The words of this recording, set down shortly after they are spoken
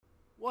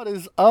What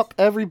is up,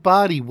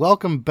 everybody?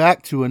 Welcome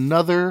back to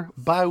another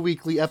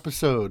bi-weekly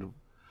episode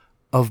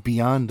of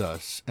Beyond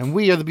Us. And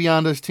we are the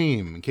Beyond Us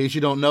team. In case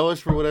you don't know us,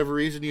 for whatever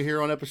reason, you're here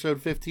on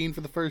episode 15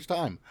 for the first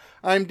time.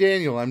 I'm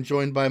Daniel. I'm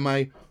joined by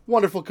my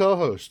wonderful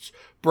co-hosts,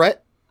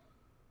 Brett.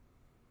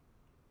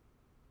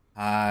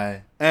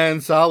 Hi.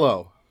 And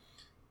Salo.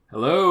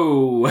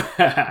 Hello.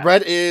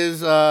 Brett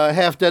is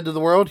half dead to the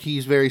world.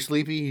 He's very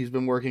sleepy. He's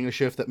been working a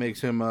shift that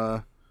makes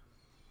him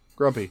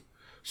grumpy.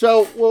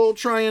 So we'll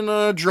try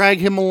and drag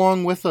him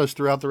along with us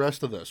throughout the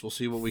rest of this. We'll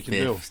see what we can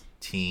do.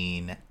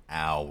 15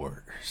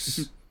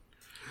 hours.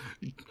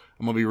 I'm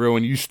going to be real.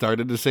 When you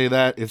started to say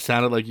that, it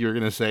sounded like you were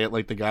going to say it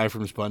like the guy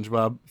from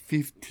SpongeBob.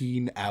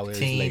 15 hours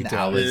 15 later.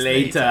 hours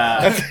Later.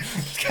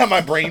 That's how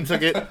my brain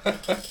took it.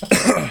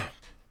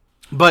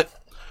 But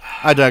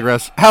I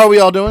digress. How are we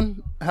all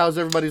doing? How's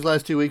everybody's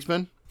last 2 weeks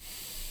been?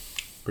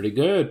 Pretty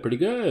good. Pretty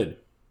good.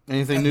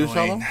 Anything new,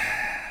 Salo?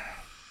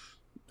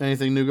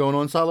 Anything new going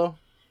on, Salo?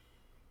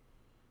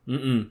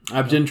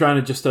 I've been trying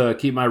to just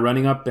keep my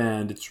running up,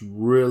 and it's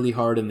really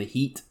hard in the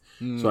heat.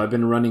 So I've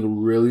been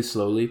running really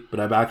slowly, but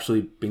I've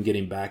actually been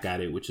getting back at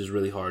it, which is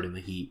really hard in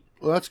the heat.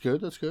 Well, that's good.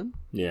 That's good.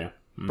 Yeah.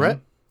 Brett?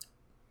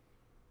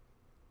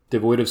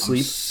 Devoid of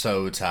sleep. I'm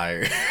so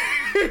tired.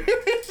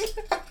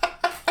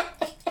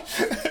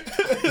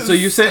 So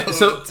you sent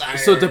so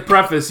to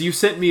preface, you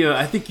sent me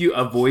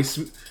a voice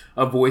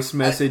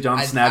message on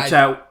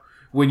Snapchat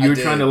when you were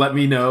trying to let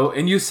me know,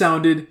 and you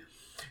sounded.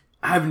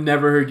 I've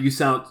never heard you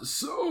sound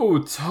so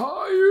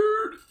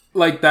tired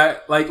like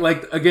that. Like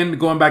again,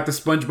 going back to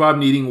SpongeBob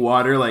needing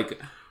water. Like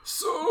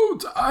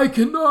I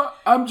cannot.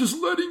 I'm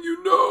just letting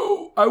you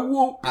know I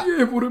won't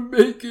be able to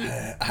make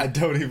it. I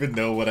don't even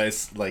know what I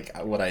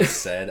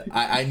said.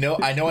 I know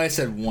I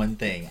said one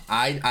thing.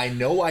 I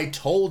know I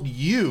told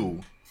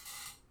you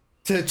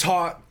to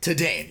talk to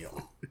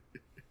Daniel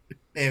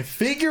and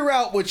figure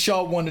out what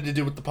y'all wanted to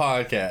do with the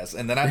podcast.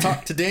 And then I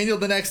talked to Daniel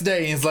the next day,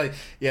 and he's like,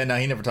 "Yeah, no,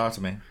 he never talked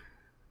to me."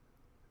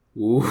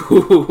 Ooh.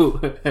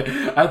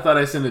 I thought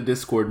I sent a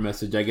Discord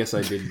message. I guess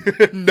I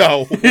didn't.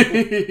 No.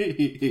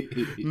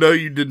 No,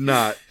 you did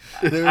not.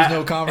 There was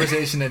no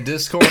conversation in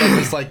Discord. I'm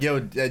just like, yo,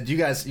 you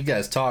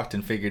guys talked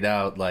and figured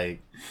out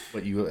like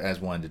what you guys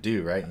wanted to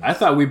do, right? I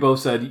thought we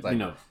both said,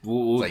 like,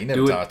 we'll like you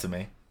never do talked to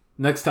me.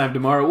 Next time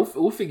tomorrow.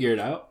 We'll figure it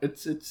out.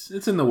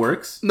 It's in the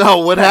works. No,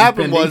 what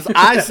happened was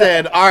I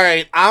said, all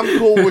right, I'm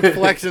cool with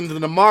flexing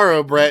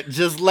tomorrow, Brett.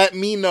 Just let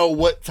me know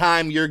what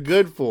time you're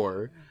good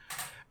for.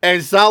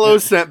 And Salo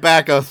sent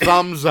back a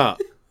thumbs up.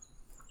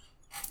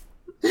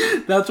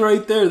 That's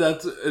right there.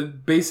 That's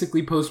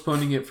basically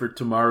postponing it for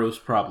tomorrow's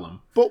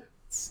problem. But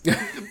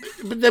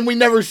then we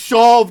never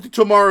solved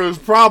tomorrow's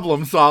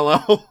problem,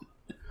 Salo.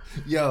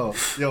 Yo,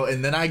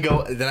 and then I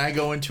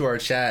go into our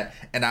chat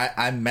and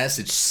I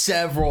message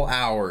several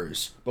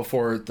hours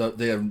before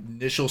the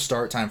initial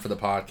start time for the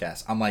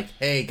podcast. I'm like,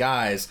 hey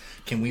guys,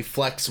 can we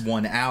flex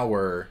 1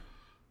 hour?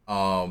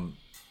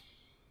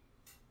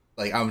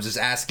 Like, I was just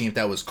asking if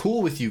that was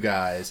cool with you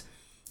guys.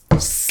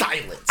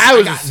 Silence. I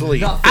was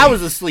asleep. I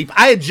was asleep.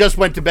 I had just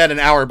went to bed an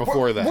hour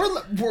before that.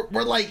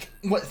 We're like,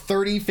 what,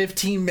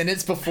 15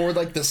 minutes before,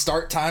 like, the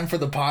start time for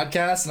the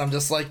podcast? And I'm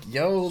just like,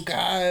 yo,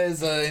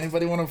 guys,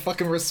 anybody want to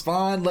fucking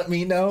respond? Let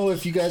me know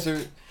if you guys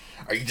are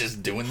you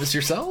just doing this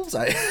yourselves?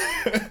 I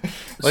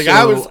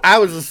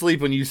was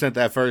asleep when you sent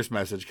that first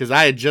message, because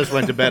I had just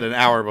went to bed an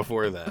hour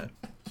before that.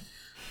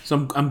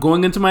 So I'm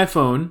going into my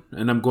phone,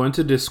 and I'm going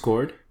to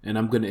Discord, and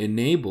I'm going to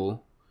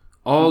enable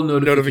all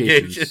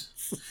notifications.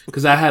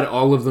 Because I had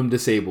all of them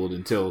disabled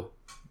until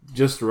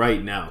just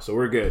right now, so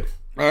we're good.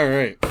 All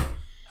right.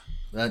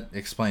 That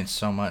explains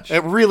so much.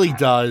 It really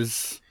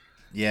does.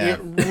 Yeah. It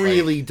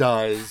really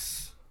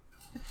does.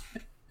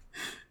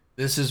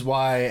 This is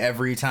why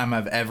every time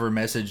I've ever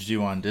messaged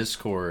you on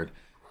Discord,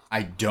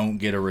 I don't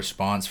get a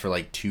response for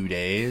like 2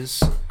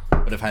 days.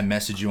 But if I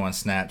message you on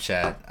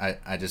Snapchat,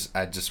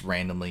 I just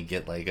randomly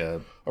get like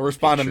a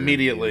respond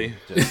immediately.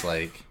 Just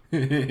like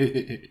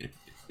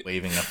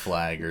waving a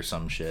flag or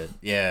some shit.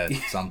 Yeah,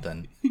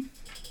 something.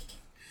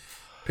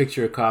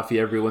 Picture of coffee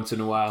every once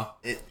in a while.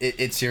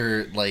 It's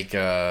your like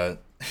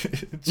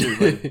it's your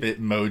like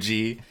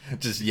Bitmoji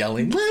just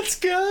yelling, "Let's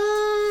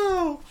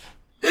go!"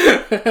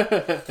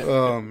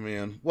 Oh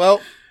man.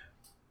 Well,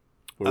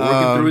 we're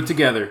working through it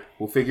together.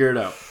 We'll figure it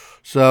out.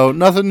 So,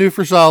 nothing new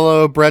for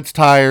Salo. Brett's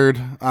tired.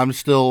 I'm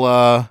still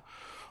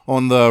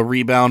on the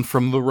rebound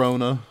from the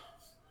Rona.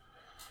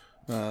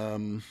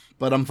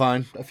 But I'm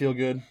fine. I feel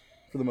good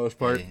for the most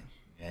part.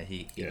 Yeah,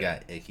 he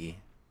got icky.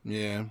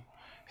 Yeah.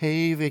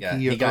 Hey, Vicky,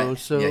 he got,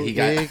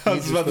 icky. I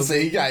was about to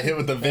say, he got hit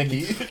with the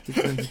Vicky.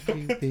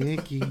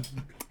 Vicky.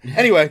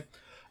 Anyway,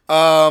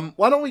 why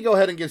don't we go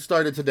ahead and get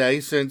started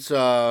today, since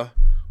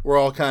we're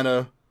all kind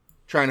of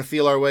trying to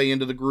feel our way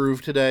into the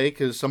groove today,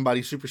 because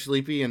somebody's super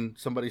sleepy and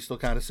somebody's still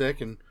kind of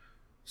sick and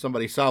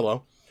somebody's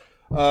Salo.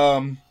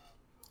 Why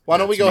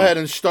don't we go ahead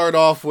and start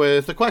off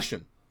with a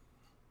question?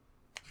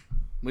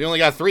 We only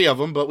got 3 of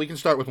them, but we can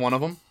start with one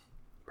of them.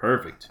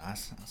 Perfect. I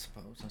suppose.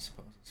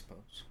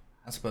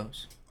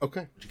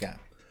 Okay. What you got?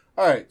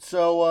 All right.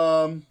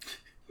 So,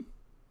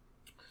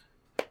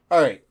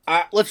 All right,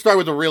 let's start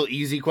with a real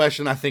easy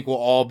question. I think we'll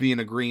all be in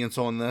agreement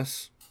on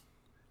this.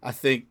 I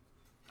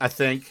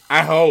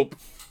hope.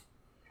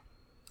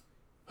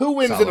 Who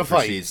wins in a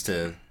fight?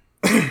 Okay,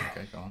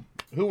 go on.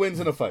 Who wins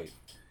in a fight?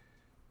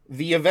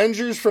 The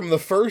Avengers from the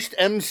first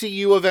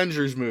MCU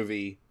Avengers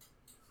movie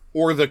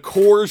or the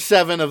core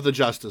 7 of the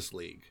Justice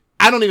League?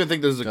 I don't even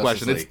think this is a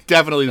question. League. It's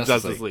definitely the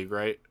Justice League,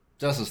 right?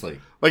 Justice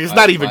League. Like, it's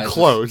not even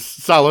close.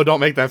 Salo, don't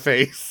make that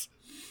face.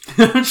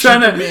 I'm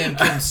trying Superman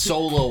can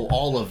solo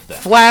all of them.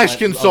 Flash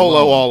can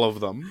solo all of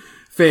them.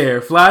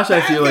 Fair. Flash, I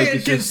feel like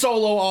it can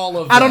solo all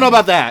of them. I don't know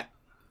about that.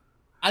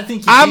 I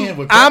think he can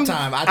with prep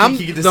time. I think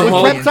he can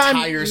disable the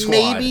entire squad.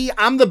 Maybe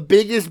I'm the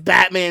biggest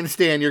Batman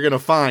stan you're gonna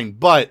find,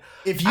 but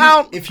if you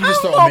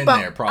just throw him in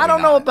there, probably I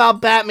don't know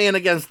about Batman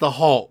against the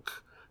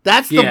Hulk.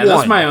 That's the one.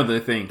 That's my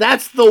other thing.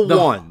 That's the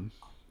one.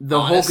 The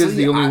Honestly, Hulk is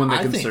the only one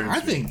that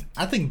concerns me.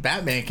 I think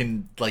Batman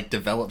can like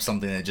develop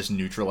something that just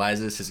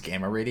neutralizes his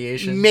gamma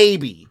radiation.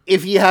 Maybe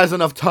if he has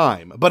enough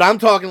time, but I'm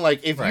talking like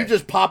if you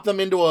just pop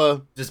them into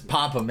a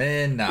pop them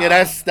in. Nah.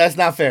 Yeah, that's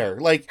not fair.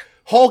 Like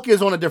Hulk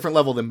is on a different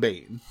level than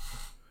Bane.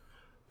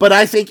 But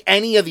I think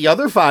any of the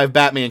other 5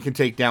 Batman can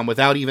take down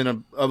without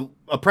even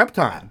a prep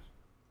time.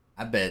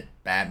 I bet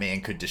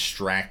Batman could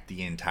distract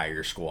the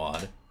entire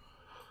squad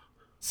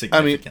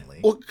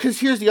significantly. Well,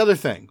 because here's the other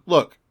thing.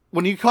 Look,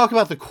 when you talk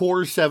about the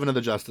core 7 of the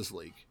Justice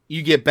League,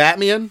 you get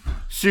Batman,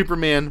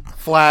 Superman,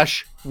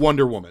 Flash,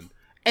 Wonder Woman,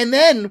 and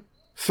then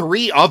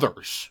 3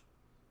 others.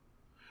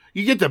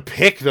 You get to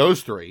pick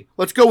those 3.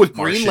 Let's go with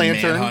Green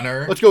Lantern.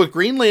 Manhunter. Let's go with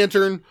Green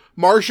Lantern,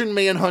 Martian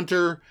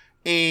Manhunter,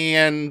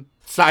 and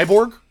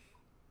Cyborg.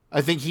 I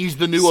think he's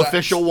the new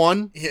official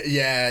one.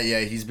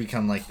 Yeah, he's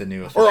become like the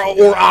new official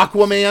or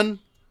Aquaman.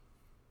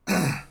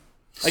 I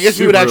guess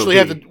we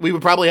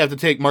would probably have to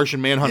take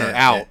Martian Manhunter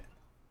out.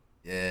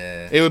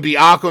 Yeah. It would be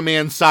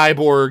Aquaman,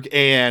 Cyborg,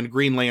 and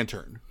Green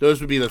Lantern. Those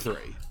would be the 3.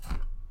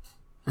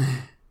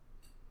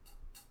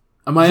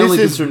 My only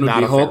concern would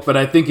be Hulk, but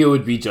I think it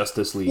would be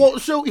Justice League. Well,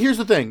 so here's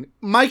the thing.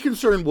 My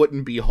concern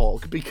wouldn't be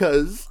Hulk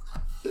because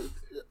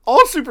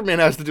all Superman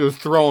has to do is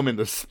throw him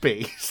into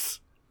space.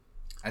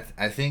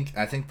 I think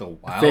the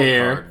wild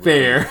card would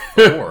be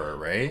Thor,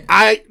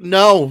 right?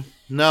 No.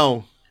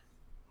 No?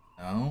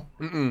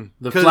 Mm-mm.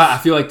 I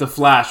feel like the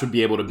Flash would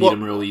be able to beat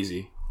him real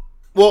easy.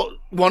 Well,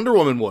 Wonder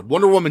Woman would.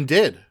 Wonder Woman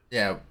did.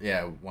 Yeah,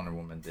 Wonder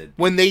Woman did.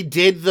 When they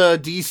did the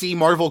DC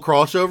Marvel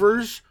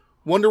crossovers,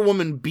 Wonder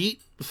Woman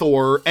beat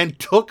Thor and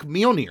took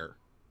Mjolnir.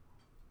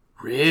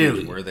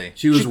 Really?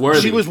 She was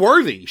worthy. She was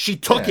worthy. She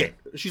took it.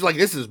 She's like,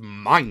 this is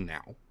mine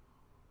now.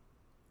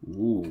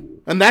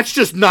 Ooh. And that's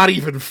just not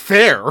even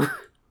fair.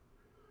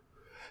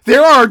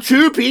 There are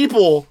 2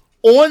 people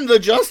on the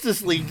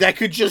Justice League that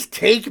could just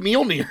take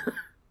Mjolnir.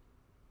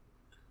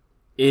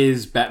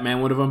 Is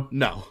Batman one of them?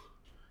 No.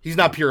 He's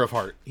not pure of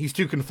heart. He's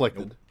too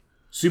conflicted.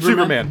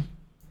 Superman.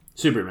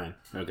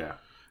 Okay.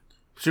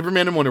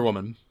 Superman and Wonder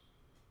Woman.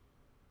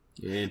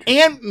 Yeah,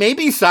 and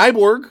maybe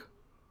Cyborg.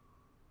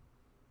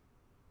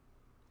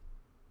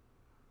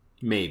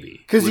 Maybe.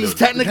 Because he's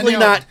technically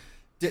not...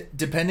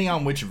 Depending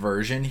on which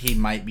version, he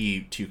might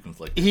be too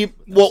conflicted.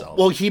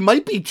 He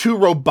might be too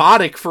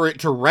robotic for it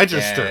to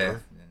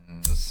register. Yeah,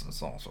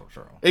 that's also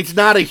true. It's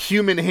not a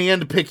human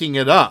hand picking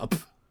it up.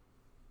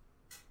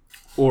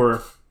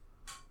 Or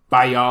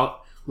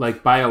biological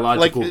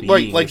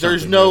being. Like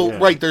there's no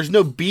there's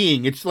no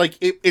being. It's like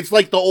it's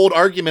like the old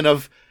argument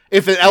of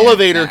if an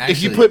elevator,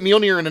 if you put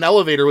Mjolnir in an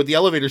elevator, would the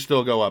elevator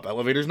still go up?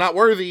 Elevator's not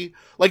worthy.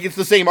 Like it's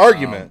the same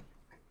argument.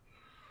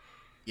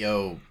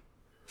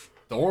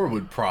 Thor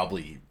would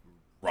probably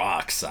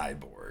rock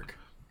Cyborg.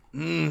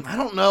 I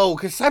don't know,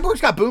 because Cyborg's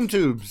got boom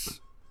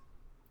tubes.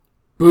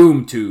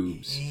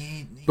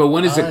 But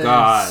when is it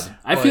God?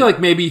 I feel like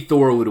maybe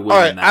Thor would win. All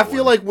right, I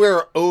feel like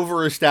we're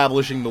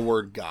over-establishing the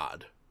word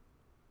God.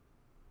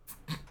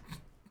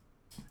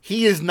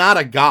 He is not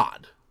a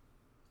god.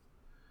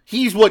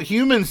 He's what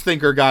humans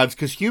think are gods,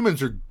 because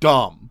humans are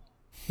dumb.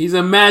 He's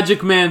a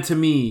magic man to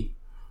me.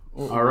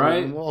 All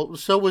right. Well,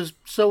 so was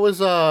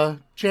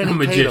Channing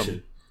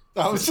Tatum.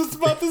 I was just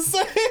about to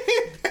say.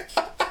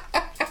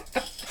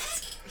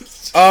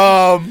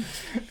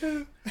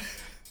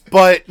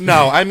 But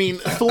no, I mean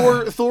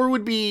Thor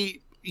would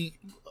be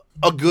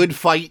a good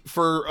fight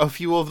for a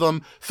few of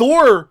them.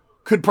 Thor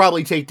could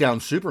probably take down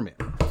Superman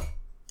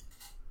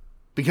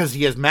because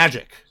he has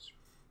magic.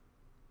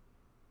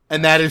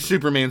 And that is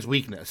Superman's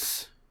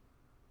weakness.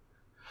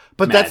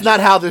 But that's not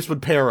how this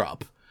would pair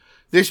up.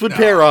 This would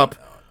pair up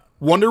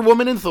Wonder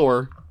Woman and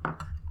Thor,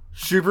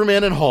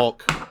 Superman and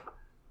Hulk,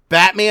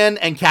 Batman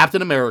and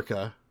Captain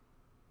America,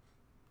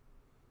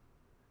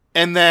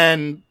 and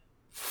then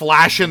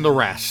Flash and the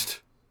rest.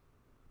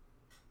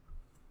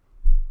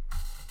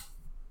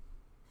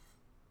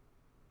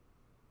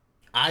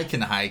 I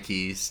can high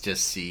keys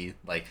just see,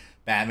 like,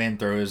 Batman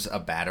throws a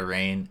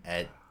Batarang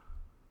at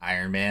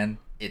Iron Man,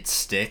 it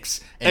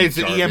sticks, and it's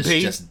Jarvis an EMP.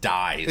 Just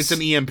dies. It's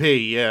an EMP,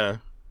 yeah.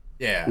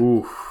 Yeah.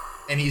 Oof.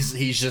 And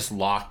he's just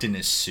locked in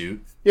his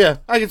suit. Yeah,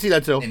 I can see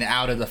that too. And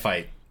out of the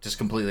fight. Just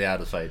completely out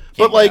of the fight.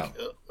 But, like,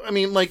 I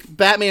mean, like,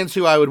 Batman's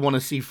who I would want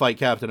to see fight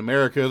Captain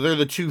America. They're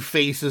the two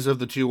faces of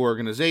the two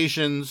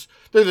organizations.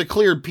 They're the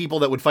clear people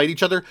that would fight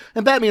each other.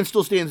 And Batman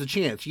still stands a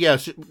chance.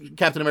 Yes,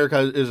 Captain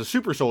America is a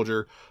super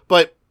soldier,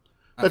 but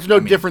that's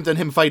different than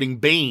him fighting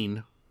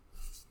Bane.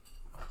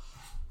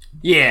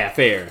 Yeah,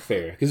 fair.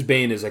 Because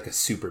Bane is like a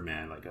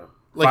Superman,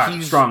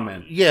 he's strong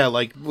man. Yeah,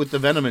 like with the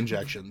venom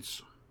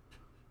injections.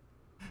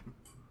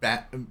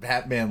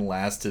 Batman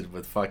lasted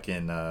with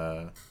fucking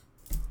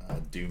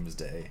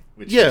Doomsday,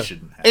 which he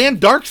shouldn't have. And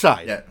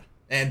Darkseid. Yeah.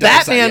 And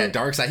Batman,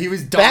 Darkseid. He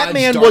was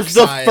Batman was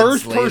the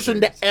first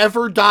person to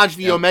ever dodge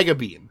the Omega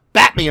Beam.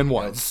 Batman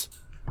was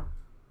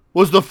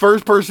the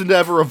first person to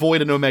ever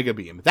avoid an Omega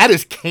Beam. That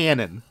is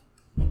canon.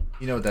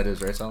 You know what that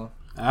is, right, Solo?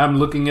 I'm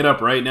looking it up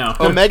right now.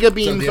 Omega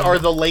Beams are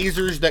the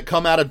lasers that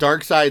come out of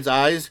Darkseid's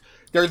eyes.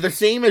 They're the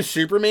same as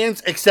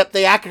Superman's, except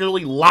they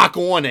actually lock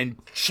on and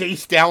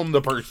chase down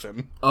the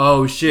person.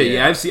 Oh shit!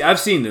 Yeah, I've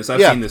seen this.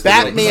 I've seen this.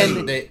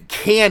 Batman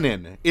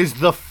canon is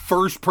the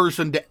first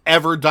person to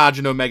ever dodge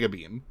an Omega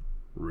Beam.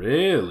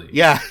 Really?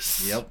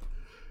 Yes. Yep.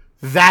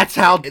 That's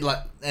how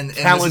and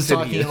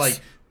talented he is. Like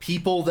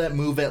people that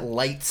move at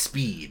light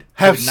speed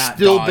have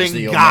still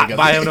been got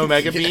by an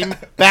Omega Beam.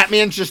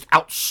 Batman just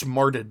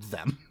outsmarted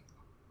them.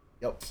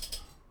 Yep.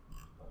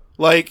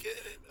 Like.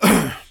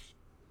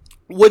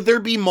 Would there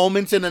be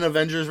moments in an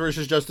Avengers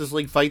versus Justice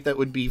League fight that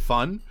would be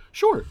fun?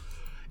 Sure.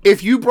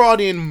 If you brought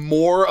in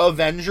more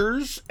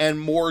Avengers and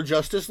more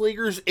Justice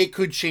Leaguers, it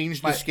could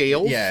change the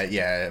scales. Yeah,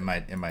 it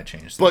might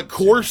change. But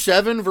Core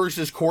 7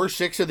 versus Core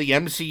 6 of the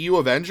MCU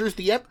Avengers,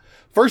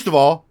 first of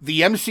all,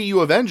 the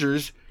MCU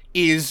Avengers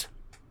is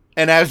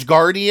an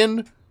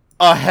Asgardian,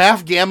 a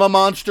half Gamma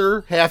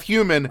monster, half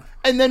human,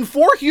 and then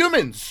 4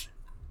 humans.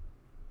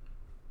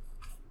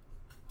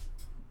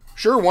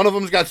 Sure, one of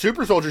them's got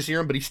super soldier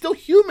serum, but he's still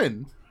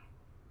human.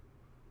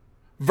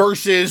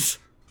 Versus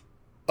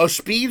a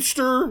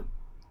speedster,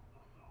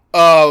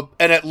 an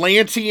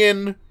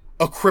Atlantean,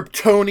 a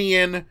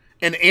Kryptonian,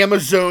 an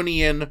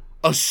Amazonian,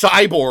 a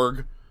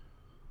cyborg,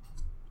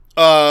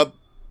 and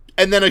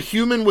then a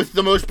human with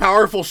the most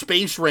powerful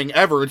space ring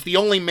ever. It's the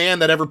only man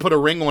that ever put a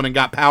ring on and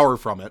got power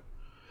from it.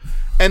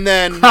 And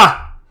then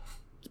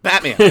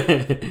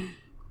Batman.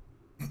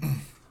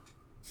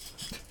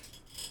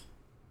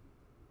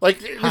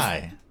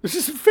 Hi. This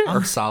isn't fair.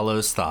 I'm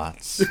Solo's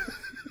thoughts.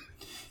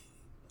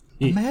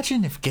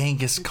 Imagine if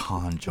Genghis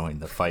Khan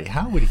joined the fight.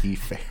 How would he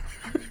fare?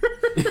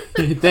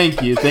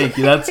 Thank you.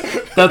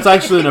 That's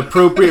actually an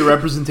appropriate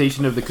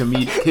representation of the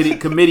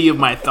committee of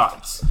my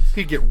thoughts.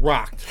 He'd get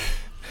rocked.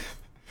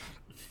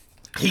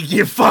 He'd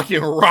get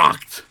fucking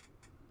rocked.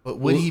 But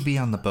would he be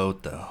on the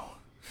boat, though?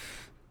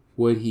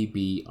 Would he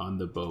be on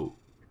the boat?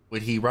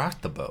 Would he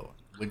rock the boat?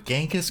 Would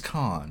Genghis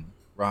Khan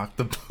rock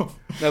the boat?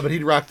 No, but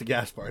he'd rock the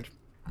gas part.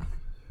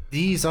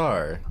 These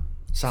are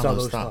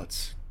Solo's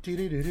thoughts.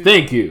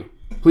 Thank you.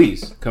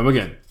 Please, come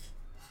again.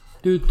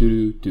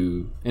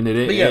 And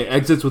it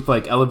exits with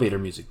like elevator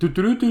music.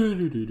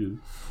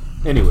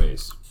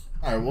 Anyways.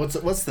 All right,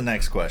 what's the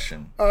next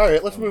question? All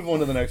right, let's move on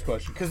to the next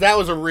question because that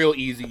was a real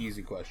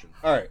easy question.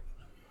 All right.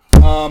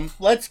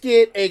 Let's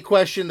get a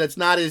question that's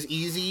not as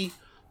easy,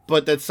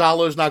 but that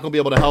Solo's not going to be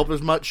able to help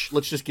as much.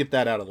 Let's just get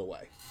that out of the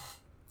way.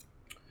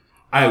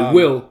 I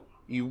will.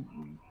 You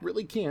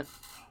really can't.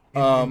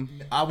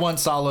 I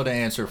want Solo to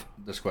answer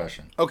this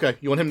question. Okay,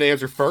 you want him to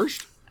answer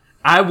first?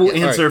 I will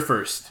answer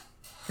first.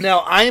 Now,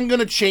 I am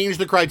going to change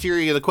the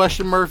criteria of the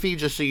question, Murphy,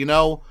 just so you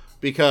know,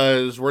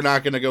 because we're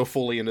not going to go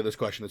fully into this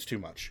question. It's too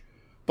much.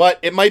 But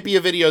it might be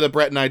a video that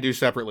Brett and I do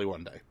separately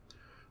one day.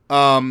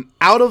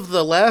 Out of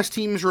the last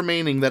teams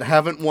remaining that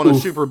haven't won a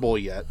Super Bowl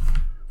yet,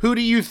 who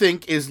do you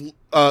think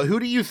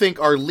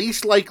are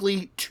least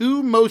likely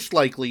to most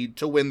likely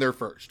to win their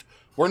first?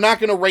 We're not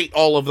going to rate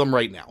all of them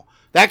right now.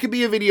 That could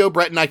be a video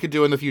Brett and I could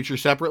do in the future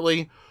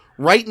separately.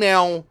 Right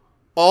now,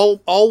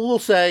 all we'll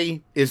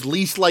say is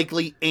least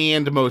likely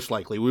and most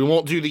likely. We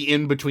won't do the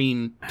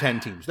in-between 10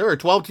 teams. There are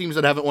 12 teams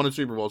that haven't won a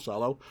Super Bowl,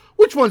 Solo.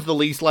 Which one's the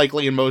least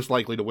likely and most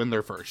likely to win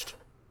their first?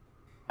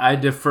 I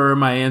defer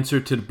my answer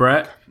to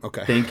Brett.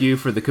 Okay. Thank you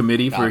for the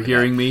committee for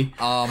hearing me.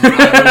 I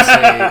would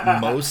say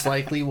most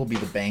likely will be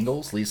the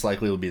Bengals. Least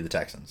likely will be the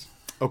Texans.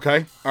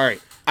 Okay. All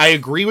right. I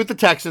agree with the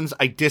Texans.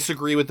 I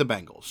disagree with the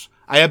Bengals.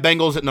 I have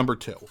Bengals at number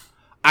 2.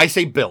 I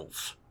say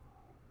Bills.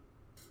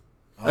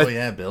 Oh,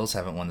 yeah. Bills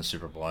haven't won the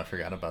Super Bowl. I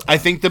forgot about that. I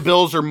think the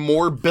Bills are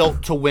more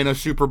built to win a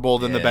Super Bowl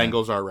than the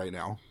Bengals are right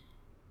now.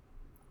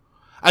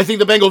 I think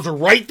the Bengals are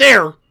right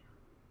there.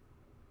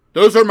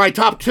 Those are my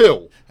top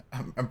 2.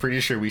 I'm pretty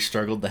sure we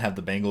struggled to have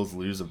the Bengals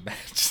lose a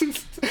match.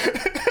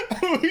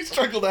 We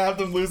struggled to have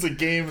them lose a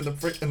game in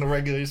the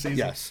regular season.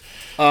 Yes.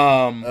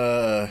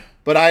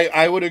 But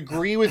I would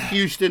agree with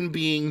Houston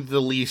being the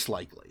least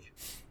likely.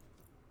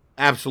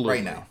 Absolutely.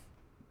 Right now.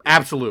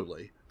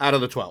 Absolutely. Out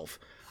of the 12.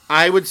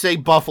 I would say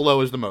Buffalo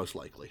is the most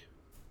likely.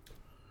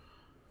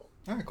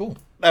 All right, cool.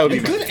 That would be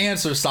good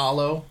answer,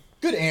 Solo.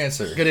 Good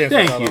answer. Good answer,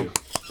 Thank Solo. you.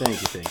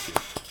 Thank you.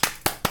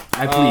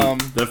 I plead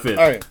the fifth.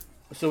 All right.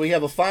 So we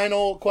have a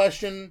final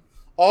question.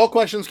 All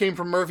questions came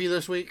from Murphy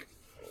this week.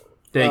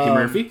 Thank you,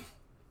 Murphy.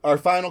 Our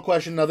final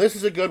question. Now, this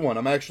is a good one.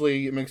 I'm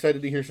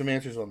excited to hear some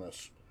answers on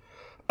this.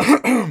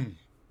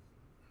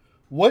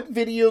 What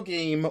video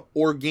game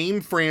or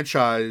game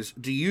franchise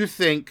do you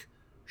think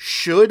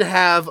should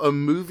have a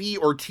movie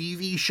or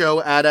TV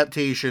show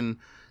adaptation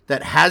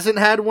that hasn't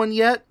had one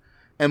yet?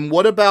 And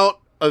what about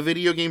a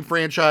video game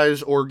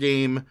franchise or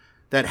game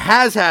that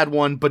has had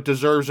one but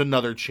deserves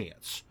another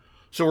chance?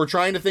 So we're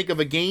trying to think of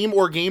a game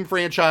or game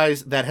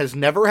franchise that has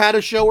never had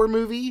a show or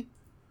movie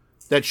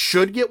that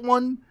should get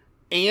one,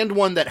 and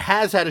one that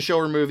has had a show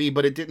or movie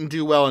but it didn't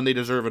do well and they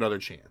deserve another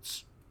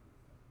chance.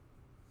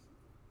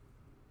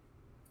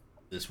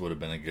 This would have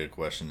been a good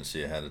question to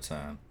see ahead of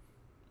time.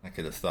 I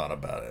could have thought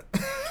about it.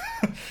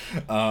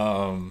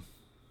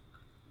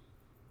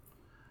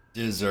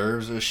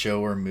 Deserves a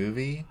show or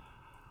movie?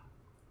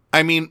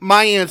 I mean,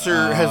 my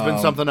answer has been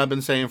something I've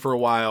been saying for a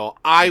while.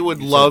 I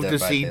would love to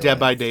see Dead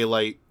by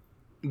Daylight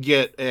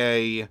get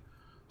a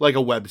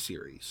web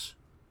series.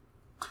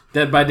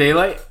 Dead by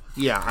Daylight?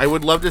 Yeah, I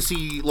would love to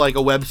see like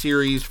a web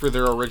series for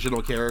their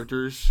original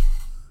characters.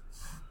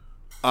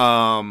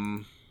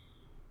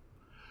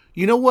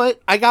 You know what?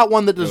 I got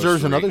one that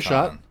deserves another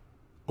shot.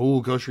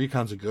 Oh, Ghost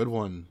Recon's a good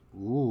one.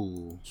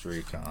 Ooh. Ghost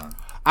Recon.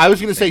 I was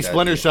going to say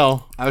Splinter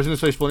Cell.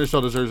 Splinter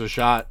Cell deserves a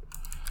shot.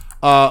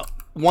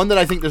 One that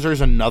I think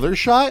deserves another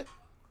shot?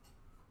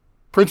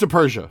 Prince of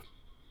Persia.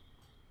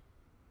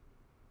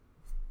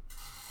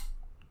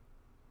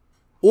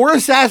 Or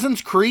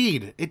Assassin's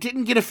Creed. It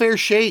didn't get a fair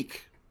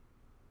shake.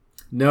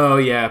 No,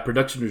 yeah,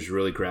 production was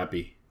really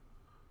crappy.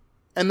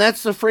 And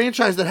that's a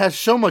franchise that has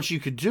so much you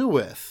could do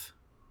with.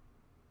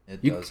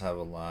 It does have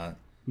a lot.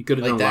 You could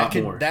have done a lot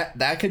more.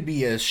 That could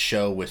be a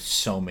show with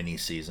so many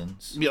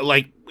seasons. Yeah,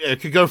 like, it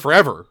could go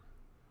forever.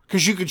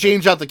 Because you could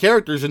change out the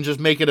characters and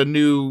just make it a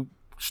new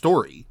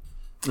story.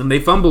 And they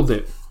fumbled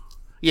it.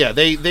 Yeah,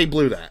 they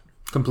blew that.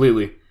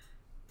 Completely.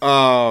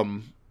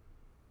 And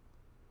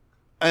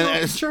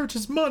church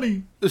is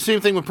money. The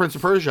same thing with Prince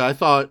of Persia. I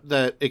thought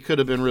that it could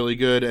have been really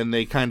good, and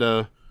they kind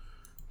of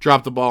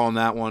dropped the ball on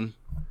that one.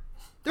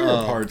 There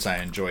were parts I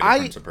enjoyed in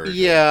Prince of Persia.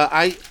 Yeah,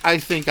 I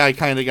think I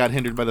kind of got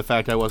hindered by the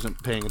fact I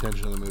wasn't paying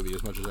attention to the movie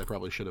as much as I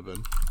probably should have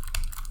been.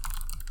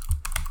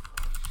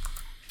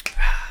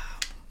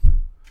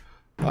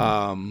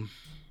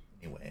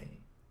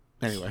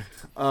 Anyway.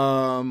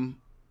 I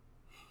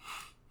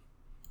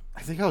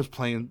think I was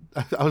playing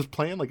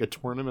like a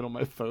tournament on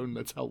my phone.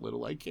 That's how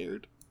little I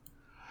cared.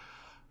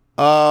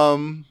 I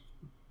mean,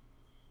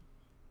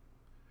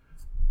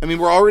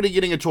 we're already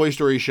getting a Toy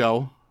Story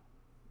show.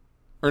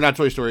 Or not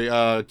Toy Story,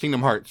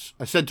 Kingdom Hearts.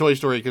 I said Toy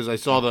Story because I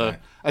saw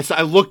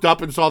I looked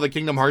up and saw the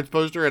Kingdom Hearts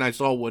poster and I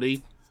saw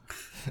Woody.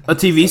 A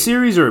TV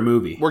series or a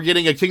movie? We're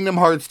getting a Kingdom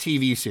Hearts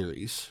TV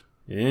series.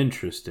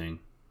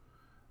 Interesting.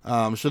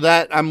 So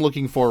that I'm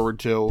looking forward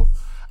to.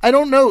 I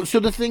don't know. So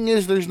the thing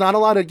is, there's not a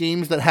lot of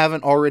games that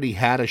haven't already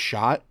had a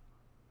shot.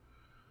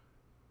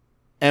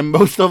 And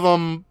most of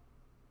them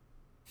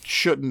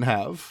shouldn't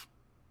have.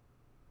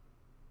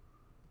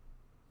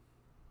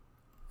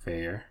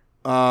 Fair.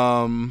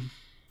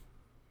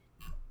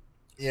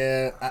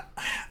 Yeah,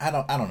 I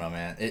don't know,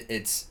 man.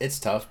 It's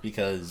tough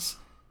because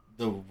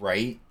the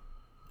right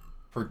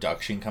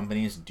production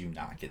companies do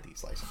not get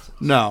these licenses.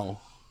 No.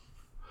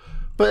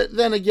 But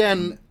then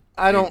again,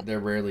 They're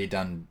rarely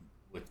done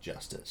with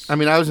justice. I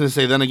mean, I was going to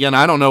say, then again,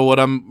 I don't know what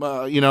I'm,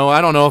 I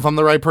don't know if I'm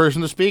the right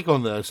person to speak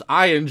on this.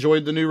 I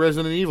enjoyed the new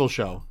Resident Evil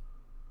show.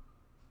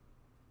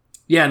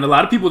 Yeah, and a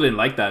lot of people didn't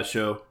like that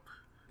show.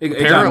 It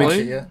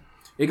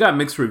got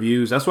mixed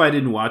reviews. That's why I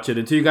didn't watch it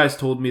until you guys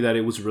told me that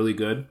it was really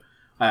good.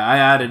 I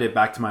added it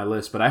back to my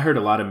list, but I heard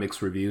a lot of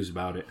mixed reviews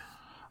about it.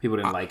 People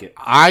didn't like it.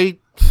 I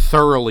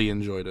thoroughly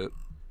enjoyed it.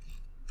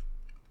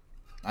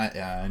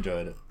 I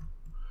enjoyed it.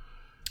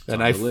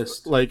 And I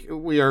was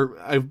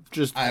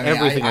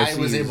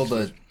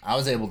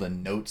able to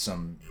note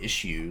some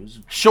issues.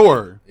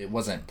 Sure, it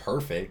wasn't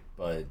perfect,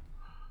 but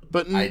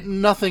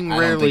nothing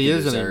rarely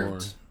is anymore.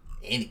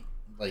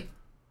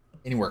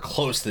 Anywhere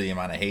close to the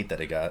amount of hate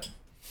that it got.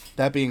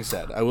 That being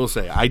said, I will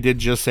say I did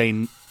just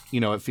say,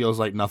 it feels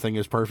like nothing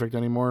is perfect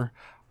anymore.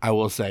 I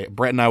will say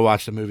Brett and I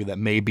watched a movie that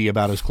may be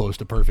about as close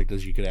to perfect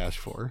as you could ask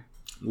for.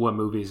 What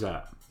movie is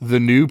that? The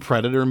new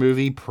Predator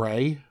movie,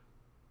 Prey.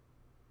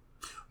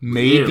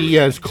 May be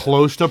as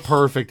close to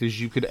perfect as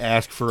you could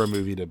ask for a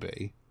movie to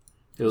be.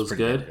 It was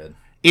good.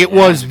 It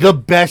was the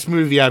best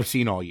movie I've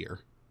seen all year.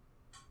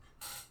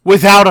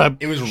 Without a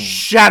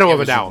shadow of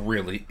a doubt.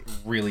 Really,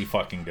 really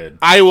fucking good.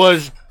 I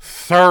was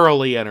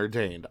thoroughly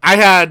entertained. I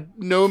had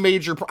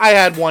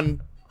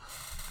one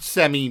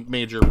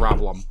semi-major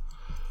problem.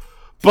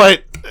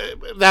 But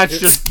that's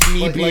just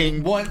me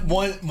being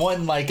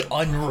one like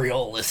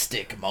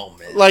unrealistic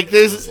moment. Like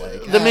this,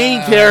 the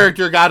main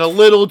character got a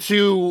little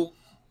too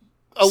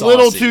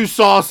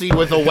saucy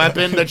with a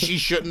weapon that she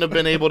shouldn't have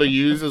been able to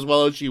use as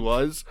well as she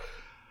was.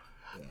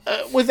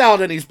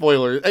 Without any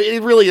spoilers,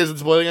 it really isn't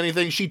spoiling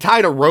anything. She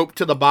tied a rope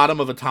to the bottom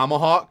of a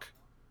tomahawk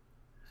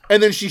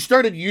And then she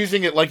started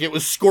using it like it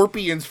was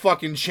Scorpion's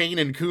fucking chain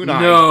and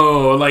kunai.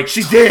 No, like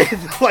she did.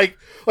 like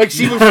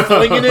she was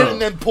flinging it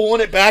and then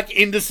pulling it back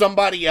into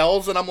somebody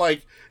else. And I'm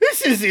like,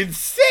 this is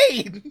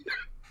insane.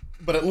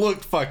 But it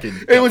looked fucking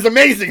dope. It was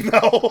amazing,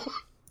 though.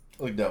 It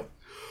looked dope.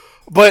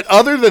 But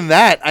other than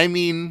that, I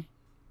mean...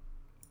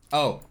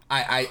 Oh,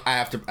 I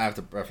have to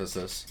preface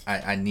this.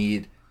 I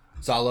need...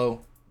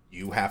 Salo,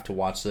 you have to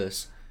watch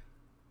this.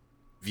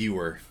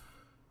 Viewer,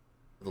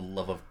 for the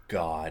love of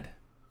God.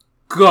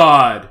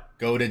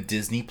 Go to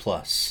Disney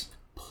Plus.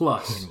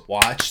 And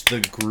watch the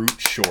Groot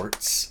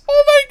shorts.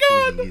 Oh my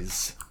God.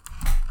 Please.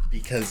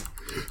 Because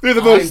they're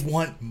the most... I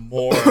want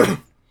more...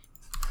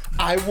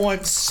 I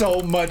want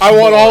so much. I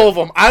want more. all of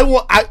them.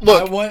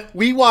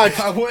 We watched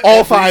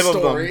all 5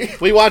 of them.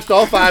 We watched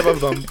all 5 of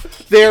them.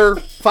 They're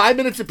 5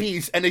 minutes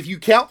apiece, and if you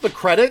count the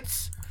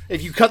credits,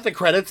 if you cut the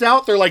credits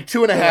out, they're like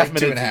 2.5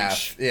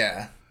 minutes each.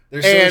 Yeah,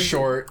 they're so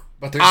short,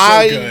 but they're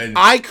so good.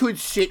 I could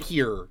sit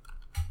here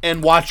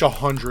and watch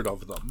 100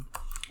 of them.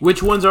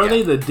 Which ones are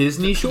they? The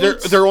Disney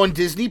shorts? They're on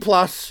Disney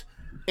Plus,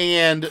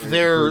 and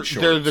they're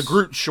the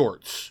Groot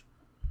shorts.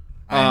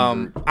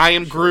 I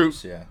am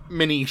Groot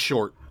mini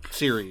short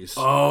series.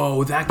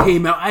 Oh, that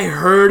came out. I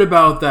heard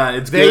about that.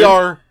 It's They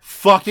are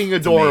fucking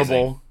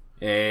adorable.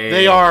 Hey.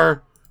 They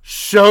are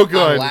so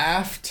good. I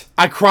laughed.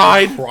 I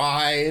cried.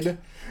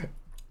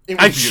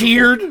 I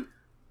cheered.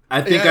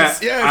 I think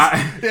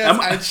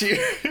I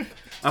cheered.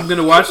 I'm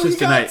gonna watch this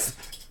tonight.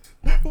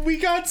 We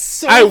got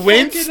so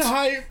fucking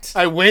hyped.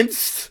 I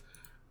winced.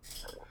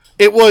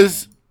 It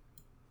was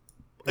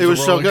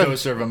so good.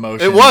 Of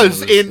emotions. It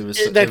was.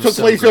 That took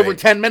place over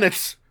 10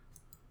 minutes.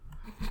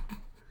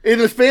 In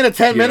the span of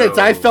 10 minutes,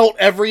 I felt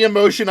every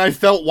emotion I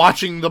felt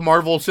watching the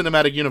Marvel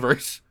Cinematic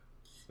Universe.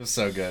 It was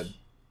so good.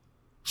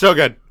 So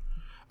good.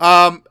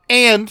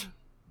 And...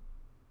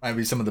 might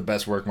be some of the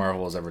best work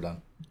Marvel has ever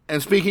done.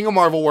 And speaking of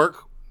Marvel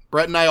work,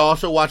 Brett and I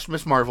also watched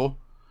Miss Marvel.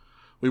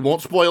 We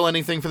won't spoil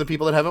anything for the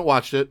people that haven't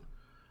watched it.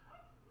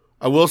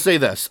 I will say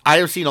this. I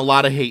have seen a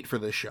lot of hate for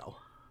this show.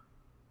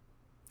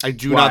 I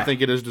do not think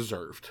it is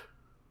deserved.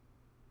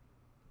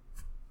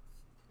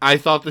 I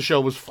thought the show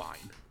was fine.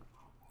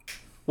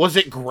 Was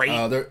it great?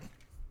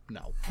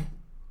 No.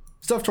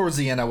 Stuff towards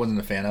the end I wasn't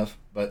a fan of,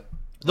 but...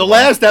 The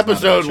last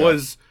episode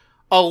was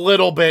a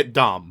little bit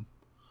dumb.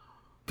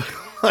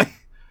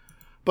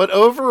 But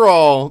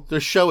overall, the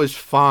show is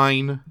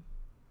fine.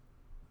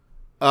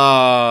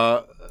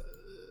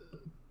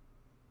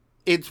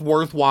 It's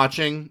worth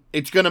watching.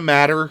 It's going to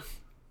matter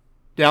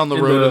down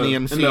the road in the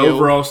MCU. In the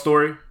overall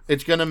story?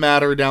 It's going to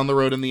matter down the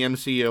road in the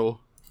MCU.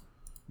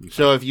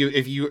 So if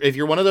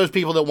you're one of those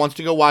people that wants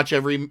to go watch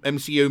every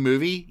MCU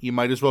movie, you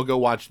might as well go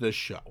watch this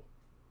show.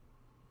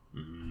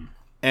 Mm-hmm.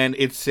 And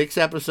it's 6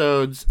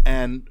 episodes,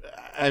 and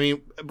I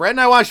mean, Brett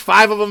and I watched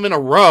 5 of them in a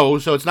row,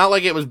 so it's not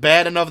like it was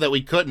bad enough that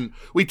we couldn't.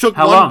 We took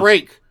one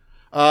break.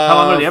 How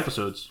long are the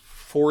episodes?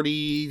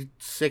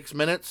 46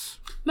 minutes.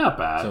 Not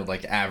bad. So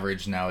like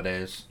average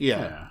nowadays.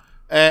 Yeah.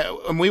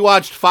 And we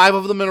watched 5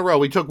 of them in a row.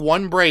 We took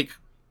one break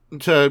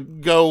to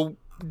go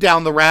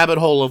down the rabbit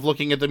hole of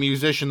looking at the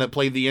musician that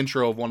played the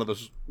intro of one of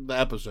the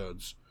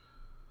episodes.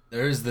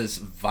 There's this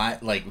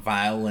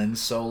violin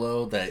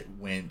solo that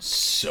went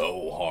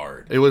so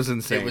hard. It was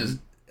insane.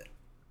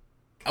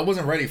 I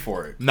wasn't ready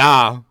for it.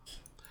 Nah.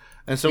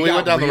 And so we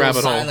went down the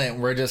rabbit hole.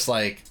 We're just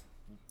like,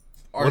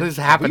 what is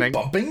happening? Are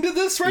we bumping to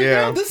this right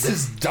now? This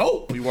is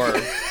dope. We were.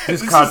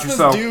 Just caught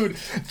yourself. This dude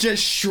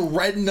just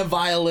shredding the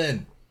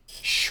violin.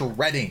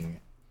 Shredding.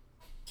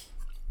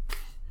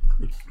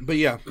 But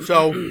yeah,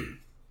 so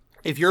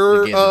if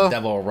you're the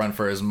devil will run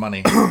for his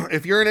money.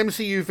 If you're an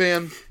MCU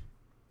fan,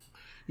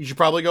 you should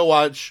probably go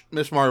watch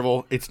Miss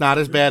Marvel. It's not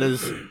as bad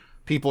as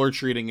people are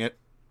treating it.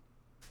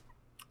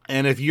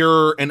 And if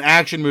you're an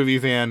action movie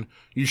fan,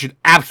 you should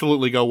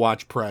absolutely go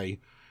watch Prey.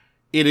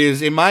 It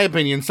is, in my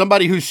opinion,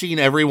 somebody who's seen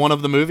every one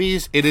of the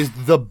movies, it is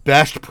the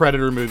best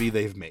Predator movie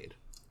they've made.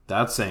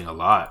 That's saying a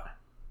lot.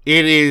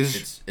 It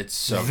is it's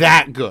so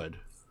that good.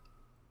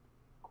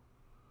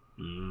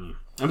 I'm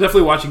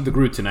definitely watching the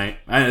Groot tonight.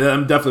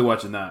 I'm definitely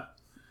watching that.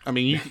 I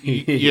mean,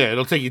 yeah,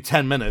 it'll take you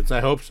 10 minutes. I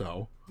hope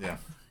so. Yeah.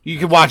 You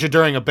could watch it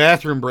during a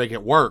bathroom break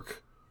at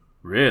work.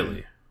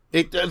 Really?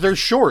 They're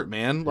short,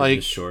 man.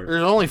 They're short.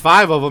 There's only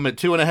 5 of them at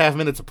 2.5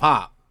 minutes a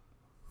pop.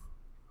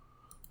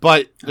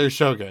 But they're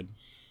so good.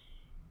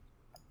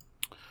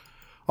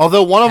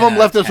 Although one of them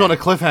left us on a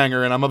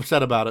cliffhanger, and I'm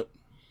upset about it.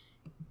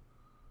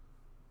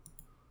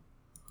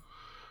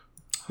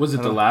 Was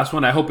it the last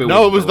one? I hope it was.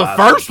 No, it was the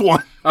first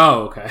one.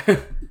 Oh, okay.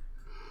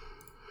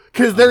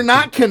 Because they're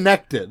not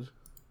connected.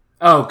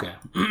 Oh, okay.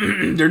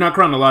 They're not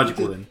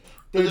chronological then.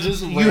 They're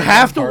just you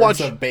have to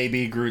watch of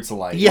Baby Groot's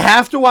life. You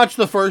have to watch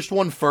the first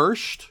one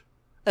first,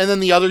 and then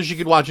the others you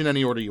could watch in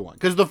any order you want.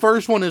 Because the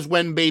first one is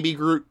when Baby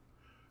Groot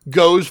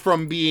goes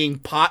from being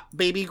pot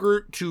Baby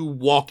Groot to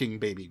walking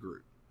Baby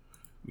Groot.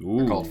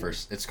 It's called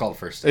First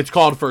Steps. It's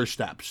called First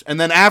Steps. And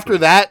then after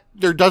that,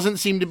 there doesn't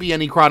seem to be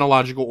any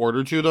chronological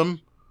order to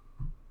them,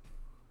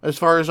 as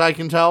far as I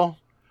can tell.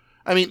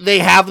 I mean, they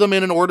have them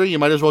in an order. You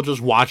might as well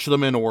just watch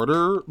them in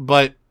order,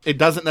 but it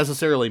doesn't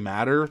necessarily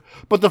matter.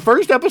 But the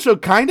first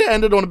episode kind of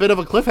ended on a bit of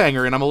a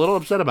cliffhanger, and I'm a little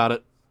upset about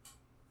it.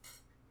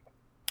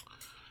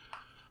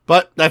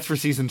 But that's for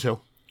season 2.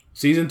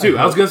 Season 2.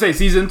 I was going to say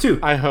season 2.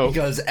 I hope.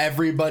 Because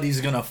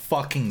everybody's going to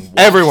fucking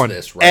watch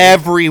this, right?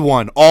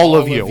 Everyone. All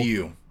of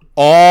you.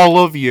 All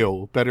of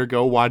you better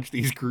go watch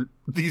these group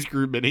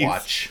minis.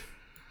 Watch.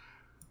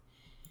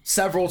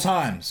 Several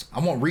times. I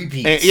want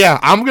repeats. And, yeah,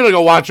 I'm going to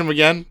go watch them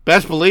again.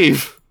 Best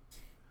believe.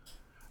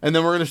 And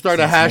then we're going to start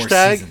a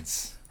hashtag.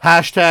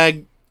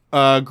 Hashtag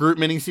Groot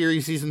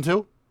miniseries season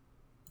 2.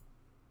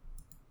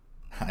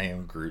 I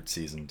am Groot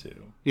season 2.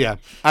 Yeah,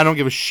 I don't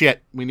give a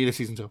shit. We need a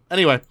season 2.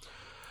 Anyway,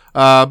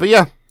 but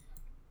yeah.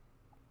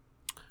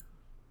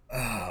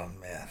 Oh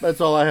man,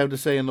 that's all I have to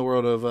say in the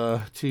world of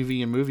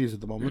TV and movies at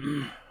the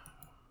moment.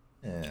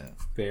 Yeah,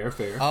 fair.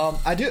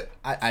 I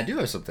do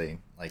have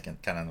something like kind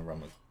of in the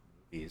realm of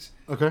movies.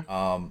 Okay.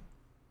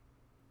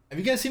 Have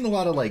you guys seen a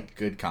lot of like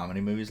good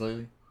comedy movies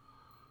lately?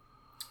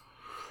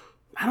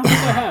 I don't think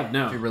I have.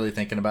 No. If you're really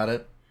thinking about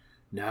it.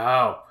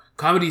 No.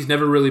 Comedy's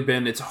never really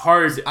been. It's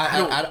hard.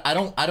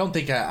 I don't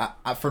think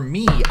for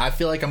me, I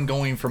feel like I'm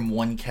going from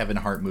one Kevin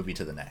Hart movie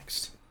to the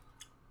next.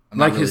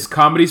 Like his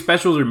comedy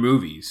specials or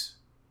movies?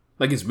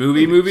 Like his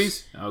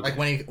movies? Okay.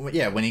 Like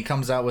when he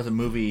comes out with a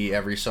movie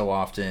every so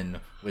often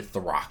with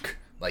The Rock,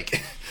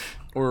 like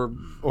or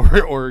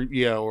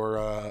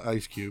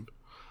Ice Cube.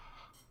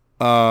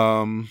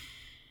 No,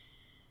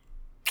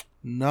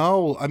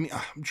 I mean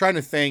I'm trying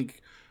to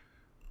think.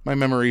 My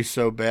memory's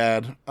so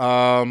bad.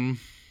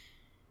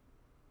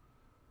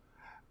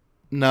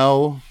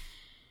 No.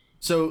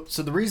 So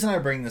the reason I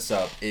bring this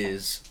up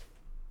is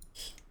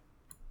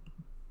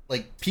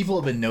like people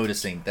have been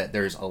noticing that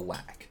there's a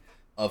lack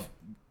of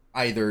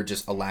either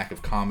just a lack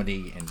of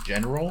comedy in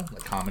general,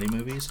 like comedy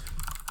movies,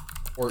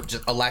 or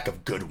just a lack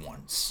of good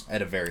ones at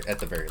the very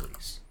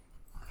least.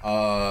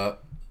 And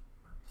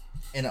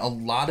a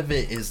lot of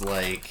it is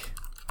like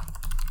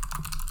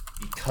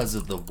because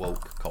of the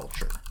woke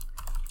culture.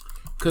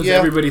 Because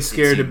everybody's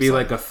scared to be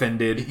like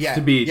offended. Yeah,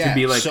 to be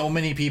like so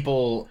many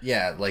people.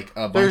 Yeah, like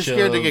a bunch they're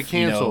scared of, to get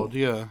canceled.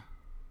 Yeah,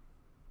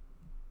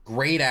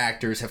 great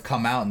actors have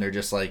come out and they're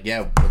just like,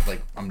 yeah, but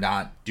like I'm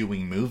not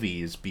doing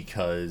movies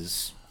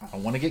because I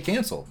don't want to get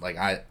canceled. Like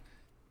I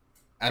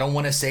don't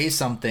want to say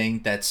something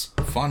that's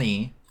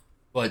funny,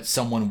 but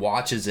someone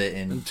watches it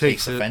and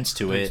takes offense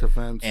to it,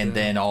 and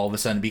then all of a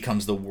sudden it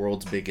becomes the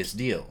world's biggest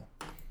deal.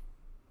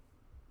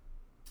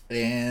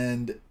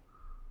 And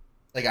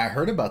like I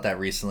heard about that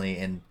recently,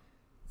 and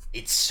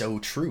it's so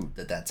true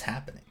that that's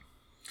happening.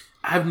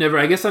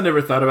 I guess I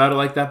never thought about it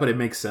like that, but it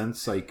makes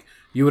sense. Like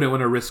you wouldn't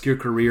want to risk your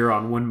career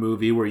on one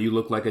movie where you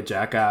look like a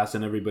jackass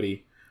and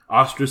everybody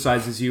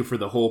ostracizes you for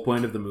the whole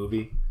point of the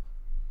movie.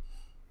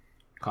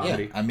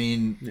 Comedy. Yeah, I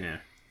mean,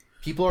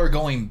 people are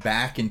going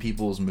back in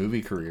people's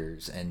movie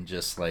careers and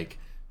just like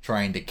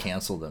trying to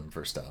cancel them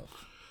for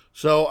stuff.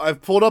 So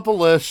I've pulled up a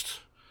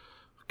list,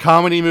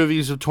 comedy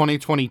movies of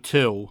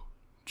 2022,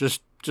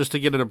 just to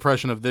get an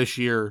impression of this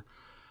year.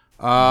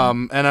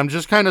 And I'm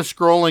just kind of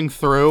scrolling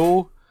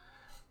through,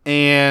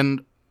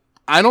 and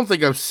I don't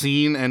think I've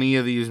seen any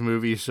of these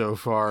movies so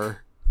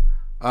far.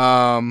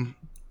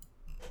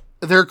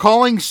 They're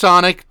calling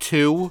Sonic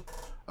 2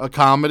 a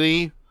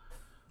comedy.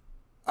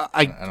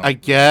 I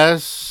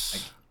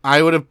guess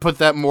I would have put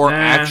that more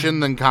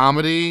action than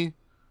comedy.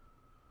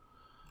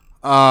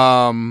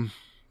 There's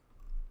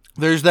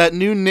that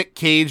new Nick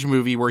Cage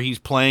movie where he's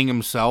playing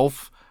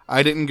himself.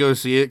 I didn't go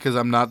see it because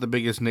I'm not the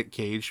biggest Nick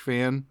Cage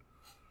fan.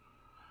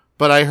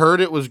 But I heard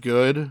it was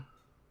good.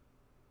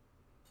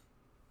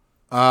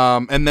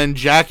 And then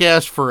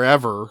Jackass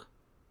Forever.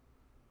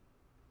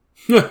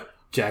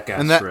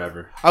 Jackass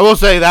Forever. I will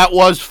say that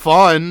was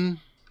fun.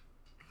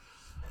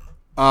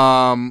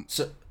 So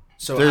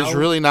there's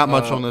really not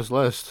much on this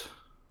list.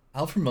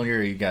 How familiar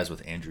are you guys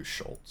with Andrew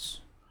Schultz?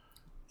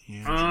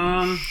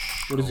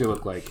 What does he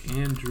look like?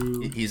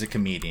 Andrew. He's a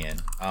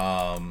comedian.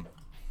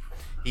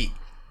 He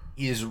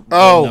is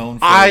known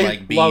for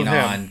like being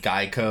on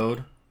Guy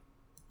Code.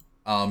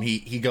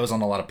 He goes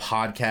on a lot of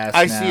podcasts.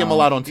 I see him a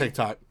lot on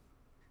TikTok.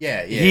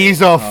 Yeah.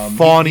 He's a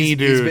funny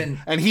dude,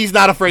 and he's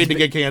not afraid to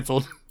get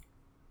canceled.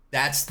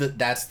 That's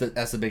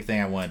the big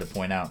thing I wanted to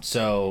point out.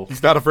 So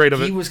he's not afraid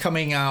of it. He was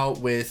coming out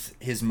with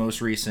his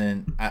most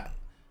recent. I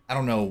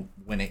don't know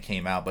when it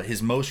came out, but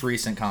his most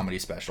recent comedy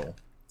special.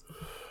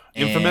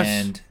 Infamous.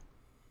 And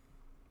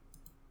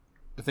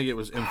I think it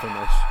was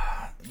Infamous.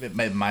 It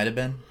might have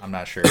been. I'm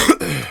not sure.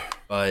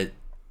 But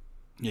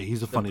yeah,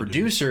 he's a funny dude. The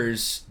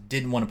producers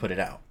didn't want to put it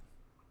out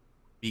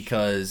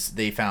because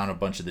they found a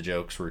bunch of the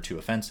jokes were too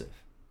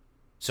offensive.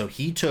 So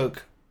he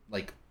took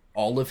like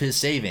all of his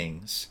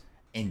savings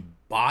and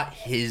bought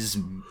his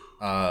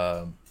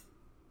bought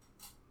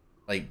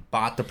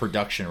the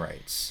production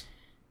rights.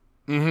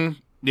 Mm-hmm.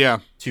 Yeah.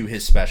 To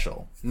his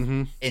special.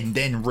 Mm-hmm. And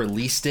then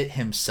released it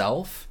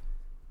himself,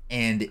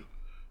 and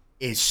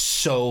is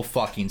so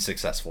fucking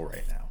successful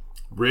right now.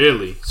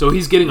 Really? So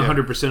he's getting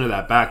 100% of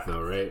that back,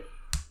 though, right?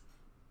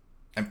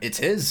 It's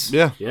his.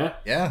 Yeah.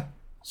 Yeah.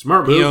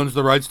 Smart move. He owns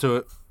the rights to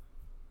it.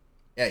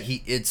 Yeah,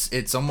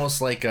 it's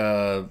almost like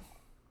a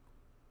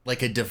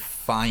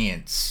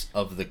defiance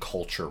of the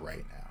culture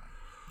right now.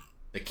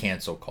 The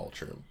cancel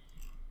culture.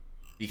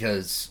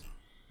 Because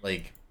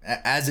like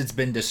as it's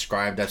been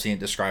described, I've seen it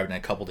described in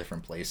a couple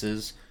different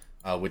places,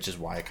 which is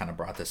why I kind of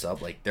brought this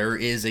up. Like, there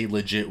is a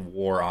legit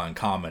war on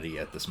comedy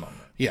at this moment.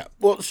 Yeah.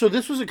 Well, so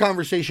this was a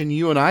conversation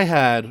you and I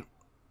had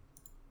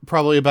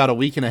probably about a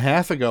week and a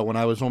half ago when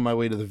I was on my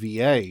way to the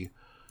VA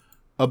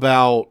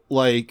about,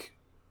 like,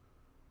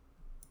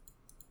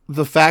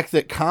 the fact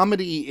that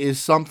comedy is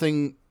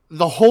something...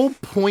 The whole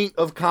point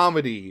of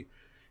comedy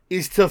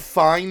is to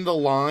find the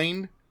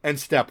line and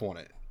step on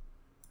it.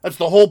 That's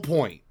the whole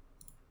point.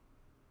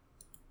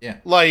 Yeah.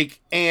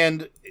 Like,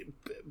 and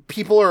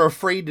people are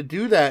afraid to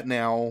do that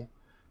now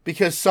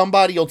because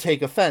somebody will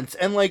take offense.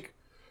 And, like,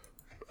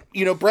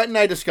 you know, Brett and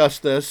I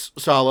discussed this,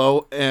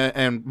 Salo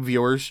and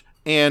viewers,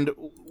 and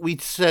we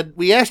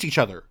asked each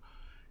other,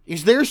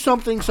 is there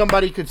something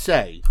somebody could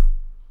say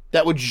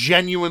that would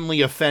genuinely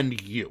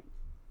offend you?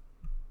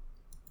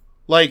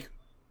 Like,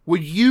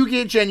 would you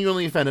get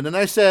genuinely offended? And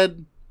I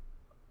said,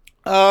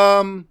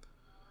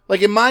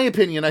 like, in my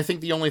opinion, I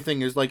think the only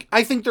thing is, like,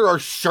 I think there are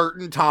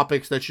certain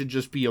topics that should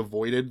just be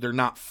avoided. They're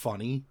not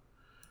funny.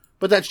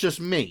 But that's just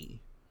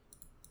me.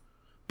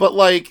 But,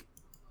 like,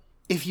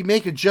 if you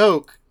make a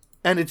joke,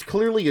 and it's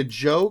clearly a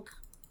joke,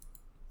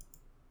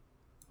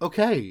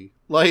 okay.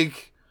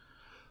 Like,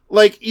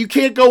 you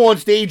can't go on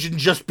stage and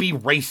just be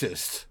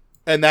racist,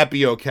 and that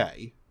be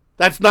okay.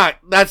 That's not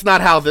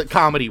how the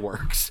comedy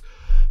works.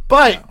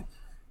 But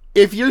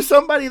if you're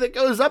somebody that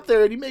goes up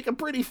there and you make a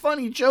pretty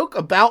funny joke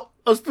about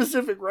a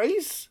specific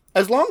race,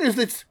 as long as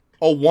it's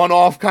a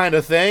one-off kind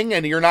of thing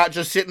and you're not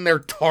just sitting there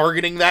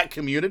targeting that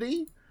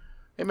community,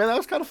 hey man, that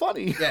was kind of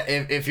funny. Yeah,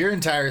 if your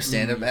entire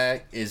stand-up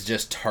act is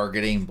just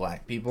targeting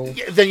black people,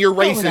 then you're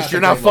racist.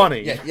 You're not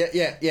funny. Yeah.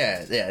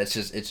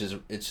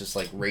 It's just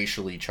like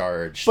racially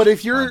charged. But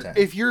if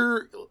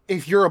you're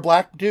a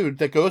black dude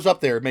that goes up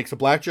there and makes a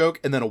black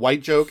joke and then a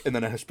white joke and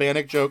then a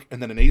Hispanic joke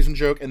and then an Asian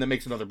joke and then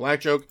makes another black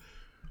joke,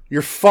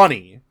 you're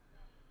funny.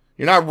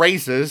 You're not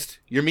racist.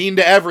 You're mean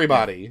to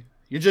everybody.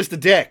 You're just a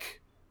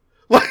dick.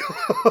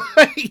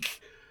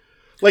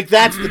 Like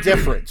that's the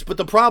difference. But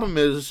the problem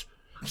is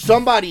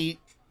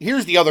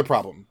here's the other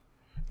problem.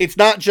 It's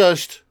not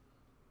just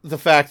the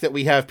fact that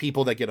we have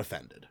people that get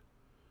offended.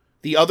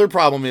 The other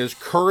problem is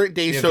current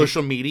day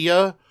social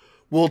media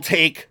will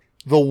take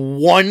the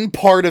one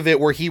part of it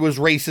where he was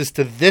racist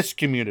to this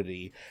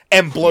community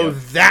and blow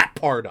that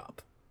part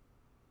up.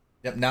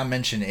 Yep, not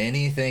mention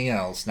anything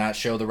else, not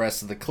show the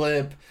rest of the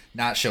clip,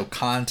 not show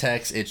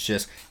context. It's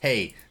just,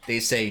 hey, they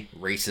say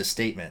racist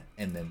statement,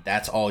 and then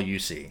that's all you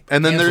see.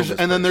 And then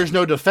there's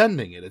no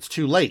defending it. It's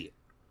too late.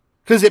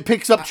 Because it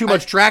picks up too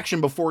much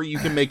traction before you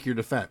can make your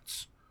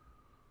defense.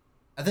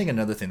 I think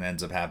another thing that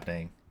ends up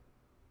happening,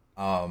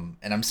 and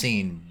I'm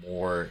seeing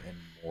more and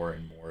more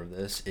and more of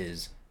this,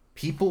 is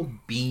people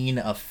being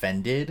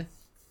offended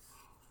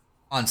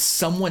on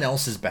someone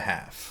else's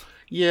behalf.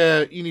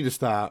 Yeah, you need to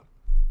stop.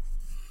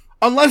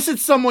 Unless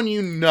it's someone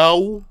you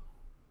know.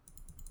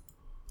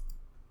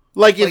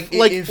 Like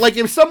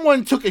if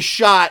someone took a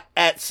shot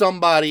at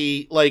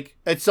somebody, like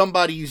at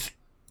somebody's,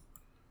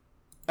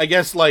 I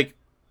guess, like,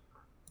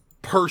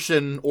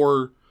 person,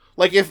 or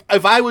like if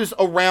I was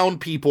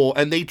around people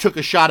and they took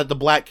a shot at the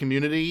black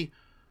community,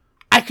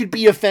 I could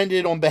be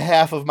offended on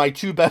behalf of my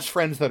two best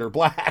friends that are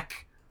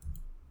black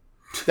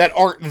that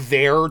aren't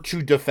there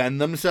to defend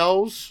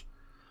themselves.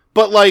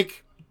 But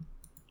like,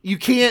 you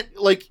can't,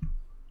 like,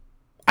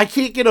 I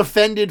can't get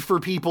offended for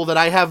people that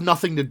I have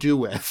nothing to do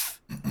with.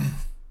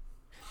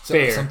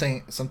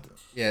 Something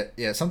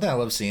I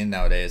love seeing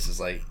nowadays is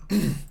like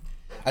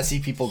I see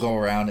people go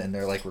around and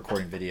they're like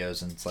recording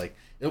videos, and it's like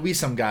it'll be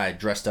some guy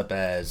dressed up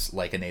as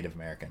like a Native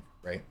American,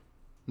 right?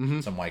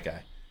 Mm-hmm. Some white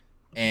guy,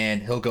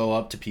 and he'll go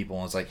up to people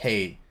and it's like,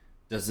 "Hey,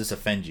 does this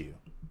offend you?"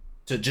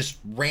 To just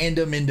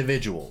random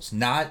individuals,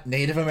 not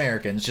Native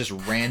Americans, just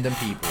random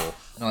people.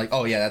 And they're like,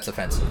 "Oh yeah, that's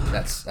offensive.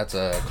 That's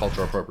a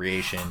cultural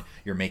appropriation.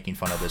 You're making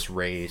fun of this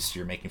race.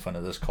 You're making fun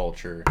of this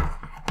culture."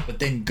 But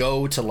then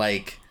go to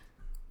like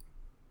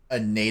a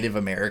Native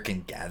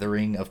American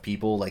gathering of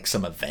people, like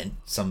some event,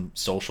 some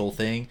social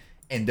thing,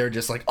 and they're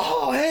just like,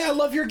 "Oh, hey, I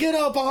love your get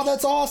up. Oh,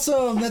 that's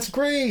awesome. That's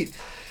great."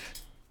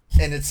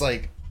 And it's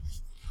like,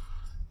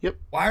 yep.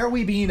 Why are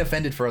we being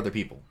offended for other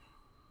people?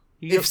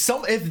 Yep.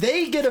 If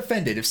they get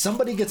offended, if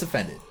somebody gets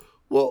offended,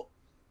 well,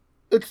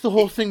 it's the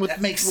whole thing with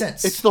that makes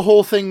sense. It's the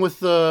whole thing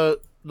with the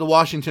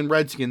Washington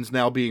Redskins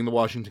now being the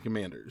Washington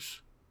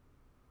Commanders.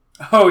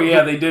 Oh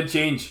yeah, they did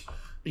change.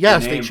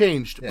 Yes, they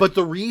changed. Yeah. But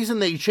the reason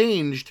they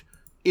changed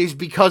is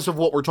because of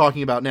what we're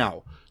talking about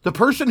now. The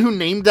person who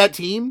named that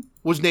team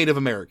was Native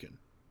American.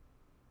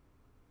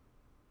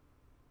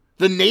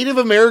 The Native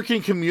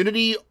American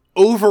community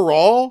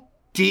overall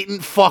didn't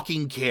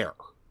fucking care.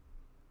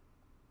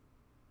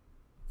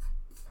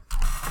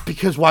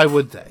 Because why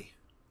would they?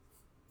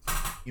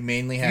 You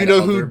mainly had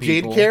who other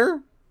people. did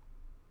care?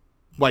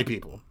 White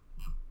people.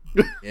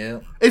 Yeah.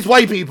 It's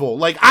white people.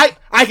 Like,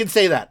 I can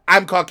say that.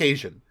 I'm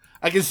Caucasian.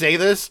 I can say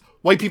this.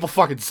 White people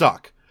fucking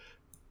suck.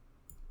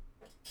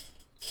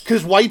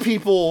 Because white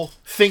people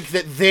think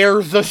that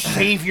they're the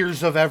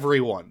saviors of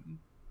everyone.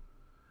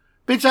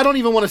 Bitch, I don't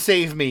even want to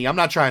save me. I'm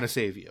not trying to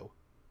save you.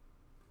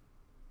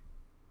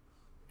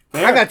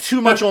 Fair. I got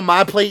too much on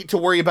my plate to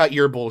worry about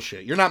your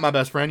bullshit. You're not my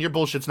best friend. Your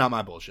bullshit's not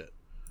my bullshit.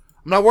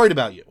 I'm not worried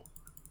about you.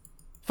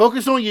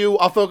 Focus on you.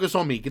 I'll focus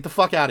on me. Get the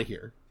fuck out of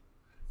here.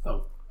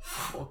 Oh,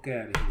 fuck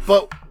out of here.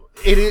 But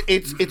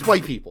it's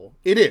white people.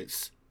 It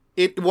is.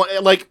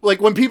 Like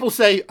when people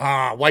say,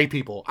 white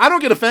people. I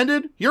don't get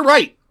offended. You're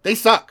right. They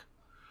suck.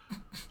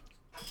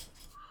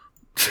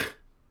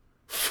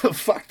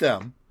 Fuck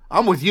them.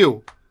 I'm with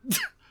you.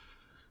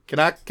 Can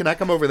I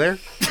come over there?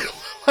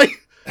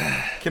 Like,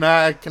 can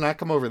I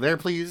come over there,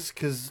 please?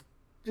 Because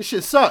this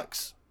shit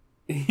sucks.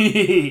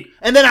 And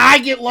then I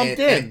get lumped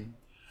in.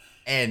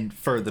 And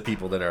for the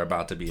people that are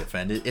about to be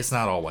offended, it's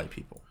not all white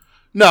people.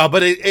 No,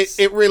 but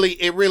it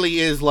really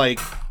is like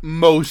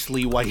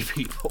mostly white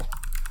people.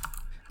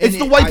 It's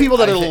the white people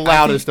that are the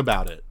loudest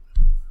about it.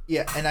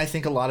 Yeah, and I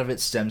think a lot of it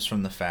stems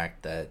from the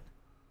fact that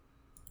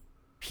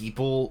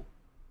people,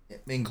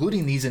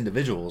 including these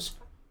individuals,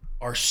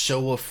 are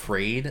so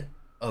afraid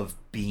of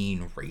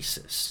being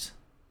racist.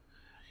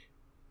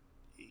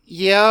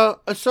 Yeah,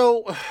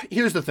 so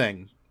here's the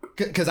thing.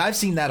 Because I've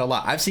seen that a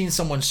lot. I've seen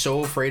someone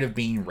so afraid of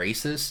being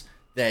racist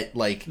that,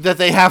 like... that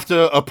they have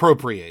to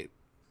appropriate.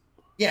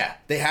 Yeah,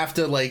 they have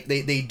to, like,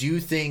 they do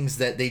things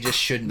that they just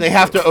shouldn't They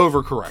have to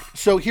overcorrect.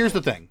 So here's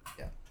the thing.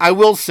 Yeah. I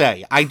will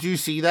say, I do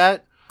see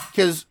that,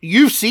 because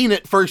you've seen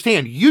it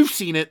firsthand. You've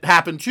seen it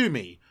happen to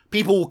me.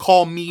 People will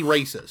call me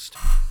racist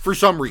for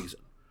some reason.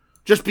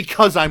 Just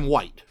because I'm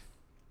white.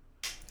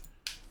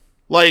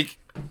 Like,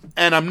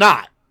 and I'm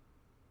not.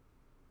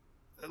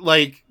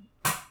 Like,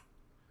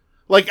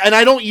 and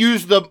I don't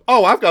use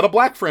I've got a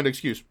black friend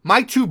excuse.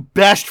 My two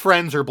best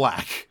friends are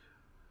black.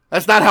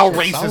 That's not how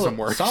racism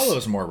works.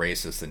 Solo's more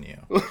racist than you.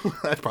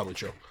 That's probably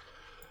true.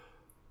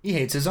 He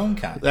hates his own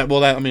kind. Sure.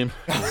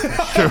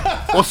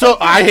 Well, so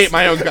I hate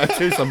my own kind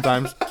too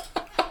sometimes.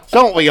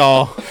 Don't we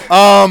all?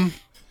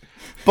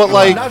 But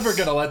like, I'm never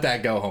gonna let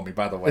that go, homie.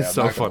 By the way, it's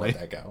so funny. Let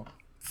that go.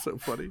 So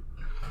funny.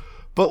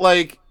 But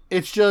like,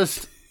 it's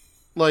just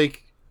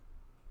like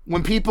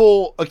when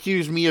people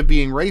accuse me of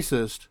being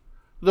racist.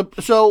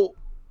 So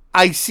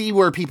I see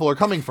where people are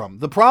coming from.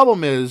 The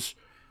problem is,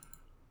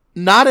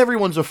 not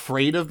everyone's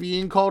afraid of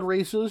being called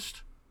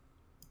racist.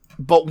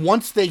 But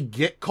once they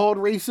get called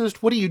racist,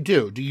 what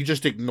do? Do you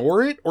just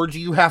ignore it, or do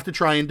you have to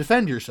try and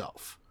defend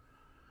yourself?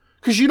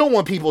 Because you don't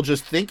want people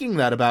just thinking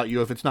that about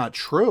you if it's not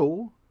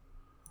true.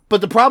 But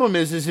the problem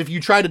is if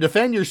you try to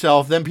defend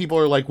yourself, then people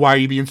are like, why are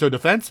you being so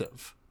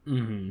defensive?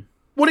 Mm-hmm.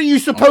 What are you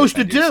supposed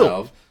to do?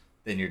 Yourself,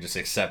 then you're just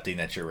accepting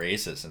that you're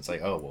racist. And it's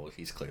like, oh, well,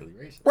 he's clearly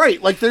racist. Right.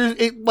 Like,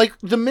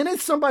 the minute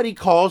somebody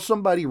calls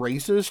somebody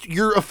racist,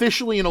 you're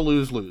officially in a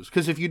lose-lose.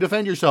 Because if you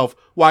defend yourself,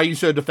 why are you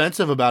so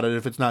defensive about it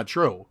if it's not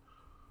true?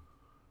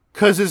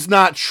 Because it's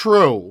not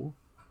true.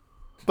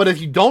 But if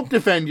you don't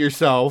defend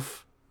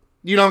yourself,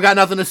 you don't got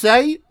nothing to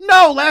say?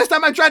 No, last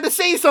time I tried to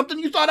say something,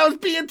 you thought I was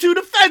being too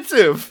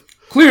defensive.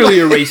 Clearly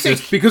a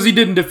racist because he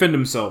didn't defend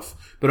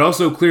himself, but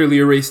also clearly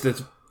a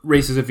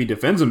racist if he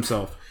defends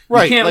himself.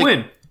 Right, you can't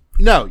win.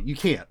 No, you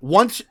can't.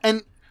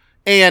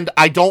 And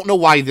I don't know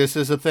why this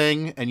is a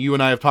thing, and you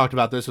and I have talked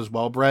about this as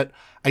well, Brett.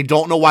 I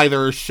don't know why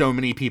there are so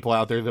many people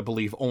out there that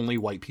believe only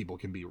white people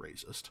can be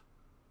racist.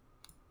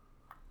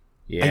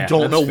 Yeah, I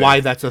don't know why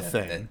that's a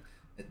thing.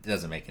 It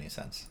doesn't make any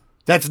sense.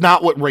 That's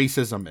not what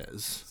racism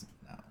is.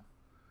 No.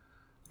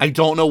 I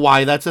don't know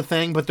why that's a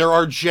thing, but there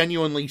are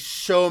genuinely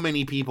so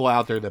many people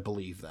out there that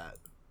believe that.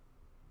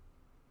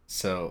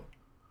 So,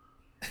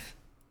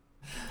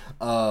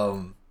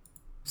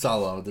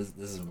 Salo, this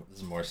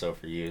is more so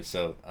for you.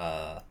 So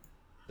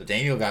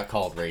Daniel got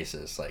called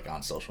racist, like,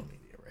 on social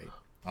media, right?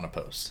 On a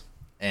post.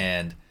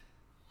 And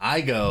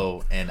I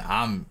go and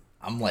I'm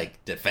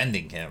like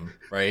defending him,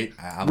 right?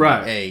 I'm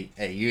like, hey,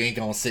 you ain't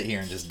gonna sit here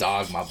and just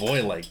dog my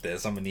boy like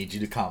this. I'm gonna need you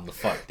to calm the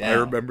fuck down. I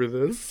remember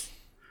this.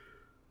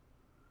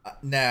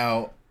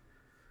 Now,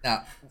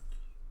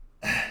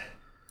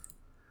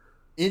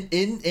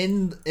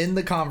 in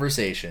the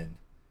conversation,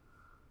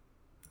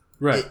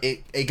 right?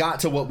 It got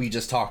to what we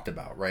just talked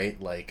about,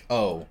 right? Like,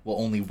 oh, well,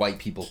 only white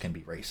people can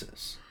be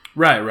racist,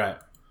 right?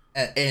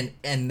 And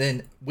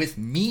then with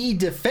me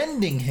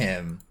defending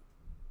him,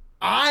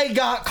 I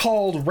got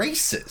called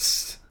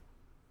racist.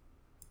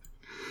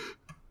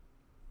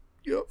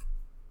 Yep.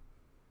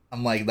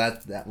 I'm like,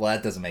 that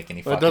doesn't make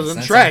any fucking sense. That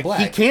doesn't track.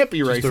 He can't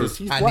be racist.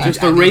 He's black. Just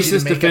a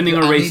racist defending a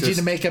racist. I need you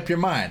to make up your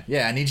mind.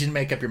 Yeah, I need you to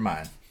make up your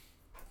mind.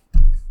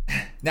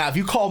 Now, if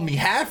you called me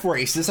half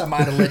racist, I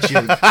might have let you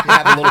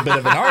have a little bit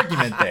of an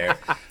argument there.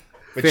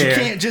 But you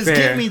can't just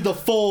give me the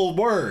full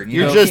word.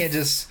 You can't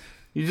just...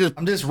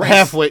 I'm just racist.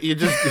 Halfway. You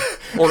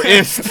just... Or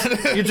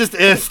ist. You're just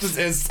ist.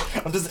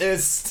 I'm just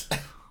ist.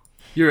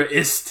 You're a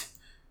ist.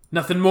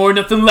 Nothing more,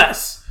 nothing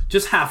less.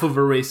 Just half of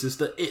a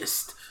racist, a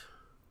ist.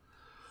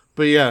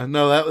 But yeah,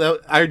 no,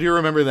 that I do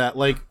remember that.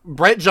 Like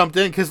Brett jumped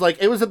in because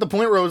like it was at the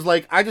point where I was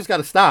like, I just got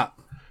to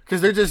stop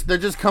because they're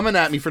just coming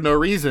at me for no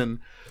reason.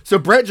 So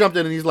Brett jumped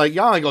in and he's like,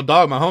 y'all ain't gonna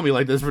dog my homie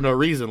like this for no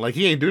reason. Like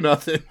he ain't do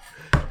nothing.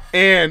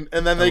 And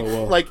then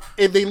they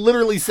they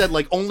literally said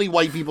like only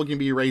white people can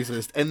be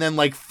racist, and then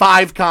like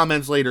 5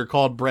 comments later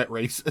called Brett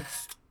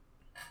racist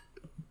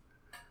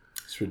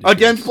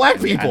against black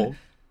people.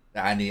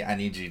 I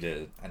need you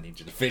to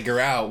figure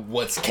out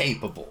what's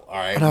capable. All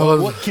right,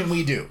 what can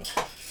we do?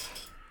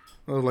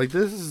 I was like,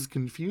 this is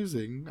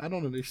confusing. I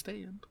don't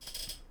understand.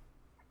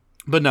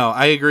 But no,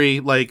 I agree.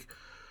 Like,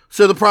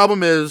 so the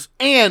problem is,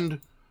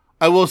 and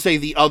I will say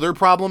the other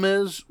problem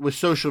is with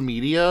social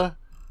media,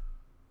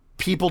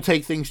 people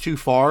take things too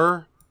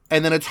far,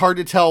 and then it's hard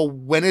to tell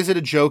when is it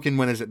a joke and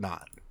when is it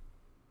not.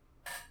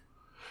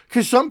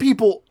 Because some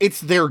people,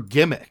 it's their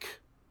gimmick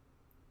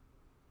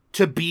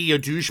to be a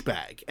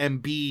douchebag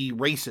and be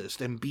racist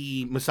and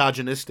be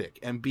misogynistic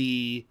and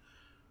be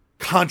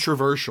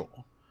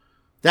controversial.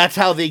 That's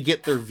how they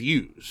get their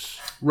views.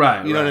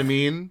 Right. You know what I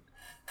mean?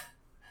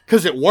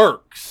 Because it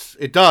works.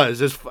 It does.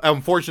 As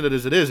unfortunate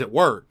as it is, it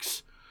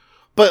works.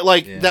 But,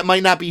 like, that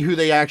might not be who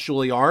they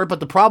actually are. But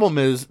the problem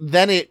is,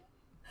 then it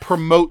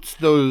promotes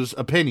those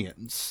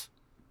opinions.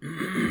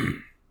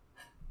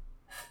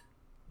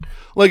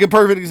 Like, a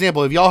perfect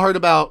example. Have y'all heard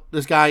about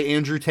this guy,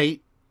 Andrew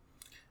Tate?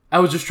 I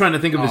was just trying to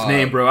think of his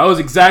name, bro. I was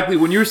exactly,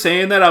 when you were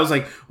saying that, I was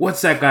like, what's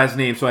that guy's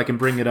name so I can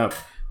bring it up?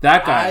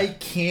 That guy. I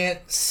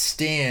can't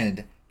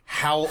stand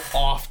how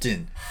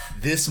often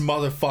this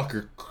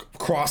motherfucker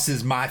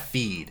crosses my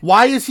feed.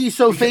 Why is he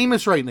so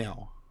famous right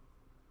now?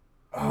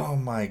 Oh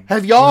my god.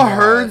 Have y'all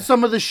heard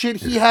some of the shit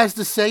he has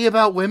to say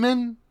about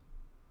women?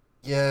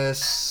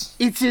 Yes.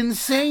 It's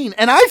insane.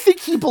 And I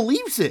think he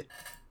believes it.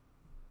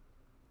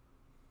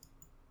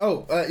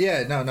 Oh,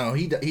 yeah, no,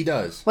 he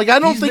does. Like, I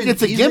don't think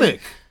it's a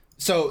gimmick.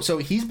 So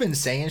he's been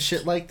saying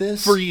shit like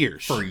this for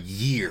years.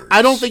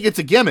 I don't think it's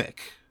a gimmick.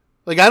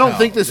 Like, I don't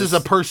think this is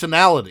a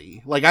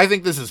personality. Like, I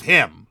think this is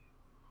him.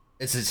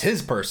 This is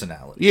his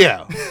personality.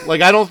 Yeah.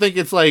 Like, I don't think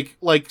it's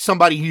like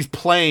somebody he's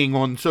playing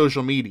on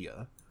social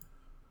media.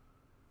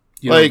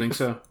 You don't think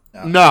so?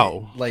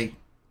 No. Like,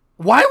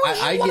 why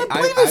would you want to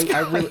play this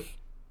guy?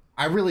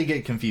 I really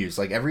get confused.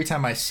 Like, every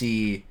time I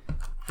see,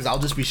 because I'll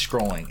just be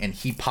scrolling and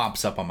he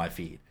pops up on my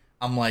feed.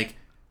 I'm like,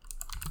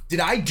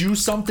 did I do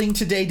something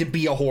today to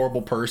be a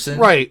horrible person?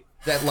 Right.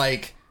 That,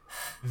 like,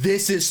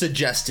 this is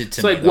suggested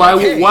to it's me.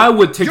 Like, why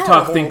would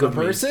TikTok think of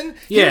person? Me?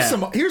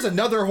 Yeah. Here's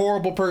another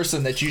horrible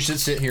person that you should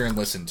sit here and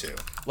listen to.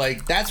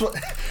 Like, that's what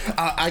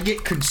I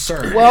get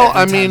concerned. Well,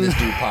 every time this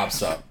dude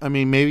pops up. I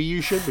mean, maybe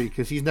you should be,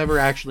 because he's never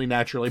actually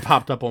naturally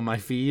popped up on my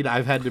feed.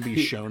 I've had to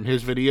be shown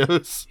his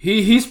videos.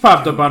 He's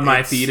popped up on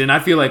my feed, and I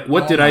feel like,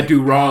 what did I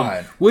do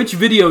wrong? Which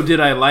video did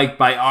I like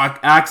by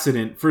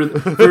accident for it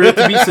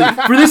to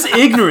be for this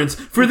ignorance,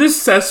 for this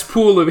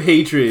cesspool of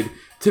hatred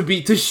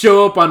to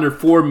show up on their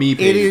For Me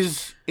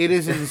page? It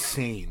is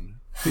insane.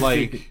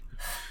 Like,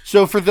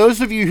 so for those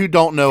of you who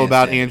don't know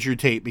about Andrew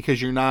Tate,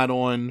 because you're not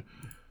on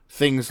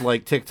things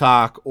like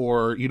TikTok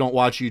or you don't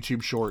watch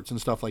YouTube Shorts and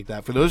stuff like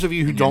that. For those of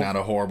you who don't, you're not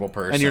a horrible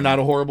person, and you're not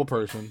a horrible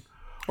person,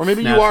 or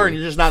maybe you are and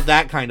you're just not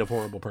that kind of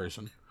horrible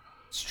person.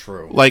 It's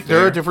true. Like,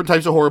 there are different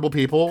types of horrible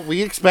people.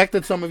 We expect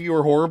that some of you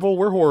are horrible.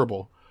 We're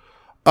horrible.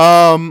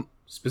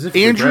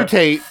 Specifically, Andrew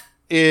Tate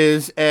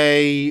is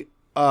a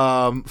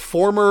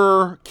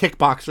former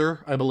kickboxer,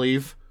 I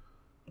believe,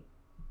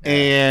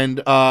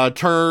 and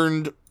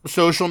turned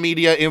social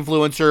media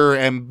influencer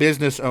and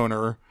business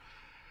owner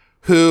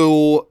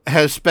who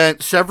has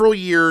spent several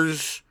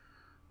years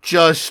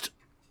just,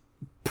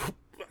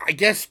 I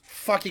guess,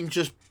 fucking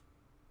just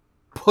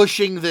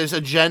pushing this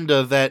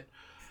agenda that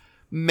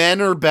men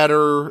are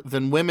better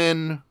than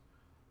women,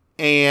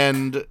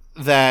 and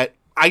that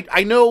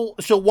I know.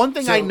 So one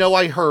thing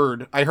I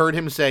heard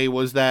him say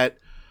was that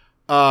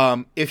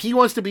if he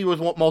wants to be with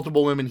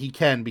multiple women, he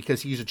can,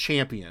 because he's a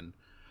champion.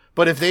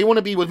 But if they want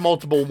to be with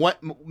multiple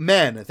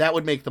men, that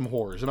would make them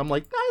whores. And I'm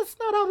like, that's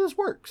not how this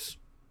works.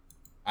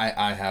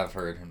 I have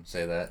heard him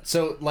say that.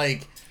 So,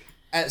 like,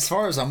 as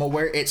far as I'm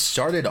aware, it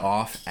started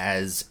off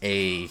as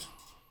a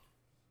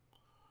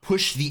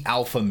push the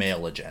alpha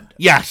male agenda.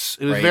 Yes,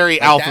 it was very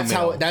alpha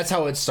male. That's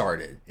how it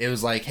started. It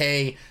was like,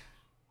 hey,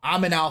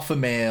 I'm an alpha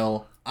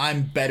male.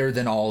 I'm better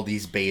than all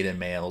these beta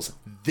males.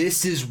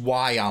 This is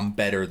why I'm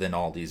better than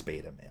all these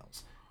beta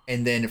males.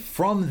 And then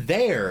from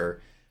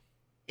there,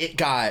 it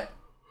got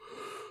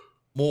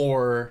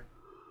more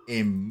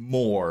and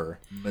more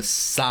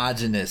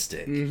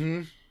misogynistic.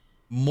 Mm-hmm.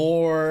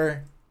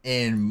 More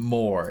and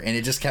more. And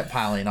it just kept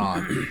piling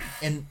on.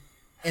 And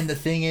the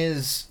thing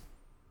is,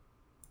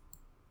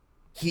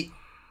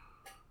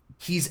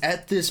 he's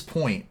at this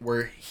point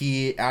where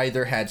he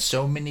either had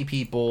so many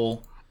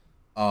people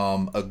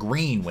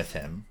agreeing with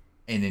him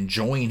and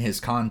enjoying his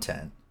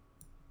content,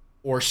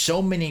 or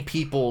so many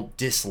people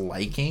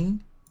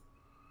disliking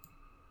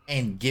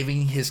and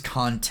giving his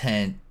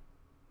content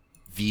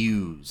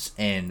views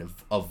and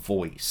a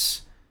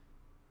voice,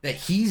 that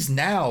he's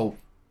now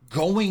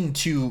going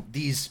to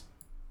these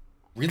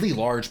really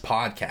large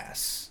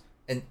podcasts.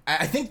 And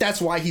I think that's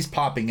why he's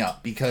popping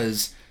up,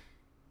 because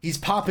he's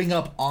popping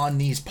up on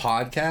these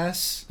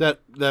podcasts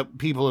that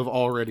people have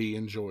already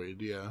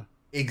enjoyed. Yeah,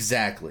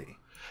 exactly.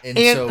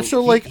 And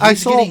so like I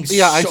saw him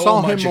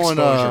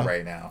on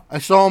right now. I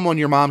saw him on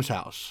Your Mom's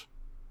House.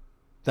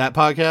 That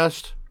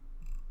podcast.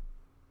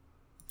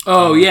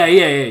 Oh yeah.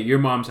 Your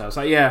Mom's House.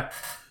 Yeah,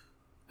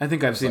 I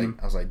think I've seen him.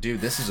 I was like,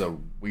 dude, this is a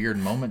weird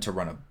moment to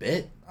run a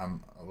bit.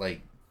 I'm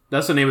like,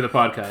 that's the name of the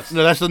podcast.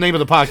 No, that's the name of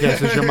the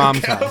podcast. Is Your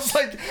Mom's House.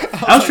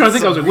 I was trying to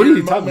think. I was like, what are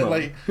you talking about?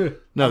 Like,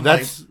 no,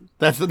 that's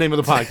the name of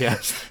the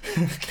podcast.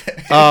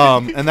 Okay.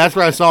 And that's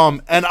where I saw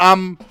him, and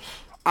I'm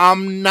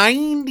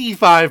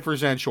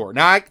 95% sure.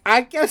 Now,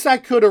 I guess I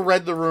could have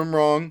read the room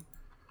wrong,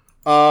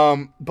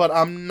 but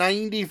I'm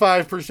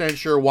 95%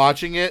 sure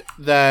watching it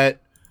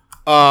that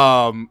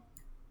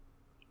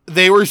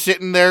they were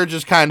sitting there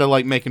just kind of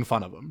like making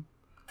fun of him,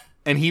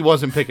 and he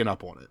wasn't picking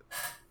up on it.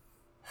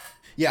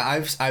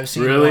 Yeah, I've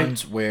seen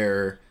ones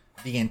where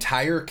the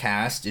entire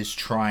cast is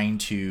trying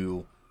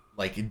to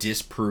like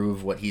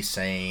disprove what he's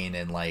saying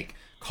and like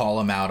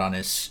call him out on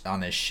his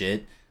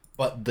shit,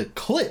 but the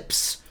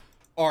clips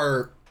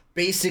are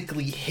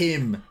basically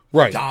him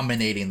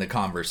dominating the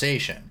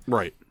conversation.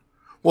 Right.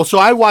 Well, so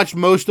I watched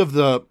most of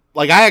the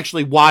I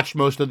actually watched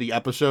most of the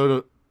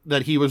episode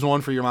that he was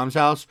on for Your Mom's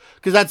House,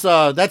 because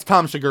that's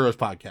Tom Segura's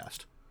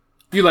podcast.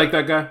 You like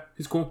that guy?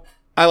 He's cool.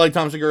 I like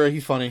Tom Segura.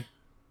 He's funny.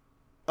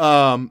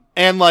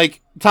 And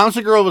like Tom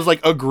Segura was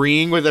like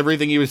agreeing with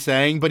everything he was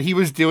saying, but he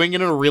was doing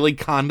it in a really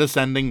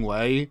condescending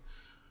way.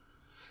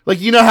 Like,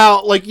 you know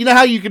how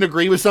you can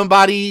agree with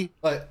somebody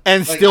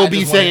and still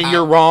be saying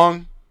you're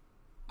wrong,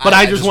 but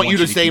I just want you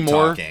to say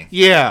more. Talking.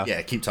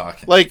 Yeah, keep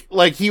talking.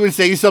 Like he would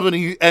say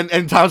something,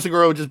 and Tom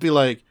Segura would just be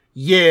like,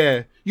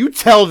 "Yeah, you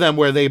tell them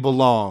where they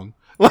belong."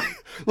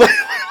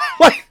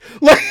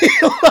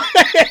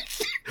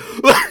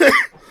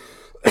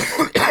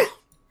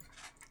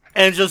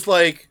 And just he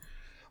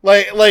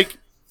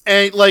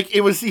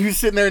was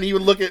sitting there and he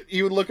would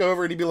look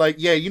over and he'd be like,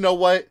 "Yeah, you know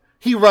what?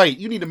 He right.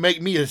 You need to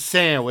make me a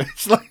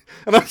sandwich."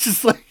 And I was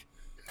just like,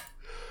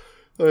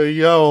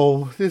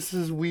 "Yo, this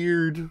is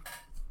weird."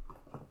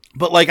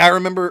 But I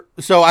remember,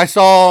 so I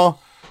saw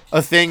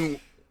a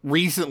thing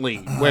recently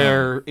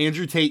where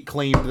Andrew Tate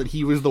claimed that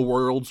he was the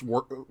world's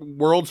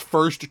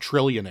first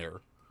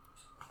trillionaire.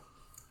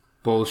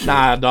 Bullshit.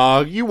 Nah,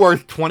 dog, you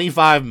worth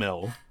 25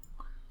 mil,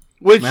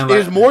 which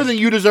is more than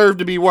you deserve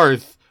to be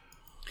worth.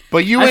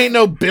 But you ain't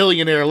no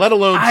billionaire, let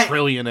alone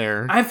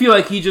trillionaire. I feel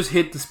like he just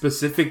hit the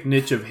specific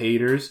niche of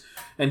haters,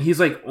 and he's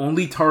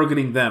only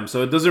targeting them.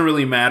 So it doesn't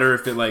really matter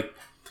if it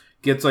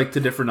gets to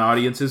different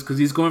audiences, because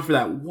he's going for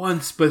that one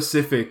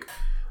specific,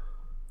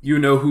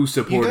 who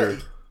supporter.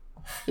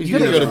 He's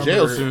gonna go to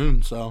jail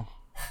soon. So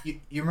you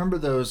remember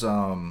those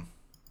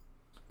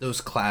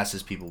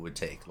classes people would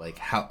take,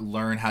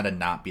 learn how to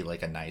not be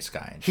a nice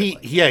guy. And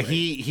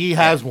he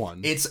has one.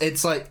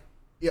 It's like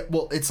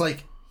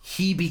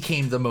he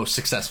became the most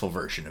successful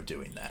version of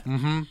doing that.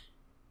 Mm-hmm.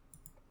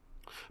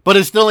 But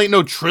it still ain't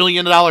no $1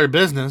 trillion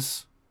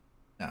business.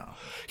 No.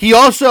 He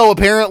also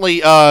apparently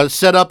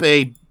set up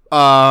a.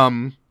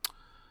 I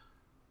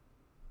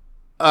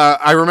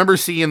remember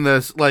seeing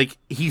this.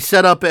 He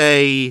set up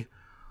a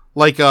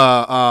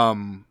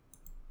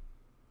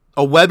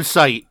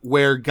website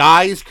where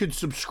guys could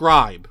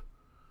subscribe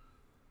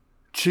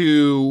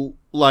to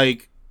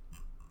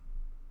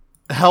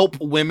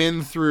help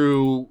women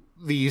through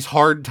these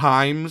hard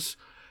times,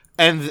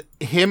 and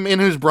him and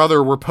his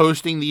brother were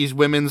posting these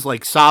women's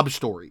sob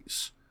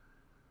stories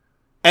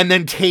and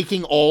then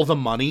taking all the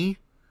money.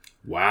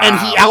 Wow. And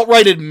he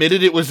outright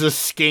admitted it was a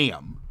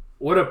scam.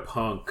 What a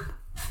punk.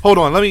 Hold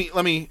on,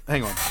 let me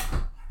hang on.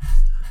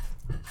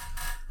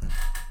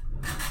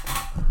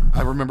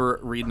 I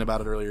remember reading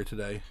about it earlier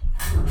today.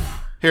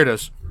 Here it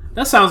is.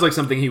 That sounds like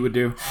something he would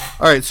do.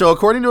 All right, so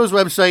according to his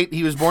website,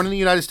 he was born in the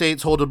United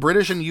States, holds a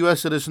British and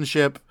U.S.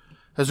 citizenship,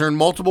 has earned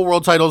multiple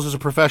world titles as a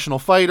professional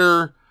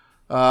fighter,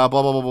 blah,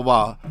 blah, blah,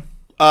 blah,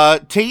 blah.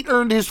 Tate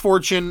earned his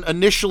fortune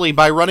initially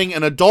by running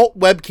an adult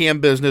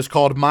webcam business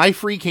called My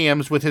Free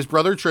Cams with his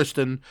brother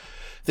Tristan.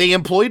 They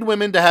employed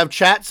women to have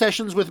chat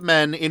sessions with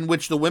men in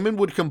which the women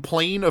would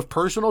complain of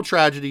personal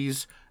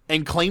tragedies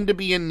and claim to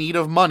be in need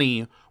of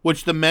money,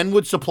 which the men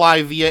would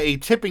supply via a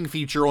tipping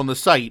feature on the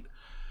site.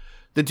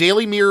 The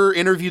Daily Mirror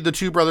interviewed the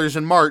two brothers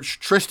in March.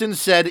 Tristan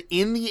said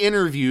in the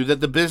interview that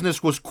the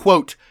business was,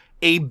 quote,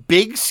 a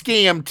big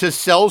scam to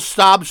sell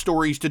sob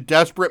stories to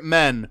desperate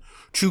men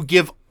to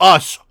give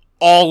us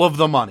all of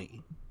the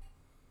money.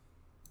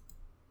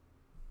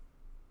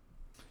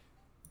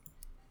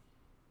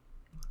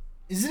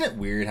 Isn't it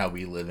weird how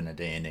we live in a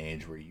day and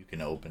age where you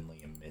can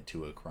openly admit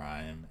to a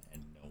crime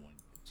and no one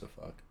gives a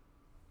fuck?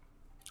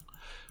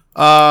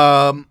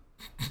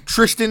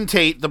 Tristan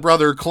Tate, the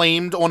brother,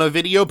 claimed on a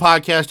video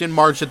podcast in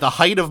March at the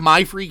height of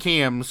My Free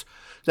Cams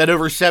that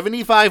over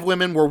 75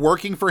 women were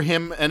working for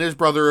him and his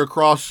brother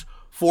across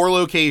 4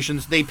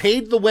 locations. They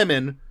paid the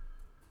women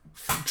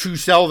to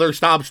sell their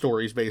sob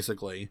stories,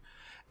 basically,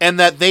 and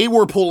that they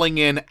were pulling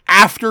in,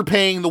 after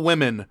paying the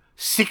women,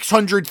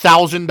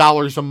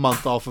 $600,000 a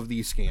month off of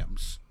these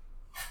scams.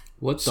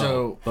 What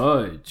the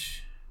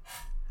fudge?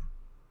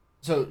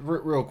 So,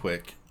 real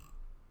quick,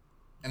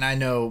 and I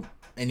know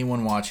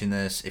anyone watching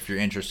this, if you're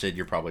interested,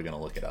 you're probably going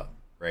to look it up,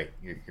 right?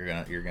 You're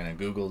gonna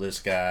Google this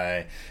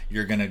guy.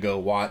 You're gonna go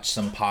watch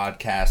some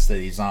podcasts that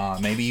he's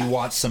on. Maybe you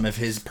watch some of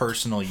his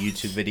personal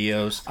YouTube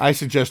videos. I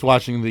suggest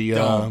watching the.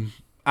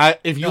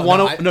 If you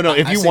want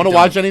to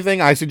watch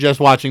anything, I suggest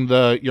watching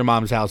the Your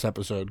Mom's House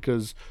episode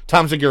because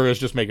Tom Segura is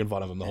just making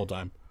fun of him the whole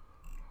time.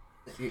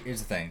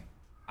 Here's the thing,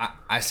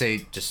 I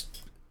say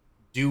just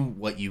do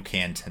what you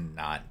can to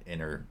not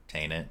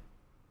entertain it,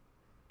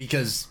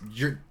 because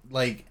you're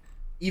like,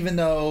 even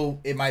though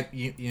it might,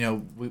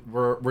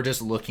 we're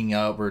just looking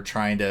up, we're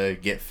trying to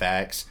get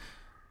facts.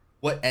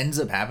 What ends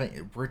up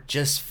happening, we're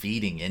just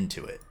feeding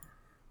into it.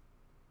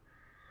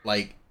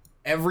 Like,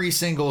 every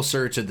single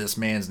search of this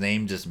man's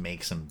name just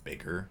makes him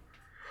bigger.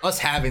 Us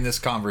having this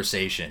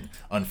conversation,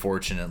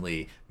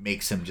 unfortunately,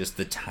 makes him just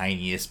the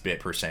tiniest bit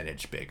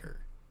percentage bigger.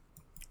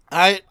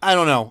 I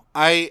don't know.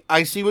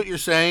 I see what you're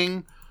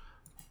saying.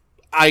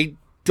 I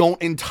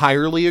don't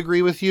entirely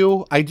agree with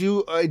you. I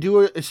do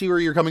see where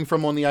you're coming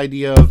from on the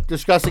idea of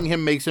discussing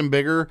him makes him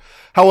bigger.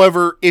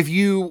 However, if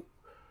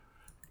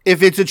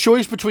it's a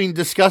choice between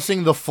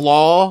discussing the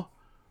flaw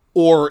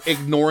or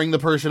ignoring the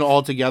person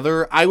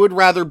altogether, I would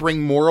rather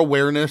bring more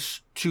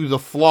awareness to the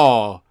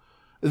flaw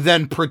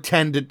than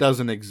pretend it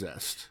doesn't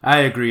exist. I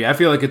agree. I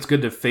feel like it's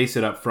good to face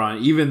it up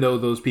front, even though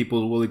those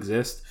people will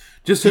exist.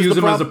 Just to use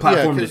him as a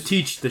platform to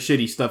teach the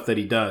shitty stuff that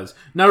he does.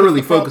 Not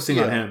really focusing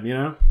on him, you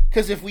know?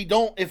 Because if we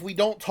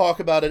don't talk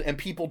about it and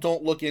people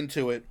don't look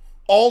into it,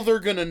 all they're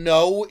going to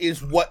know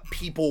is what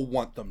people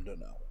want them to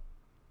know.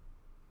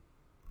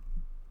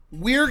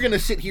 We're going to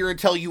sit here and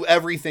tell you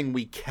everything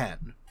we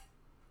can.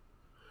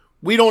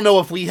 We don't know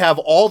if we have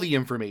all the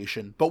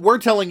information, but we're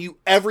telling you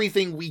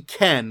everything we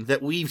can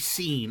that we've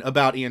seen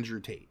about Andrew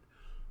Tate.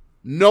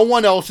 No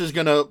one else is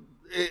going to,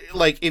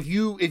 like, if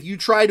you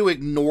try to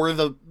ignore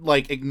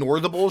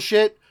the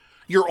bullshit,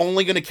 you're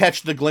only going to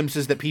catch the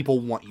glimpses that people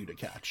want you to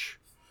catch.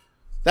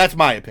 That's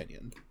my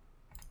opinion.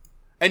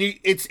 And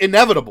it's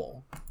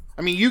inevitable.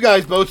 I mean, you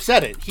guys both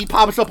said it. He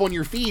pops up on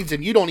your feeds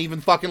and you don't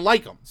even fucking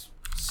like him.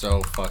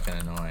 So fucking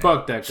annoying.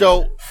 Fuck that guy.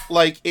 So,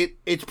 like,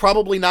 it's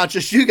probably not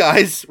just you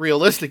guys,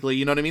 realistically,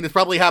 you know what I mean? It's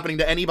probably happening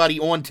to anybody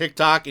on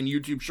TikTok and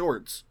YouTube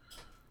Shorts.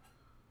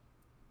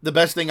 The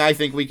best thing I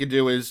think we could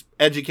do is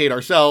educate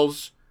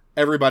ourselves.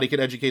 Everybody could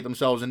educate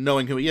themselves in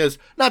knowing who he is.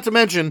 Not to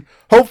mention,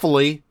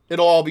 hopefully,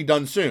 it'll all be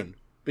done soon.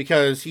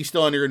 Because he's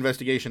still under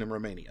investigation in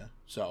Romania.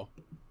 So,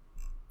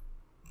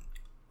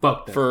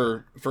 fuck that.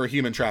 For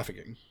human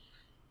trafficking.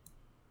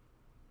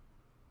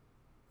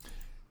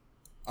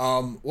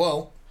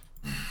 Well,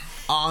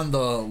 on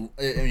the,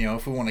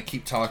 if we want to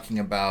keep talking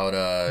about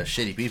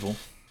shitty people.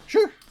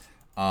 Sure.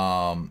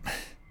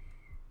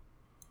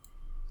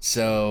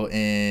 So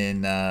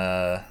in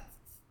where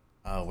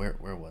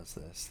was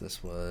this?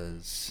 This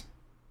was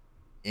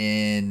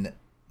in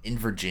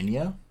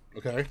Virginia.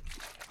 Okay.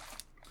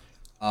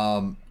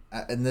 And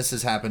this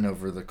has happened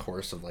over the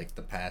course of like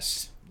the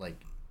past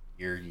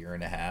year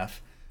and a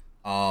half.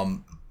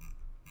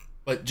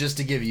 But just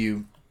to give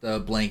you the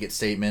blanket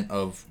statement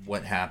of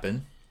what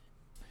happened.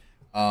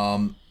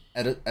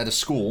 At a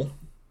school,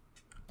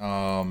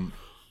 high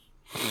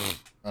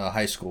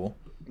school,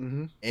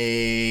 mm-hmm.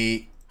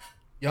 A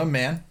young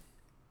man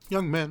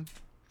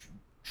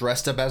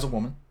dressed up as a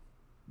woman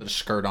with a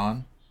skirt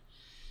on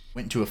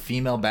went into a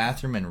female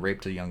bathroom and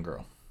raped a young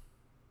girl.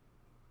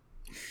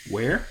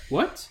 Where?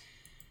 What?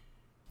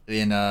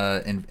 In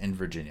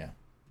Virginia.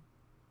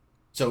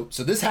 So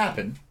this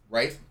happened,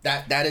 right?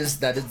 That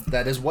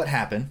is what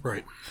happened.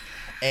 Right.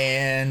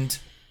 And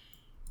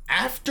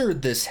after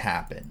this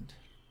happened,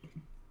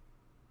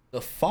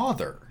 the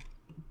father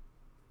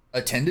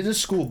attended a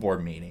school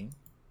board meeting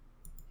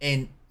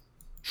and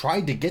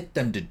tried to get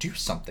them to do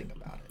something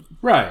about it.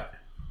 Right.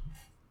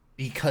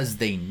 Because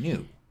they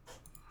knew.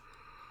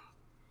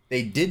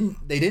 They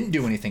didn't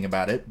do anything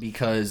about it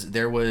because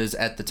there was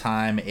at the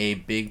time a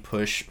big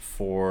push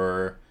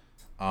for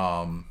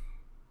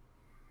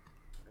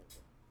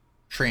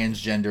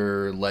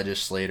transgender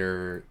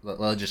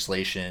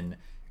legislation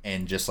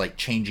and just like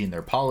changing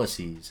their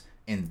policies.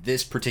 In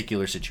this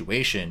particular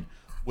situation,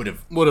 would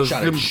have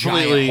shot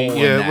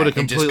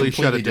completely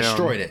shut it down.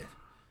 Destroyed it.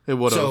 It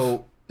would have.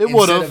 So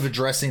instead of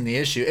addressing the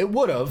issue, it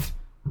would have.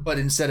 But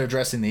instead of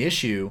addressing the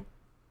issue,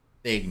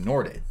 they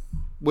ignored it,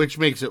 which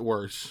makes it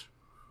worse.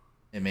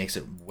 It makes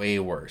it way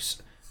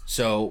worse.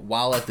 So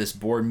while at this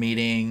board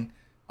meeting,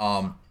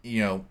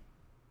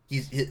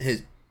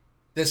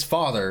 this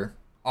father,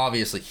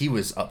 obviously he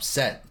was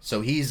upset.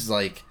 So he's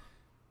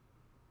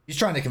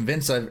trying to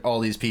convince all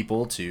these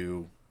people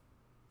to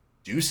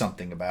do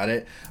something about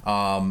it.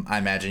 I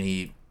imagine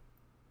he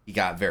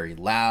got very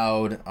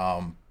loud,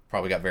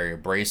 probably got very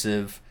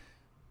abrasive.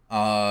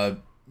 No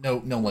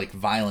like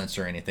violence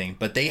or anything,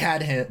 but they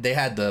had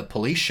the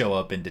police show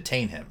up and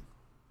detain him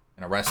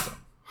and arrest him,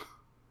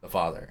 the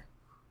father.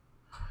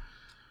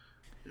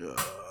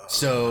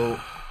 So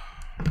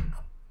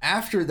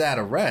after that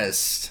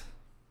arrest,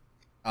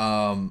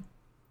 like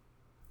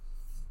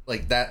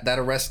that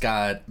arrest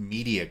got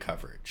media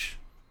coverage.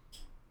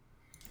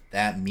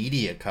 That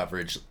media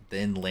coverage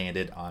then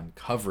landed on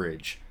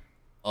coverage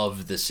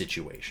of the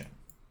situation.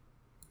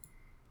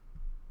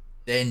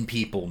 Then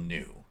people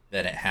knew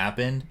that it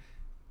happened,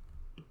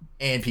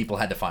 and people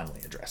had to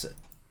finally address it.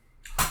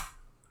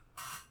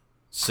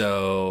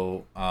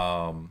 So,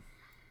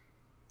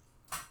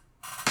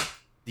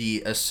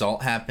 the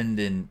assault happened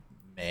in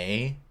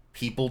May.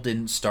 People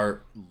didn't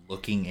start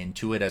looking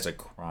into it as a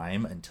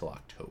crime until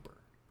October.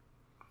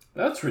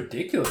 That's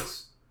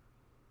ridiculous.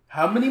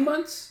 How many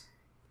months?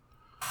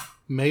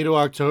 May to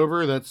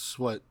October, that's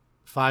what,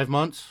 5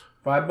 months?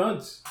 5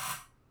 months.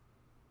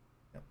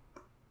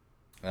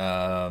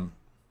 Yeah.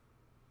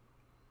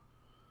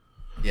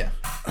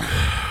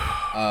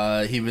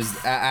 He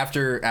was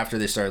after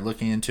they started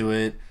looking into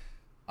it.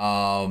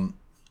 Oh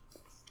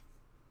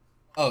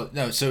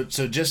no! So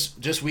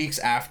just weeks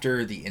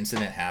after the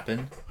incident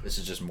happened, this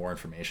is just more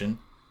information.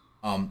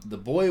 The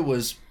boy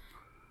was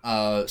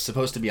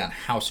supposed to be on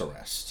house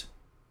arrest,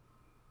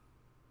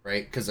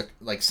 right? Because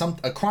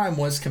a crime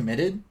was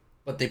committed,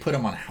 but they put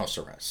him on house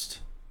arrest.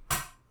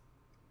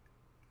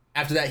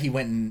 After that, he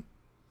went and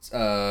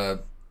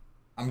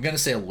I'm gonna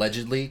say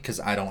allegedly because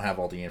I don't have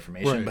all the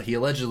information, right. But he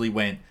allegedly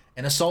went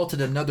and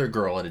assaulted another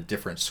girl at a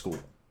different school.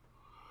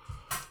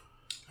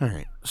 All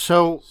right.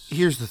 So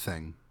here's the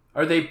thing.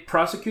 Are they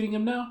prosecuting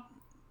him now?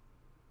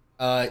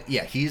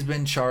 Yeah, he's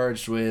been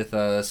charged with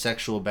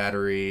sexual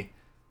battery,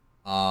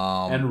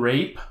 and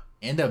rape,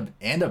 and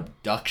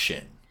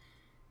abduction.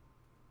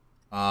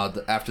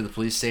 After the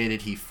police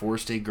stated he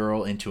forced a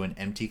girl into an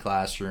empty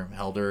classroom,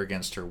 held her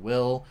against her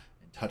will,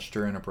 and touched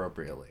her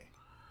inappropriately.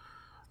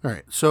 All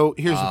right. So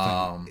here's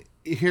the thing.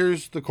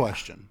 Here's the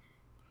question.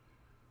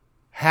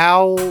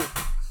 How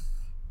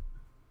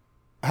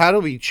do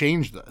we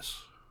change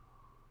this?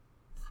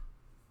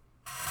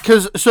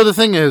 So the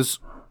thing is,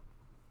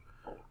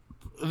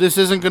 this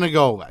isn't going to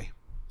go away.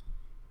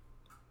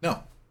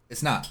 No,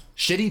 it's not.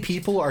 Shitty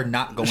people are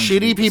not going to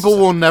Shitty people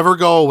will never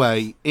go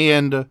away,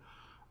 and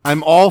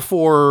I'm all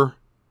for...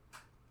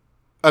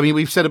 I mean,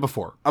 we've said it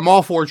before. I'm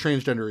all for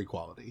transgender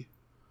equality.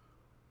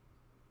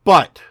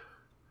 But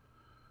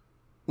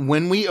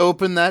when we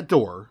open that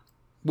door,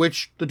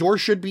 which the door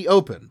should be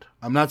opened.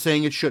 I'm not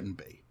saying it shouldn't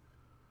be.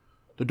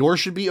 The door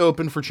should be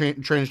open for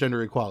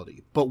transgender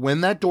equality. But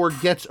when that door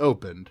gets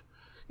opened,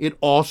 it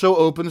also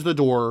opens the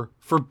door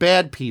for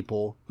bad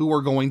people who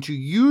are going to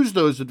use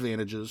those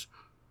advantages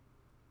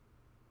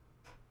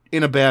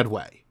in a bad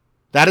way.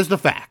 That is the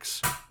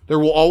facts. There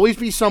will always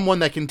be someone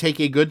that can take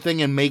a good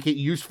thing and make it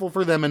useful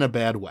for them in a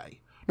bad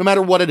way, no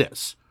matter what it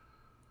is.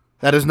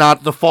 That is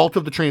not the fault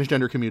of the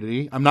transgender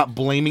community. I'm not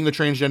blaming the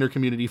transgender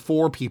community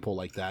for people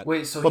like that.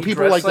 Wait, so but he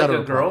people dressed like that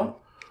a girl?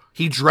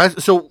 He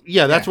dressed... So,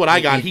 yeah, that's what I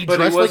got. He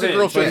dressed like a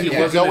girl so he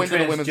could go into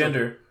the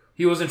women's...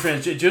 He wasn't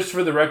transgender. Just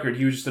for the record,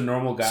 he was just a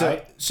normal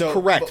guy. So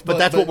correct, but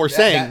that's what we're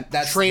saying.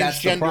 That's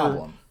transgender, the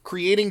problem.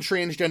 Creating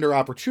transgender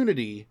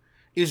opportunity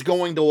is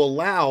going to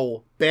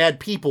allow bad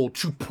people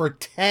to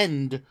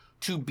pretend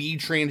to be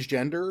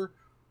transgender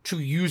to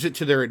use it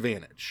to their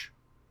advantage.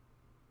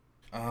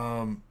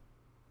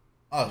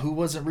 Who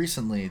was it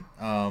recently?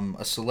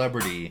 A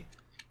celebrity.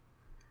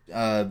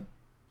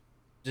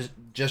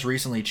 Just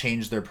recently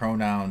changed their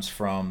pronouns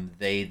from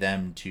they,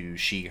 them to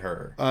she,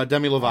 her.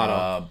 Demi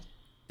Lovato.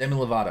 Demi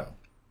Lovato.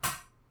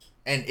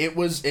 And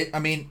I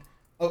mean,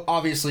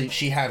 obviously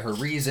she had her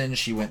reasons.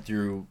 She went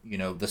through,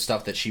 the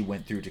stuff that she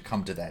went through to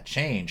come to that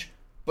change.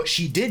 But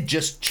she did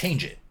just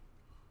change it.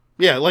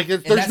 Yeah, like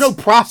there's no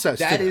process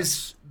to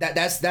this.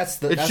 That's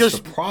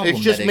the problem. It's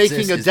just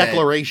making a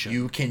declaration.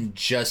 You can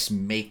just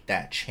make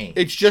that change.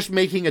 It's just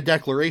making a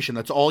declaration.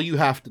 That's all you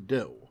have to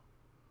do.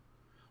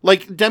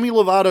 Like Demi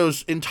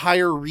Lovato's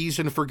entire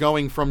reason for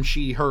going from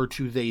she, her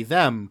to they,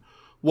 them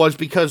was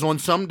because on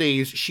some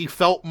days she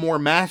felt more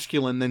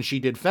masculine than she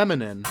did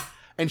feminine,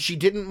 and she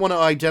didn't want to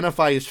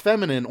identify as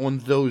feminine on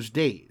those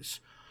days.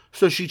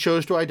 So she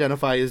chose to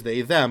identify as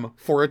they, them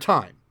for a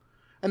time.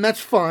 And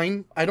that's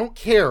fine. I don't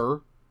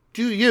care.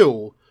 Do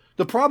you?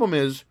 The problem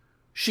is,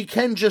 she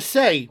can just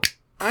say,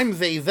 I'm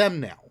they, them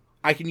now.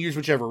 I can use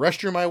whichever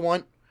restroom I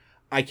want.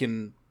 I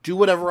can do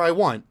whatever I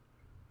want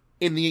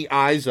in the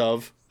eyes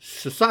of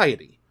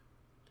society.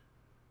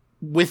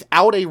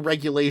 Without a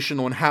regulation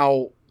on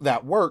how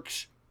that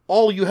works,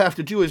 all you have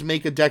to do is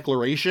make a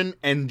declaration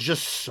and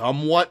just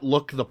somewhat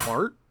look the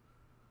part.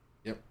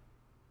 Yep.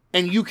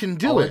 And you can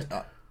do it.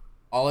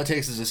 All it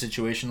takes is a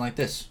situation like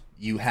this.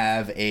 You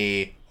have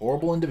a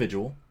horrible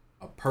individual,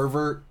 a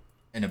pervert,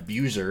 an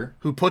abuser,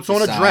 who puts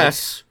on a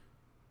dress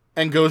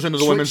and goes into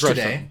the women's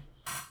restroom.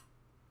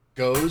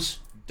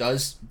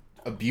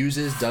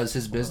 Abuses, does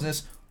his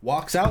business,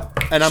 walks out,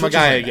 and I'm a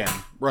guy again.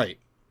 Right.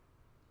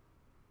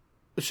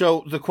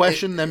 So the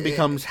question then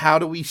becomes, how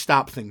do we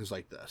stop things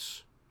like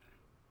this?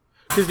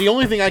 Because the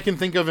only thing I can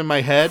think of in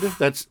my head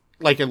that's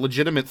like a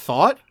legitimate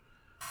thought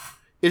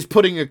is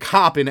putting a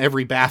cop in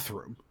every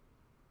bathroom.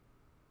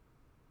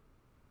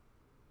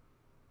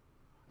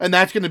 And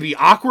that's going to be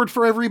awkward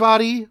for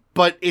everybody,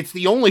 but it's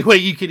the only way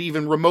you could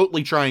even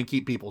remotely try and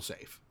keep people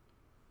safe.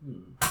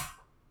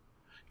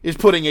 Is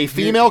putting a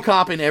female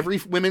cop in every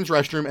women's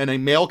restroom and a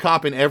male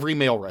cop in every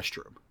male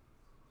restroom.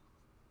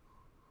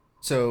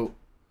 So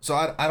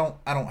I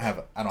don't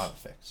have a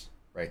fix,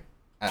 right?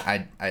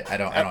 I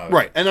don't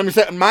right. And I'm just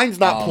saying, mine's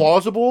not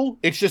plausible.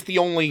 It's just the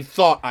only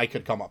thought I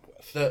could come up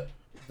with.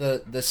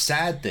 The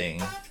sad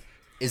thing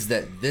is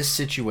that this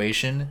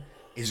situation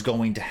is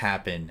going to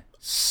happen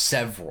It's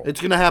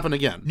going to happen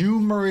again.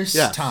 Numerous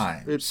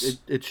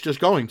times. It's just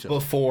going to.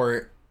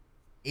 Before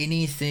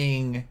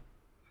anything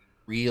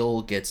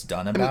real gets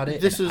done about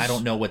it. I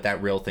don't know what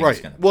that real thing is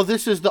going to be. Well,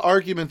 this is the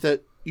argument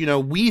that,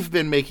 we've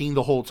been making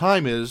the whole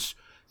time is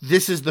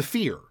this is the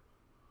fear.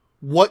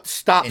 What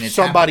stops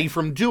somebody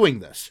from doing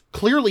this?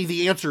 Clearly,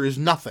 the answer is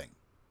nothing.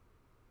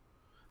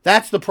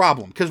 That's the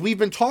problem, because we've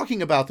been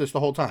talking about this the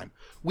whole time.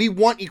 We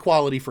want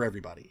equality for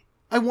everybody.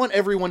 I want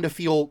everyone to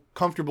feel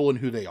comfortable in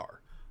who they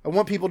are. I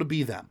want people to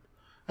be them.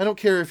 I don't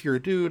care if you're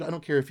a dude. I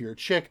don't care if you're a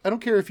chick. I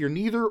don't care if you're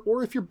neither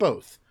or if you're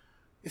both.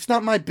 It's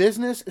not my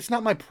business. It's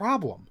not my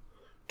problem.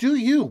 Do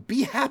you.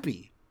 Be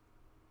happy.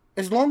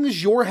 As long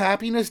as your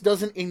happiness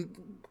doesn't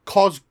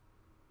cause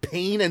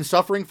pain and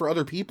suffering for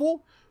other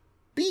people,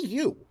 be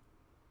you.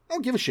 I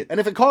don't give a shit. And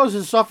if it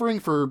causes suffering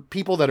for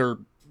people that are,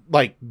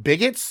 like,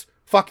 bigots,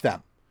 fuck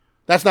them.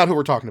 That's not who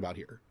we're talking about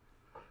here.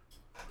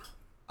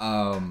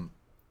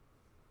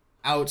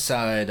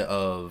 Outside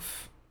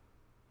of,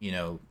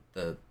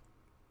 the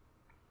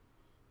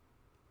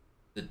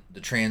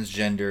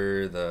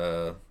transgender,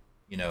 the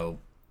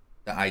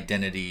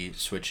identity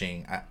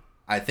switching,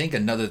 I think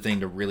another thing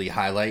to really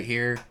highlight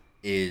here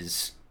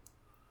is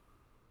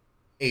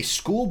a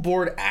school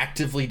board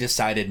actively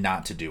decided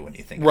not to do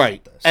anything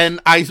about this. And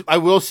I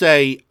will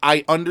say,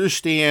 I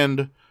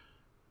understand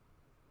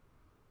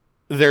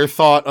their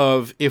thought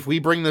of, if we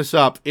bring this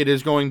up, it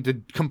is going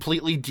to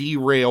completely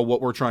derail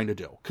what we're trying to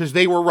do. Because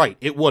they were right.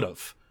 It would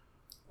have.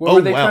 What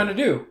were they trying to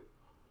do?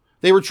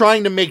 They were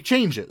trying to make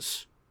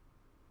changes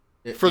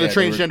for the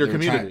transgender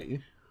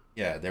community.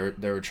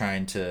 They were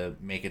trying to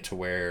make it to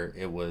where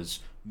it was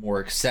more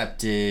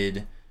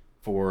accepted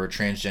for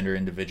transgender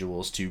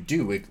individuals to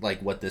do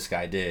like what this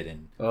guy did.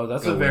 And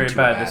that's a very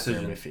bad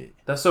decision.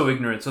 That's so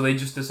ignorant. So they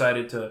just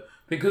decided to,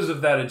 because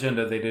of that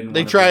agenda,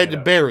 they tried to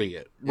bury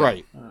it. Yeah.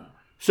 Right.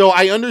 So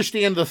I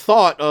understand the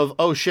thought of,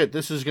 oh shit,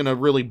 this is going to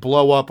really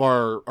blow up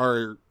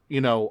our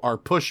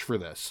push for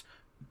this.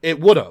 It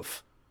would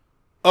have.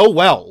 Oh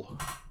well.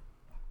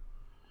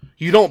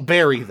 You don't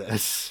bury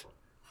this.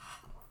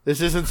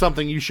 This isn't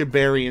something you should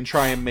bury and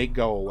try and make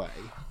go away.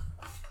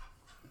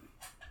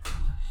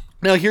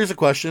 Now, here's a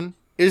question.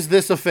 Is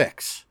this a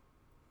fix?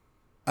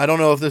 I don't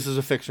know if this is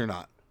a fix or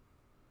not.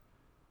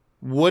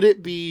 Would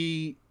it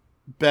be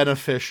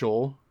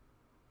beneficial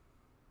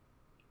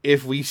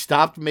if we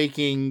stopped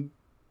making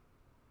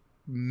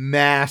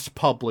mass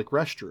public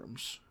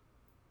restrooms?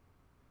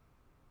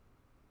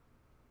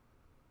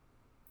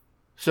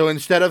 So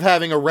instead of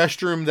having a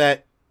restroom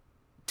that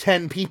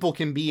 10 people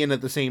can be in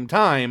at the same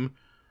time,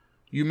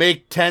 you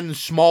make 10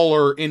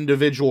 smaller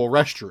individual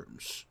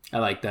restrooms. I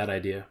like that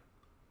idea.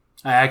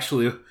 I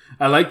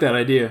like that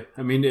idea.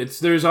 I mean,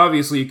 there's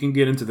obviously, you can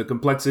get into the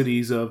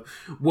complexities of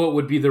what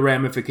would be the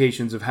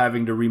ramifications of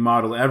having to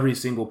remodel every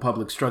single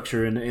public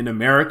structure in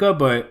America,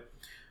 but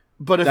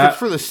if it's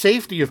for the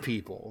safety of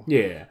people.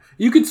 Yeah.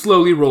 You could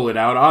slowly roll it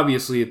out.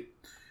 Obviously,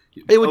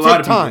 it would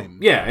take time.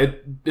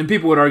 And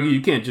people would argue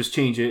you can't just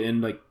change it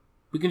and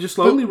we can just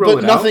slowly roll it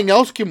out. But nothing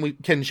else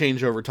can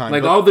change over time.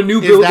 Like all the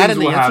new buildings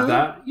will have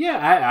that. Yeah,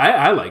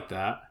 I like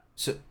that.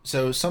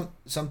 So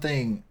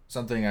something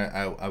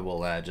I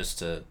will add just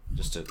to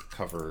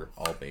cover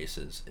all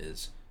bases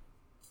is,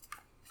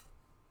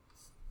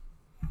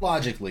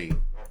 logically,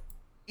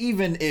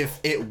 even if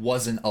it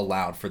wasn't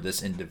allowed for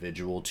this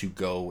individual to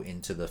go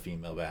into the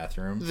female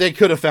bathroom, they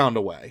could have found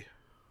a way.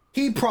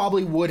 He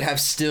probably would have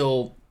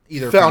still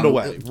either found a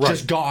way,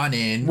 just gone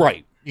in,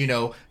 right?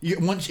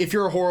 If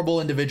you're a horrible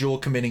individual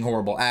committing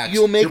horrible acts,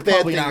 you'll make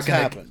bad things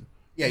happen.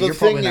 Yeah, you're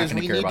probably not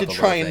going to care about the little things. We need to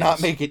try and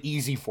not make it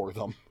easy for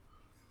them.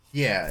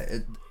 Yeah.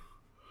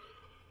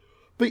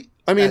 But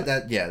I mean,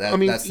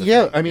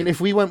 if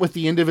we went with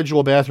the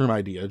individual bathroom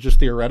idea, just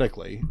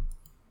theoretically,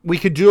 we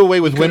could do away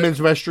with women's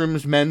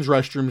restrooms, men's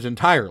restrooms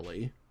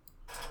entirely.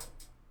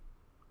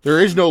 There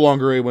is no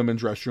longer a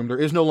women's restroom. There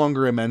is no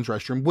longer a men's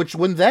restroom, which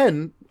would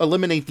then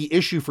eliminate the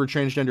issue for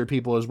transgender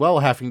people as well,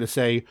 having to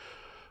say,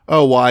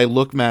 oh, well, I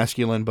look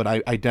masculine, but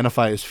I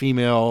identify as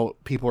female.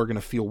 People are going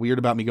to feel weird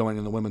about me going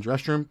in the women's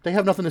restroom. They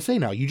have nothing to say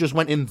now. You just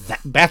went in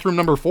bathroom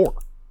number 4.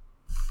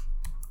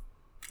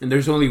 And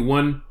there's only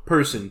one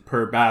person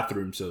per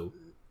bathroom, so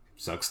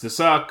sucks to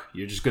suck.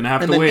 You're just going to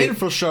have to wait. And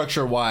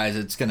infrastructure-wise,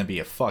 it's going to be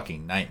a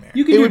fucking nightmare.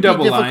 You can do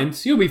double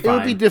lines. You'll be fine. It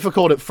would be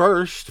difficult at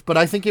first, but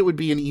I think it would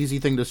be an easy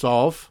thing to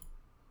solve.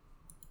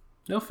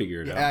 They'll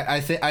figure it out.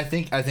 I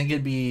think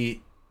it'd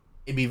be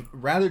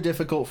rather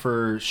difficult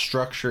for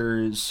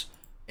structures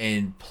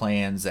and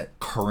plans that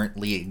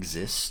currently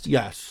exist.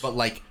 Yes.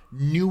 But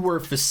newer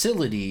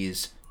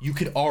facilities, you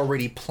could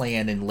already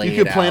plan and lay it out.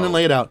 You could plan and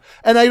lay it out.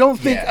 And I don't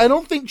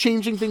think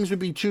changing things would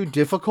be too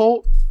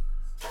difficult,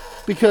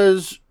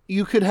 because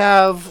you could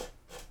have...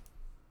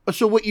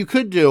 So what you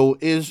could do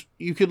is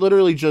you could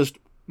literally just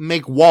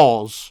make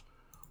walls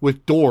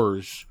with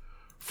doors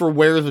for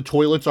where the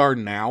toilets are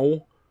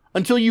now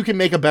until you can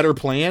make a better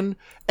plan,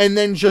 and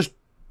then just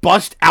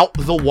bust out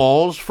the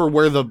walls for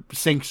where the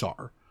sinks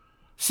are.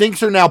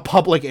 Sinks are now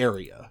public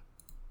area.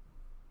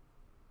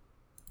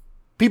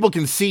 People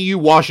can see you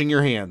washing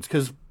your hands,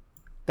 because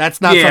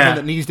that's not something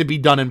that needs to be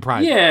done in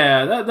private.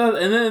 Yeah,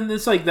 and then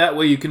it's like that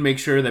way you can make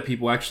sure that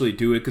people actually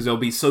do it, because there'll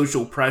be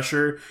social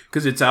pressure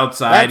because it's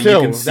outside and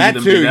you can see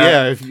them do that.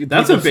 Yeah, if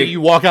that's a big.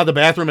 You walk out the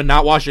bathroom and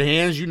not wash your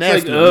hands, you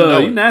nasty.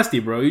 Like, you nasty,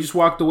 bro. You just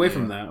walked away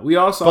from that. We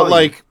all saw.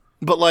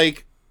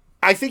 But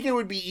I think it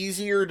would be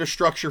easier to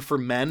structure for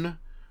men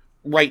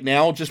right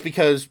now, just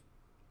because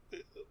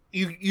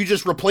you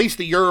just replace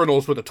the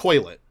urinals with a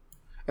toilet,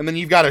 and then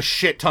you've got a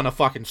shit ton of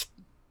fucking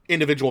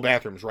individual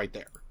bathrooms right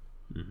there.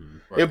 Mm-hmm.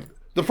 Right.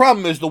 The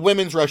problem is the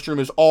women's restroom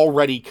is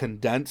already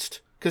condensed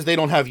because they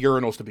don't have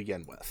urinals to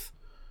begin with.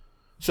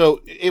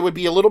 So it would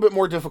be a little bit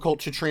more difficult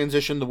to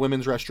transition the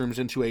women's restrooms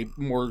into a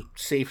more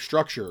safe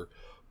structure.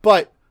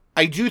 But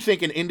I do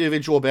think an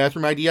individual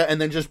bathroom idea,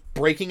 and then just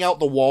breaking out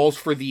the walls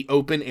for the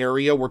open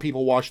area where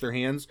people wash their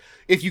hands.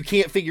 If you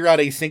can't figure out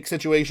a sink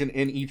situation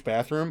in each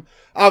bathroom,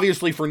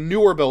 obviously for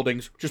newer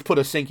buildings, just put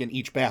a sink in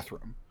each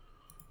bathroom.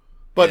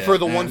 But for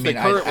the ones that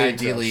currently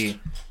ideally exist,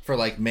 for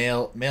like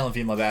male and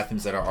female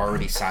bathrooms that are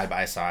already side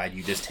by side,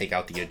 you just take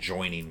out the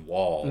adjoining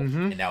wall,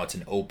 and now it's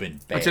an open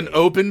bay. It's an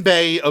open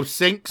bay of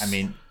sinks. I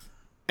mean,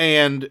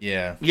 and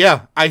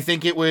I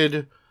think it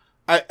would.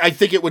 I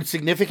think it would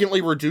significantly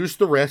reduce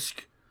the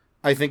risk.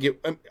 I think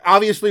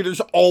obviously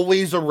there's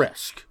always a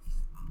risk.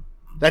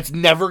 That's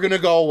never going to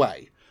go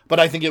away. But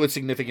I think it would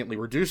significantly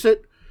reduce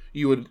it.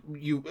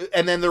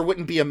 And then there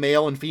wouldn't be a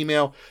male and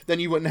female.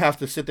 Then you wouldn't have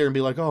to sit there and be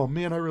like, oh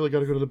man, I really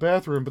got to go to the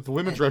bathroom, but the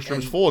women's restroom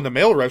is full and the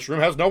male restroom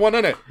has no one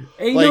in it.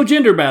 Ain't no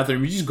gender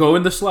bathroom. You just go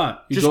in the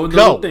slot. You go in the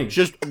little thing.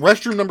 Just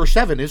restroom number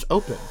 7 is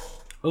open.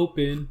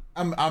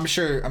 I'm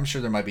sure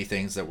there might be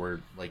things that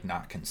we're like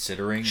not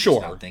considering.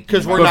 Sure,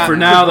 because for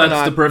now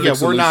that's the perfect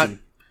solution.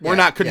 We're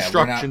not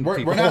construction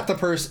people. We're not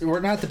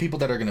the people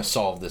that are going to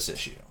solve this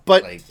issue.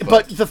 But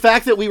the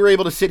fact that we were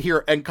able to sit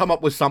here and come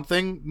up with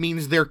something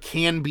means there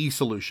can be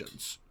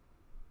solutions.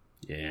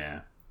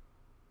 Yeah.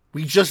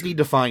 We just need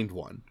to find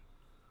one.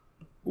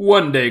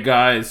 One day,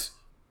 guys.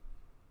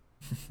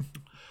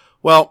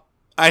 Well,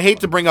 I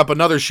hate to bring up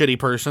another shitty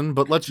person,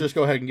 but let's just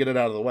go ahead and get it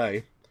out of the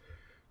way.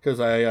 Because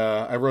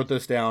I wrote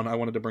this down. I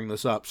wanted to bring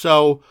this up.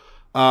 So...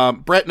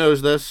 Brett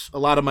knows this. A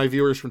lot of my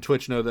viewers from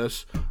Twitch know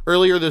this.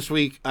 Earlier this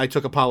week, I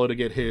took Apollo to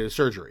get his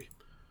surgery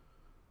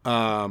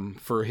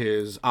for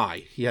his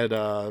eye. He had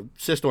a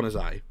cyst on his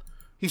eye.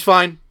 He's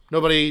fine.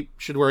 Nobody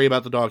should worry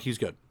about the dog. He's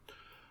good.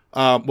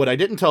 What I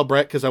didn't tell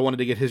Brett, because I wanted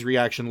to get his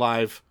reaction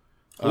live.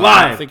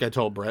 I think I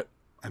told Brett.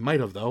 I might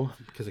have, though,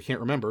 because I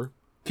can't remember.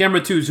 Camera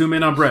 2, zoom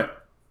in on Brett.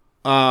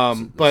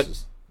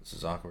 This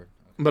is awkward.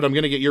 But I'm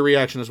going to get your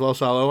reaction as well,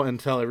 Salo, and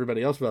tell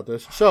everybody else about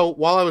this. So,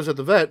 while I was at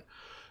the vet...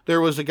 There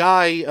was a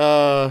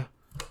guy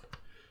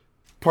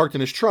parked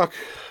in his truck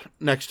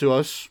next to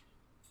us,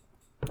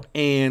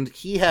 and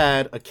he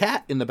had a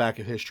cat in the back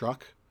of his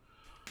truck,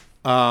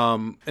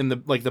 in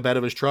the bed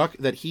of his truck,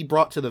 that he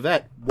brought to the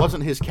vet.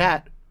 Wasn't his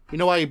cat. You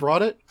know why he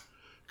brought it?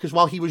 Because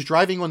while he was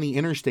driving on the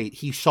interstate,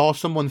 he saw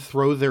someone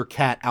throw their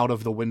cat out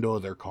of the window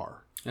of their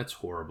car. That's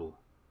horrible.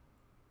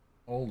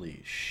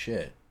 Holy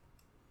shit.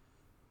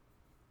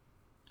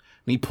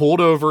 And he pulled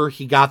over,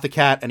 he got the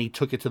cat, and he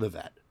took it to the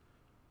vet.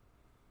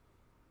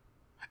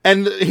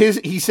 And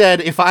he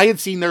said, if I had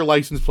seen their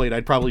license plate,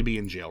 I'd probably be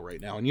in jail right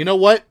now. And you know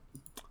what?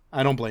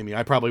 I don't blame you.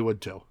 I probably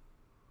would too.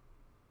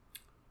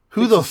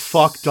 Who the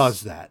fuck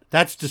does that?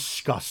 That's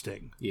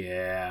disgusting.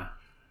 Yeah.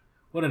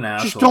 What an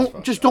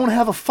asshole. Just don't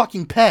have a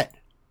fucking pet.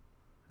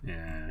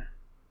 Yeah.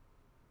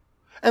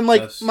 And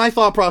my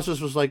thought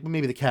process was like,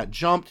 maybe the cat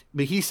jumped,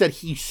 but he said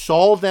he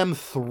saw them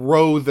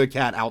throw the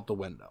cat out the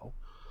window.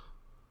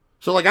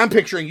 So I'm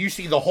picturing you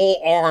see the whole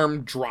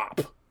arm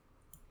drop.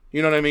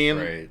 You know what I mean?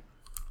 Right.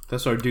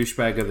 That's our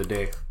douchebag of the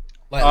day.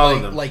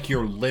 Like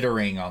you're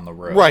littering on the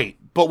road. Right,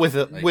 but with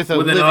a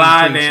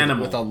live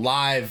animal. With a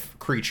live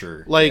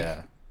creature.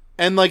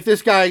 And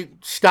this guy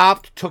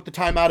stopped, took the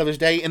time out of his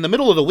day in the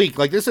middle of the week.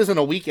 This isn't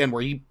a weekend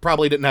where he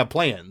probably didn't have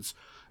plans.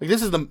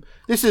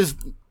 This is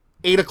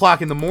 8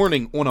 o'clock in the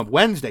morning on a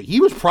Wednesday. He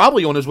was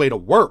probably on his way to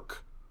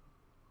work.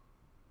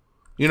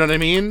 You know what I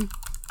mean?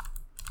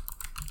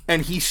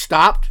 And he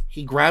stopped,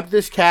 he grabbed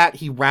this cat,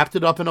 he wrapped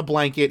it up in a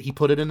blanket, he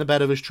put it in the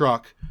bed of his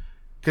truck.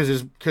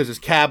 Because his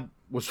cab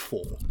was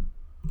full,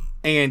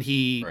 and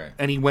he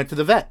went to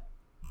the vet,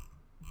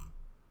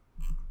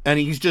 and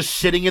he's just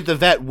sitting at the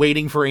vet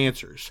waiting for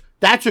answers.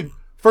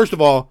 First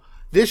of all,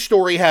 this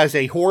story has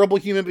a horrible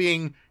human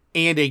being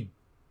and a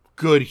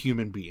good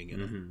human being in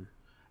it,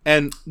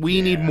 and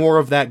we need more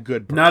of that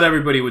good person. Not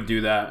everybody would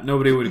do that.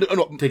 Nobody would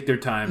take their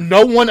time.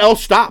 No one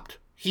else stopped.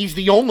 He's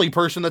the only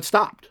person that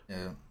stopped.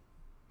 Yeah.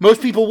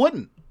 Most people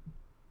wouldn't.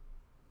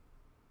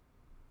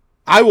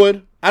 I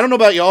would. I don't know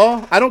about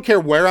y'all. I don't care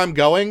where I'm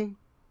going.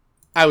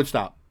 I would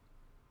stop.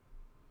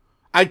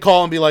 I'd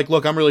call and be like,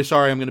 look, I'm really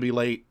sorry I'm going to be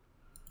late.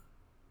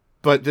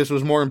 But this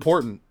was more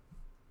important.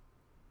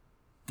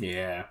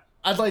 Yeah.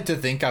 I'd like to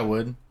think I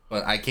would,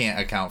 but I can't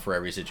account for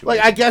every situation.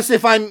 Like, I guess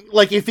if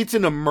it's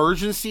an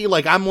emergency,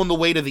 like I'm on the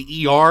way to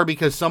the ER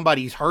because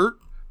somebody's hurt,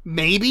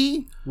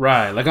 maybe.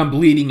 Right. Like I'm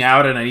bleeding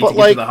out and I need to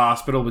get to the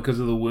hospital because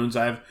of the wounds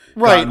I've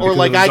right, or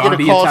like I get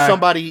to call attack.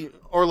 somebody,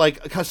 or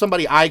like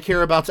somebody I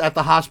care about's at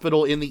the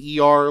hospital in the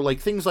ER, like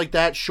things like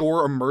that.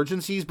 Sure,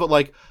 emergencies, but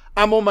like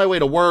I'm on my way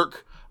to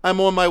work. I'm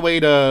on my way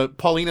to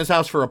Paulina's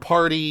house for a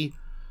party.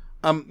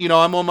 I'm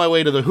on my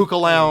way to the hookah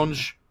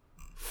lounge.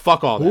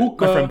 Fuck all that.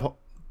 Hookah.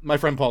 My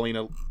friend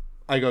Paulina,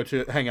 I go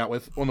to hang out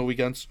with on the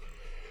weekends.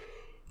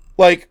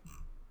 Like,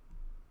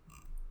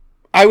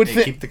 I would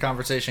keep the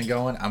conversation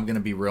going. I'm gonna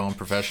be real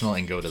unprofessional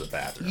and go to the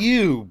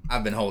bathroom.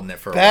 I've been holding it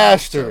for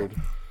bastard. A while,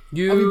 so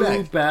you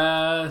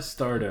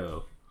bastardo.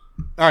 All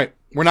right,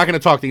 we're not going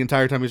to talk the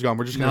entire time he's gone.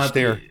 We're just going to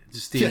stare.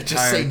 Just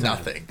say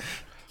nothing.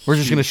 We're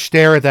just going to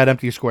stare at that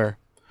empty square.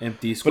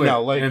 Empty square.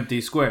 But no,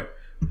 empty square.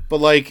 But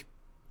like,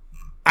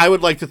 I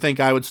would like to think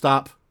I would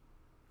stop.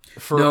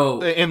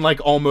 In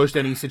like almost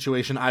any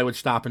situation, I would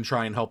stop and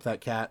try and help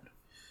that cat.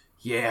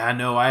 Yeah, I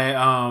know.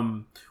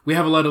 We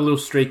have a lot of little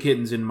stray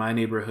kittens in my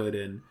neighborhood,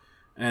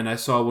 and I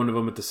saw one of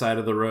them at the side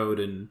of the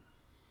road, and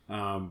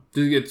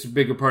it's a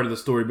bigger part of the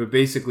story. But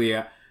basically,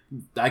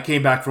 I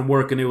came back from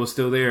work and it was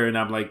still there, and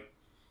I'm like,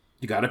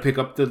 you got to pick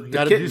up the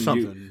kitten. Do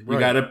something. You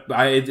got to.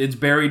 It's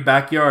buried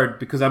backyard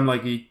because I'm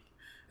like,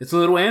 it's a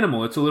little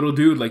animal. It's a little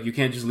dude. Like you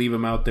can't just leave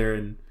him out there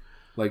and.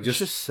 Like just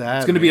sad.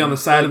 It's going to be on the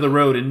side of the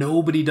road, and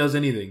nobody does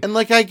anything. And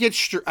like I get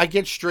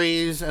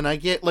strays, and I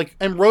get like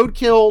and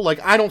roadkill. Like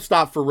I don't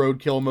stop for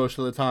roadkill most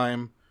of the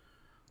time.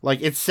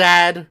 Like it's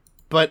sad,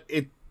 but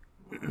it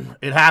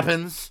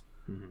happens.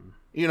 Mm-hmm.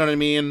 You know what I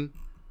mean?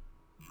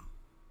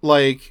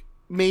 Like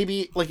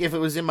maybe like if it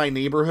was in my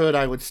neighborhood,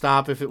 I would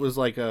stop. If it was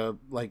like a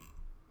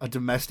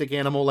domestic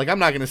animal, like I'm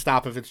not going to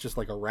stop if it's just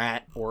like a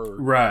rat or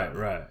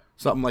right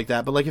something like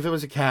that. But like if it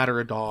was a cat or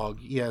a dog,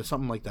 yeah,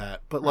 something like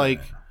that. But like.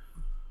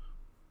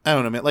 I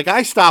don't know, man. Like,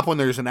 I stop when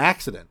there's an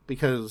accident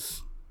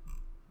because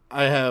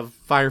I have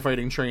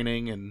firefighting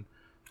training and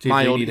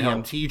mild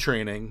EMT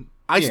training.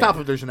 I stop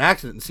if there's an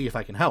accident and see if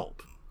I can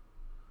help.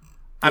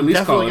 I'm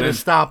definitely going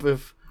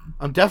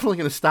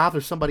to stop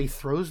if somebody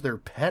throws their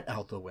pet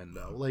out the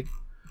window. Like,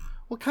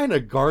 what kind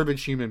of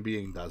garbage human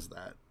being does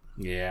that?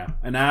 Yeah,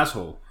 an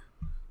asshole.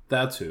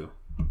 That's who.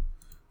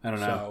 I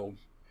don't know.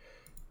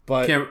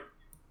 But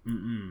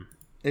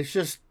it's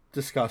just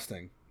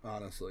disgusting,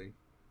 honestly.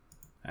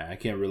 I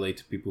can't relate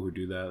to people who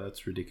do that.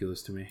 That's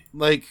ridiculous to me.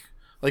 Like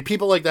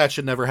people like that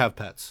should never have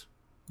pets.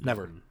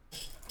 Never.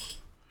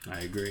 I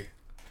agree.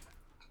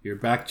 You're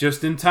back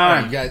just in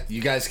time. Right,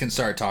 you guys can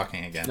start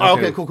talking again. Oh,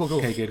 okay, cool.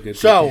 Okay, good.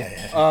 So,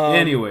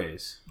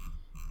 anyways.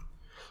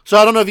 So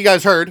I don't know if you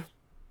guys heard.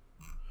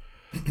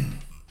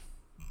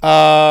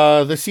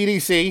 The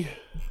CDC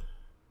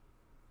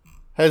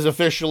has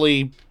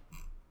officially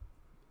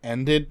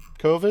ended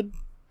COVID,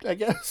 I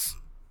guess.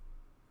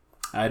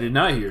 I did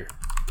not hear.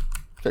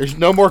 There's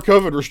no more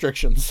COVID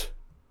restrictions.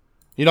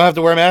 You don't have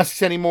to wear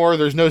masks anymore.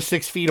 There's no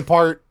 6 feet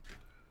apart.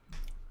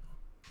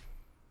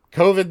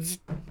 COVID's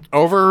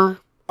over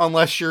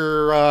unless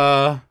you're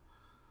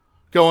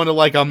going to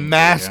like a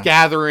mass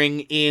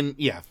gathering in...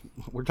 Yeah,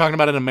 we're talking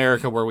about in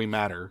America where we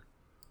matter.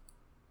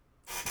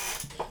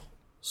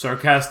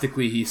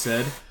 Sarcastically, he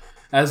said.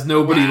 As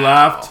nobody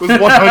laughed. It was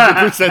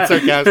 100%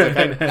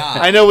 sarcastic.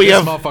 I know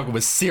this motherfucker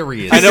was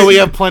serious. I know we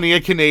have plenty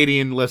of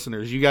Canadian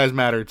listeners. You guys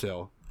matter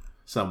too.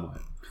 Somewhat.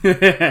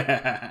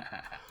 As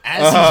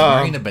he's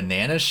wearing a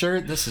banana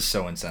shirt, this is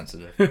so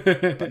insensitive.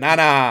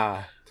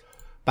 Banana.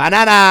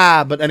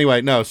 But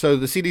anyway, no. So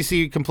the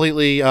CDC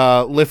completely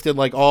lifted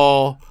like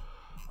all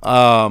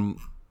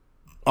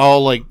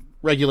like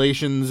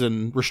regulations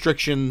and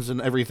restrictions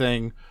and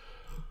everything.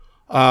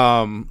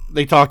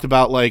 They talked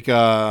about like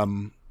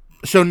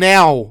so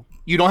now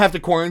you don't have to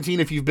quarantine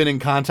if you've been in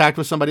contact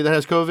with somebody that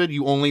has COVID.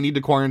 You only need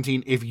to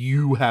quarantine if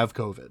you have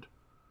COVID.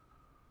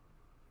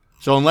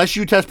 So unless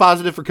you test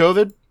positive for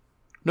COVID,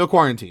 no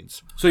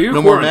quarantines. So you're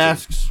no more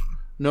masks,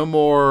 no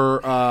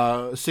more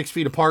 6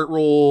 feet apart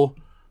rule,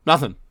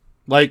 nothing.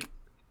 Like,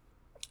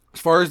 as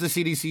far as the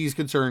CDC is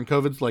concerned,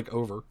 COVID's like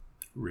over.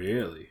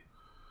 Really?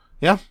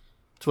 Yeah,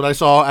 that's what I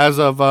saw as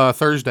of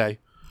Thursday.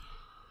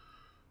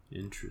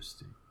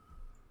 Interesting.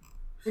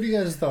 What are you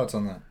guys' thoughts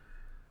on that?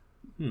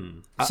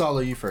 Solo,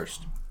 you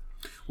first.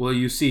 Well,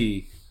 you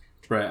see,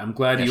 right? I'm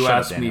glad you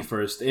asked me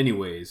first.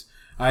 Anyways,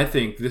 I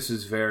think this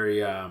is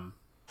very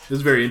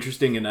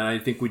interesting, and I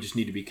think we just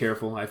need to be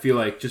careful. I feel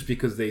like just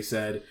because they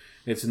said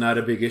it's not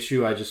a big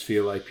issue, I just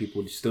feel like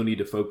people still need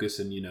to focus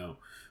and,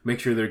 make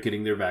sure they're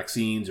getting their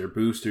vaccines or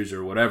boosters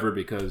or whatever,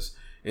 because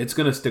it's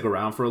going to stick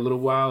around for a little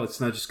while. It's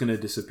not just going to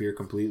disappear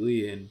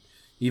completely. And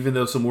even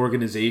though some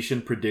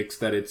organization predicts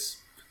that it's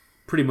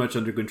pretty much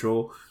under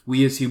control,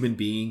 we as human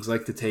beings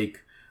like to take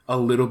a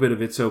little bit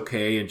of it's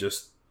okay and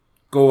just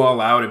go all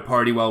out and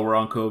party while we're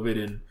on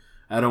COVID. And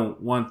I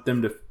don't want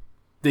them to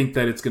think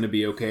that it's going to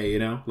be okay, you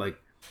know? Like,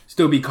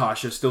 still be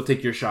cautious, still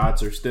take your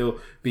shots, or still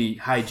be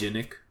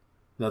hygienic.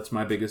 That's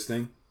my biggest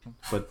thing.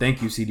 But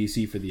thank you,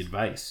 CDC, for the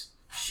advice.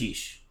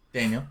 Sheesh.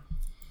 Daniel?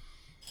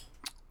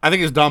 I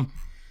think it's dumb.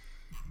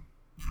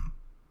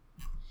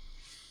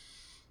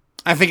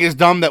 I think it's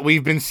dumb that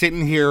we've been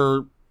sitting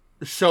here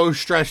so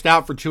stressed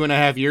out for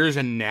 2.5 years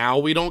and now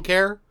we don't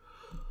care.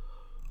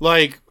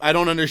 Like, I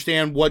don't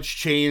understand what's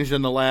changed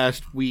in the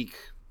last week.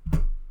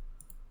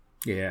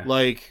 Yeah.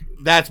 Like,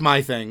 that's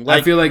my thing.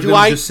 Like, I feel like do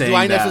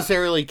I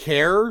necessarily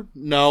care?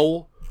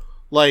 No.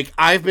 Like,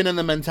 I've been in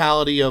the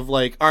mentality of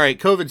like, all right,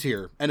 COVID's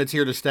here and it's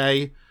here to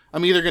stay.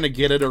 I'm either going to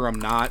get it or I'm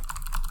not.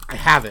 I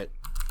have it.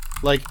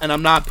 Like, and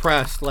I'm not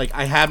pressed. Like,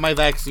 I had my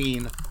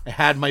vaccine. I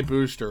had my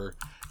booster.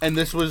 And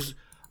this was,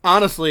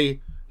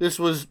 honestly, this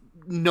was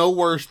no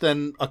worse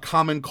than a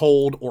common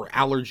cold or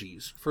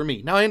allergies for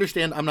me. Now, I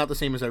understand I'm not the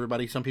same as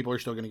everybody. Some people are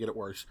still going to get it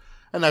worse.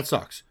 And that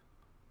sucks.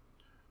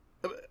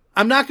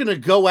 I'm not going to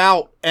go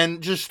out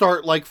and just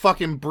start, like,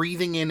 fucking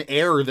breathing in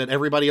air that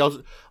everybody else...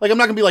 Like, I'm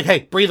not going to be like,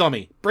 hey, breathe on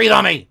me. Breathe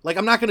on me. Like,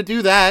 I'm not going to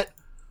do that.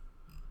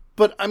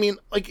 But, I mean,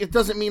 like, it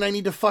doesn't mean I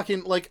need to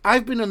fucking... Like,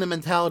 I've been in the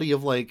mentality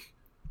of, like,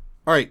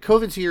 all right,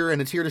 COVID's here and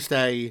it's here to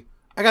stay.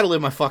 I got to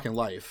live my fucking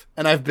life.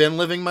 And I've been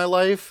living my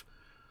life.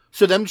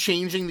 So them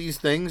changing these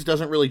things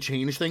doesn't really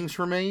change things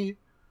for me.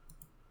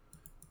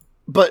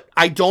 But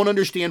I don't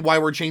understand why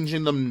we're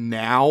changing them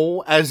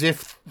now as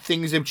if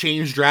things have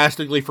changed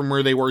drastically from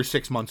where they were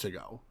 6 months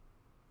ago.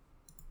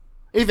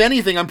 If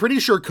anything, I'm pretty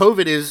sure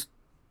COVID is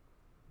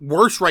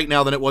worse right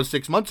now than it was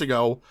 6 months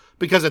ago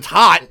because it's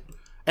hot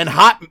and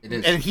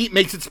heat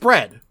makes it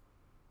spread.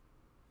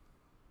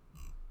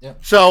 Yeah.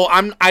 So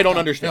I don't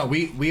understand. No,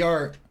 we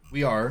are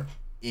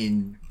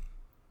in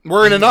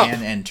we're in an up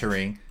and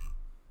entering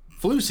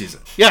flu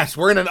season. Yes,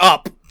 we're in an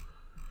up.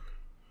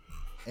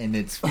 And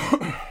it's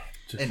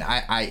and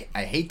I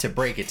hate to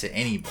break it to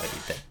anybody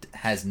that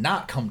has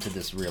not come to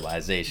this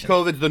realization.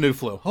 COVID's the new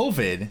flu.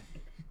 COVID,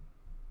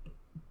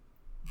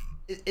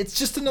 it's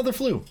just another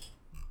flu.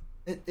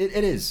 It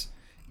is.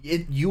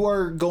 You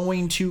are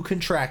going to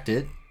contract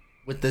it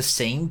with the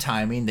same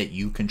timing that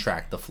you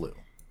contract the flu.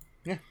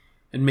 Yeah.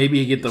 And maybe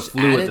you get the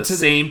flu at the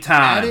same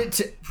time.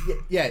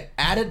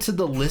 Add it to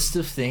the list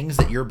of things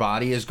that your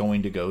body is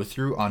going to go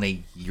through on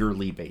a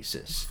yearly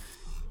basis.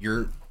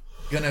 You're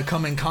going to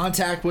come in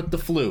contact with the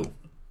flu.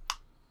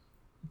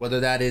 Whether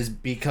that is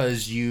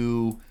because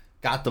you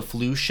got the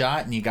flu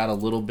shot and you got a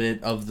little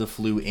bit of the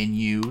flu in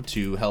you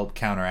to help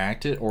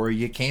counteract it, or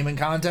you came in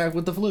contact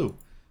with the flu.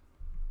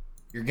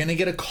 You're going to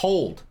get a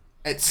cold.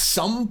 At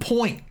some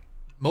point,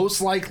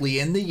 most likely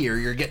in the year,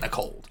 you're getting a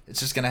cold. It's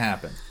just going to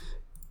happen.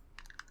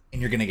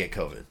 And you're going to get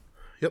COVID.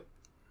 Yep.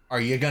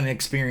 Are you going to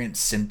experience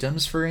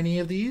symptoms for any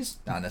of these?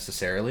 Not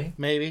necessarily.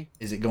 Maybe.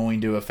 Is it going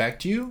to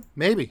affect you?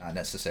 Maybe. Not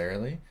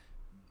necessarily.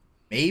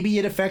 Maybe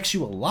it affects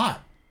you a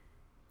lot.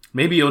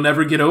 Maybe you'll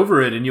never get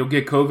over it and you'll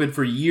get COVID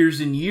for years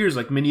and years,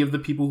 like many of the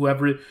people who have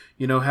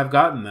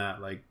gotten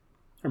that. Like,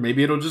 or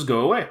maybe it'll just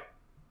go away.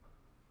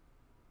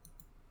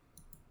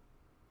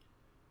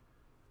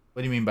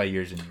 What do you mean by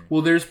years and years?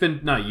 Well, there's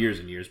been, not years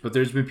and years, but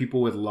there's been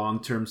people with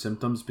long-term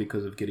symptoms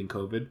because of getting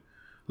COVID.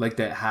 Like,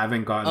 that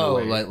haven't gotten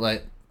away.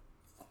 Like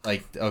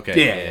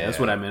okay. Yeah, that's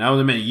what I meant. I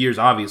was meant years,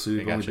 obviously.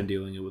 We've only been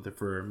dealing with it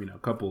for,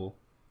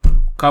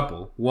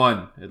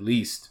 one at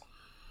least.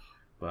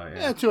 But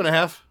yeah,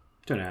 2.5.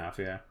 2.5,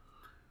 yeah.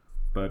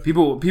 But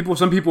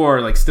some people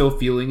are like still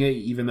feeling it,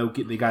 even though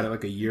they got it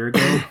like a year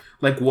ago.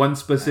 Like one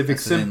specific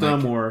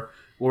symptom, or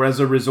as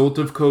a result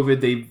of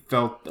COVID, they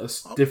felt a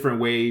different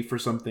way for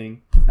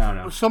something. I don't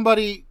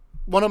know.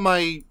 One of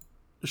my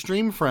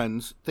stream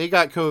friends, they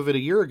got COVID a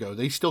year ago.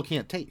 They still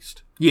can't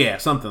taste. Yeah,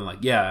 something like,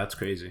 yeah, that's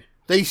crazy.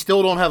 They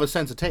still don't have a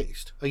sense of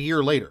taste a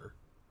year later.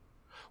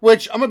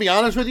 Which, I'm going to be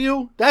honest with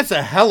you, that's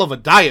a hell of a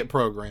diet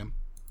program.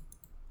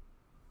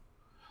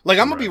 Like,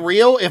 I'm going to be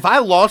real. If I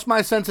lost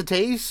my sense of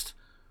taste,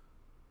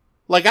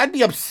 like, I'd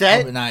be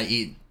upset.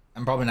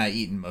 I'm probably not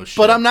eating most shit.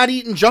 But I'm not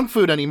eating junk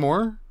food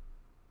anymore.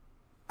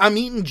 I'm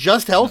eating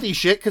just healthy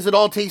shit because it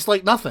all tastes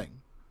like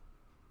nothing.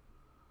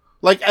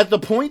 Like, at the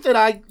point that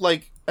I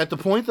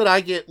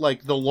get,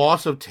 like, the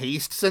loss of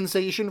taste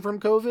sensation from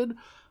COVID,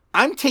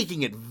 I'm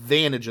taking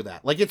advantage of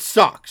that. Like, it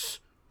sucks.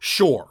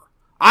 Sure.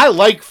 I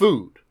like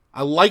food.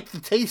 I like the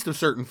taste of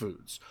certain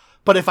foods.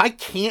 But if I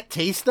can't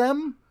taste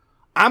them,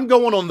 I'm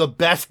going on the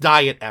best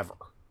diet ever.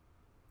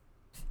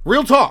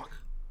 Real talk.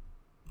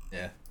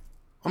 Yeah.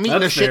 I'm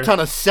eating a shit ton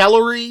of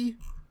celery.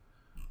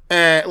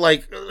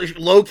 Like,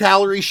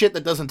 low-calorie shit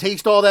that doesn't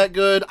taste all that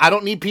good. I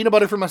don't need peanut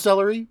butter for my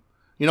celery.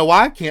 You know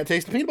why? Can't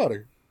taste the peanut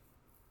butter.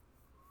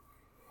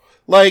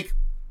 Like,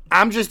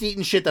 I'm just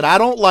eating shit that I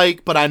don't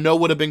like, but I know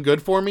would have been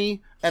good for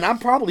me. And I'm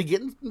probably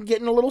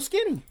getting a little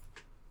skinny.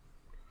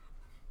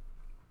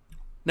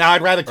 Now,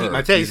 I'd rather keep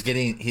my taste.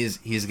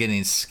 He's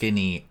getting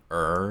skinnier.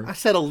 I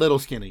said a little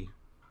skinny.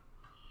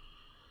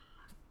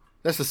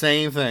 That's the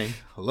same thing.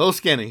 A little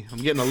skinny. I'm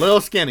getting a little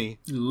skinny.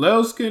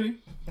 Little skinny.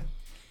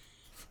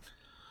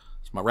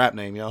 It's my rap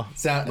name, y'all.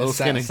 Little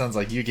Skinny. Sounds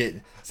like you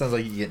getting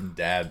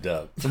dabbed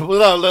up.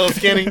 What up, Little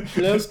Skinny?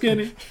 Little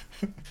Skinny.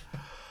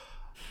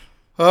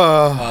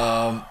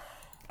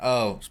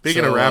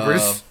 Speaking of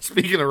rappers.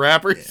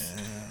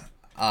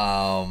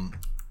 I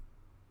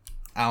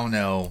don't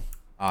know,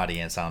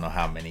 audience. I don't know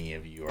how many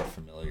of you are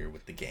familiar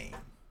with the game.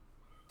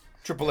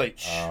 Triple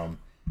H.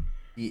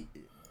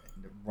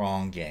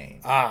 Wrong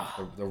game.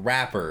 The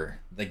rapper,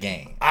 the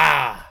game.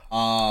 It's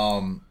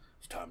time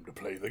to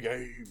play the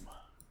game.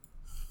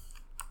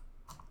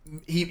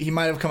 He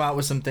might have come out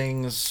with some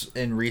things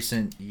in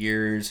recent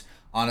years.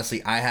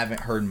 Honestly, I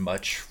haven't heard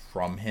much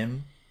from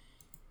him.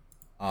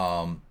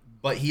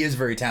 But he is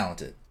very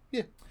talented.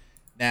 Yeah.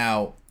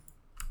 Now,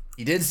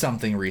 he did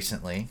something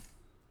recently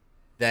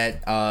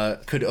that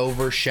could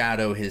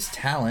overshadow his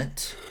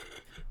talent,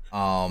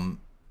 and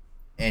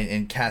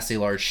cast a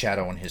large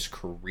shadow on his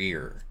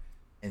career.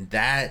 And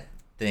that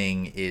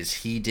thing is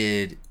he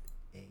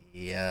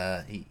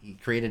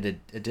created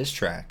a diss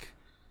track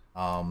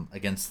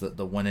against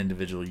the one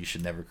individual you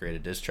should never create a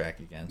diss track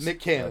against.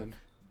 Nick Cannon.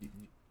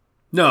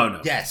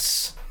 No.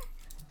 Yes.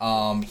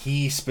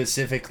 He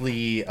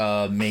specifically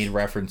made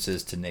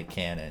references to Nick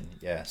Cannon.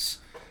 Yes.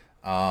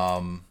 But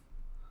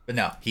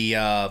no, he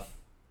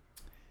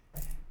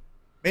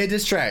made a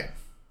diss track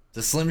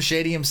to Slim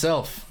Shady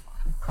himself,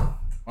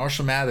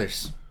 Marshall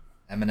Mathers,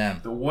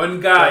 Eminem. The one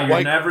guy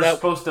you're never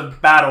supposed to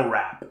battle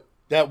rap.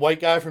 That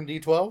white guy from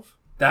D12?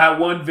 That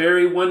one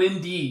very one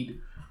indeed.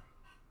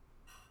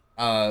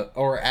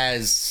 Or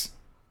as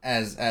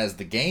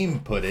the game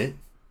put it,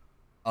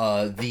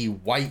 the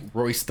white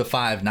Royce the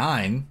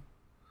 5'9".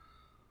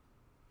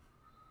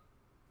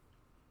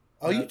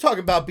 Oh, you talking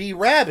about B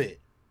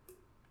Rabbit?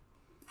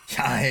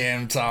 I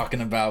am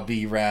talking about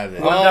B Rabbit.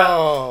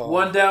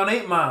 One down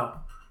 8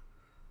 Mile.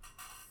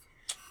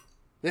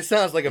 This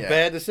sounds like a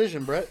bad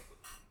decision, Brett.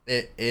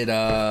 It is.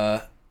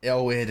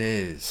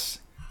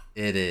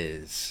 It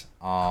is.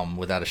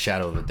 Without a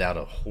shadow of a doubt,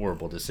 a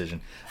horrible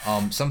decision.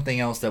 Something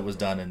else that was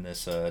done in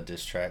this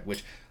diss track,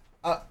 which,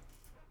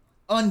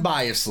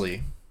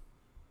 unbiasedly,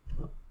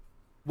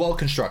 well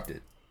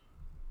constructed.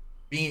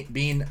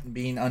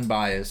 Being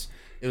unbiased,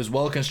 it was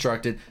well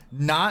constructed.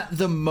 Not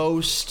the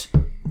most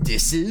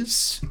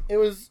disses. It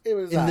was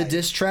in the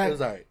diss track. It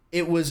was alright.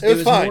 It was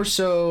fine. more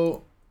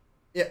so.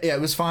 Yeah,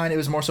 it was fine. It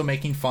was more so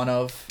making fun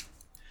of.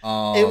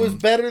 It was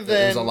better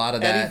than a lot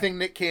of that. anything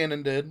Nick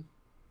Cannon did.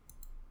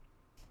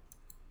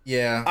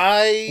 Yeah,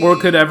 or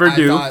could ever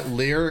do. I thought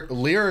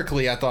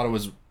lyrically, I thought it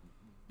was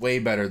way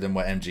better than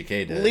what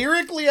MGK did.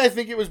 Lyrically, I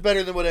think it was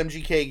better than what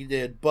MGK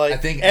did, but I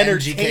think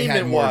MGK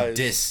had more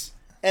diss.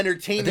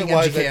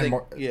 Entertainment-wise, I think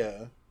more,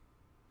 yeah.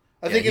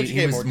 I think MGK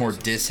he was more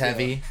disses. diss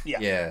heavy.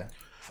 Yeah.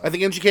 I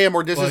think MGK had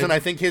more disses, and I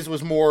think his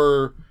was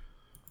more,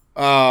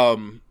 I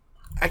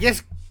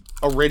guess,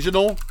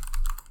 original.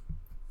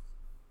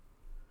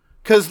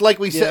 Because, like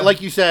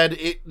you said,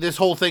 this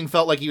whole thing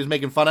felt like he was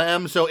making fun of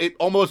M, so it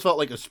almost felt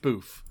like a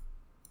spoof.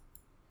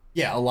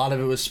 Yeah, a lot of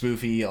it was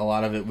spoofy. A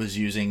lot of it was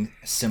using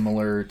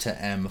similar to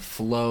M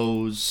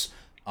flows,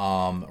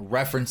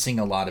 referencing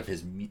a lot of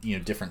his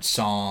different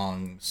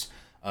songs,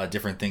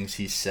 different things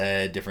he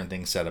said, different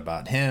things said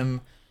about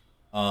him.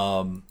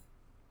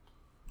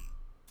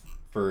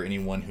 For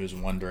anyone who's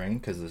wondering,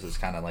 because this is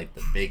kind of like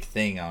the big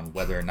thing on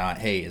whether or not,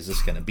 hey, is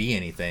this going to be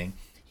anything?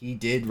 He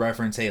did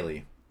reference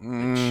Haley.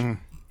 Eminem's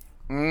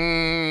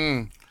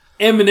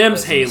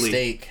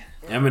Haley.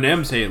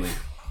 Eminem's Haley.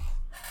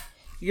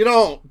 You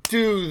don't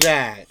do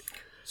that.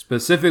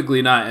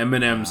 Specifically, not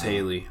Eminem's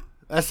Haley.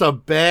 That's a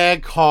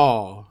bad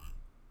call.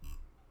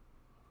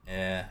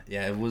 Yeah,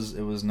 it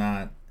was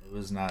not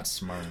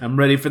smart. I'm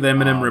ready for the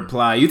Eminem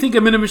reply. You think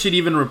Eminem should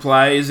even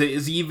reply? Is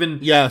it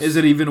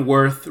even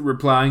worth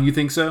replying? You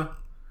think so?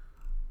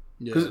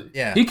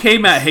 Yeah. He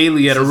came at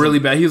Haley at a really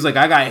bad. He was like,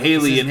 "I got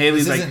Haley," and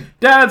Haley's like,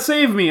 "Dad,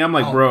 save me!" I'm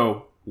like,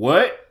 "Bro,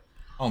 what?"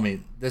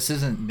 Homie, this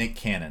isn't Nick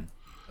Cannon,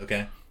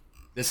 okay?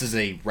 This is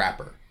a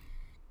rapper.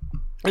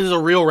 This is a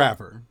real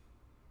rapper.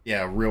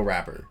 Yeah, a real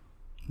rapper.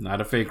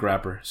 Not a fake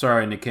rapper.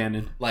 Sorry, Nick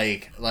Cannon.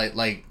 Like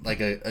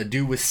a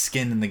dude with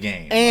skin in the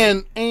game.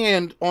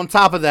 And on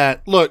top of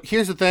that, look,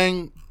 here's the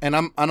thing, and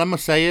I'm gonna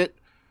say it.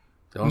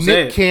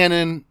 Nick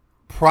Cannon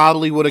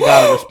probably would have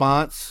got a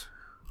response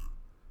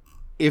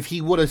if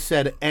he would have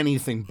said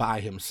anything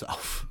by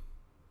himself.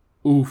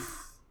 Oof.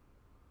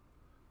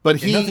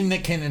 But nothing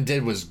Nick Cannon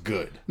did was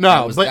good.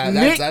 No,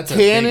 Nick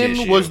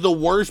Cannon was the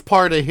worst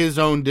part of his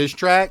own diss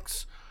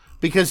tracks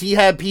because he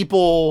had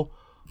people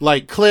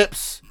like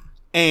Clips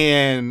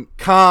and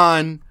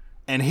Khan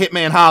and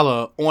Hitman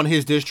Holla on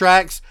his diss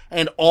tracks,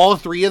 and all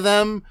three of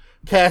them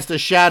cast a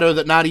shadow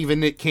that not even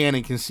Nick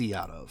Cannon can see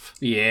out of.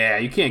 Yeah,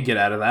 you can't get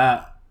out of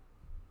that.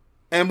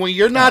 And when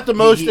you're not the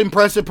most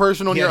impressive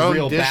person on your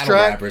own diss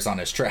track, rappers on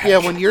his track. Yeah,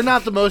 when you're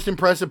not the most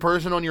impressive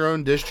person on your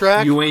own diss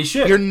track, you ain't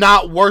shit. You're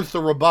not worth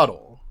the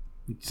rebuttal.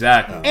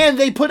 Exactly. And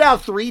they put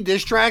out 3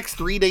 diss tracks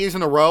 3 days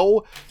in a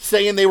row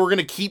saying they were going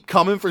to keep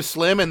coming for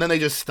Slim, and then they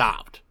just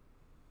stopped.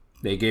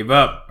 They gave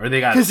up, or they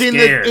got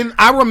scared.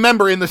 I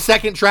remember in the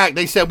second track,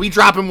 they said, we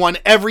dropping one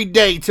every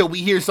day till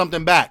we hear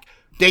something back.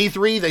 Day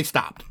 3, they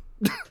stopped.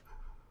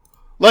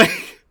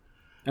 Like,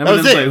 that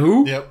Eminem's was it. like,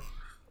 who? Yep.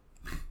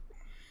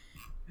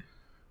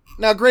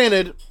 Now,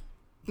 granted,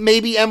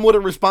 maybe M would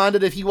have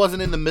responded if he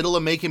wasn't in the middle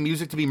of making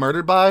music to be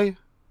murdered by.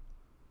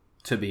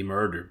 To be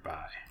murdered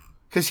by.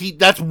 Because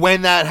that's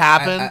when that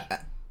happened.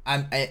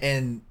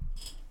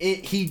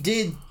 He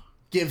did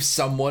give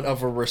somewhat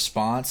of a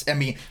response. I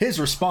mean, his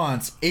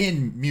response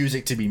in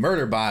Music to be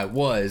Murdered by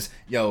was,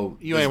 "Yo,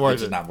 you ain't worth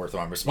this it. is not worth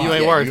my response. You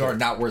ain't worth you it. are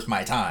not worth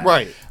my time."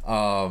 Right.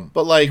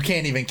 But like, you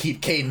can't even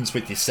keep cadence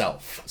with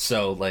yourself.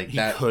 So like he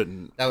that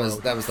couldn't. That was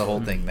the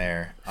whole thing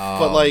there.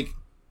 But like,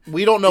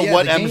 we don't know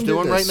what the M's game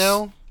doing did right this.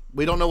 now.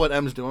 We don't know what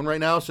M's doing right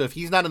now. So if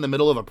he's not in the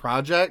middle of a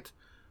project,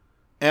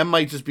 M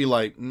might just be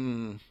like, Let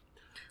me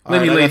I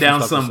lay got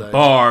down stuff to some say.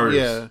 bars.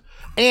 Yeah.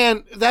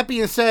 And that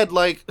being said,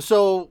 like,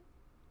 so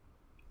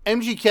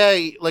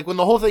MGK, like when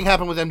the whole thing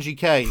happened with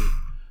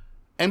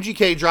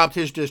MGK dropped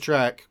his diss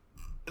track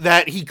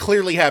that he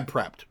clearly had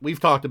prepped. We've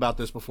talked about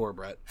this before,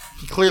 Brett.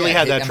 He clearly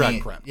had that track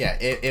prepped. Yeah,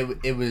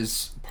 it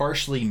was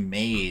partially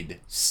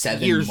made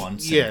 7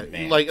 months in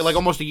advance. like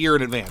almost a year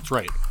in advance,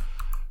 right?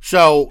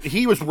 So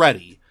he was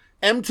ready.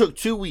 M took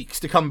 2 weeks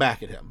to come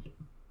back at him.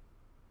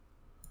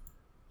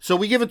 So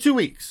we give it 2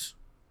 weeks.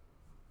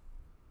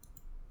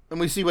 And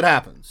we see what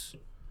happens.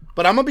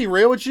 But I'm going to be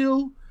real with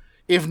you.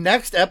 If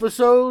next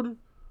episode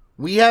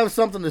we have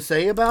something to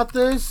say about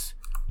this,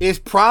 it's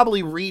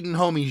probably reading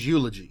Homie's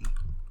eulogy.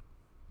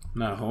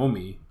 Not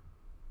homie.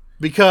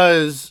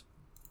 Because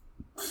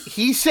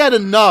he said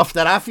enough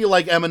that I feel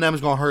like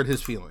Eminem's going to hurt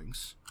his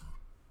feelings.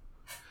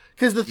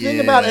 Because the thing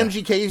about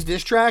MGK's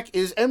diss track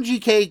is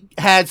MGK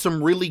had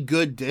some really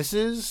good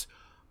disses,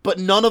 but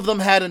none of them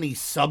had any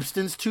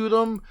substance to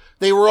them.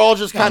 They were all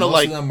just kind of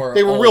like,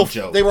 they were real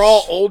jokes. They were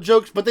all old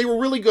jokes, but they were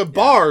really good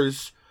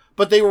bars,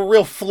 but they were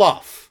real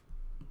fluff.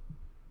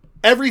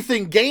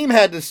 Everything Game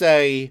had to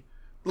say,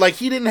 like,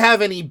 he didn't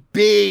have any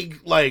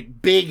big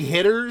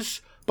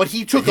hitters, but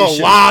he took a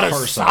lot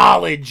of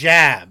solid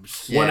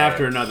jabs. One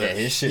after another. Yeah,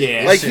 his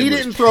shit, like he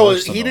didn't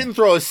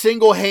throw a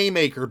single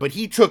haymaker, but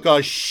he took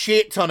a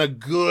shit ton of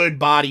good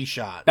body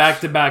shots.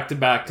 Back to back to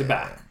back to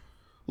back.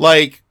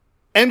 Like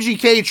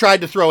MGK tried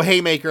to throw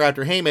haymaker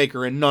after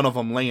haymaker and none of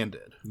them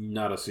landed.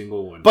 Not a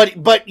single one.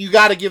 But you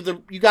got to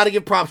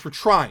give props for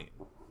trying.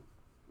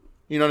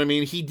 You know what I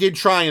mean? He did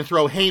try and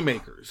throw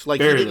haymakers. Like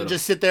he didn't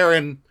just sit there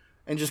and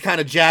just kind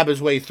of jab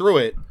his way through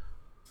it.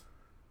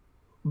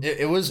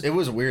 It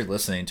was weird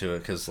listening to it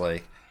because,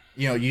 like,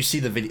 you know, you see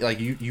the video, like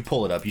you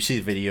pull it up, you see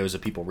the videos of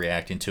people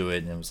reacting to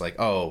it, and it was like,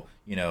 oh,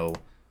 you know,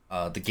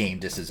 the game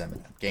disses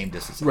Eminem. Game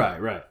disses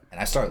Eminem. Right.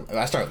 And I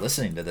start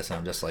listening to this, and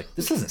I'm just like,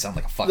 this doesn't sound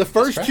like a fucking. The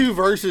first 2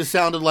 verses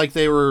sounded like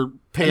they were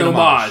paying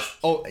homage.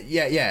 Oh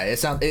yeah. It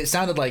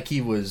sounded like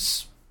he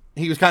was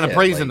kind of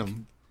praising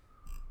them.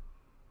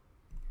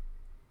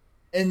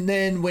 And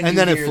then when you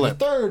hear the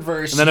third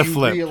verse, you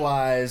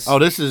realize,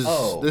 this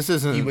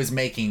isn't. He was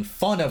making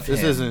fun of him.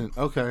 This isn't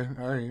okay.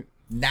 All right.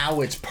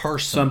 Now it's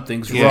personal.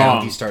 Something's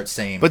wrong. He starts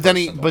saying, but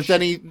he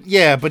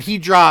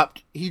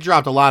dropped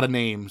a lot of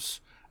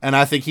names, and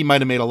I think he might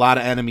have made a lot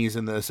of enemies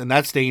in this, and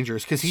that's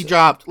dangerous because he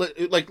dropped.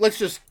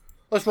 Let's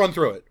run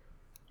through it.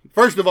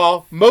 First of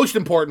all, most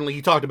importantly,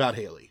 he talked about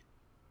Haley.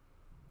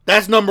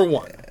 That's number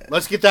 1.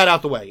 Let's get that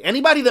out the way.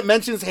 Anybody that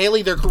mentions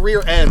Haley, their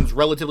career ends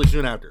relatively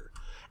soon after.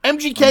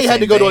 MGK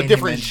had to go to a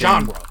different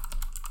genre.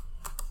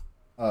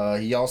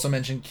 He also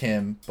mentioned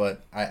Kim,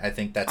 but I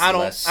think that's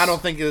less. I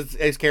don't think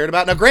it's cared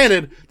about. Now,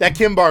 granted, that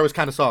Kim bar was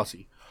kind of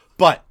saucy,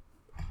 but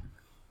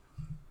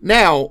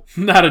now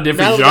not a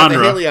different genre. Now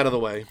that Haley out of the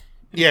way,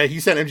 yeah, he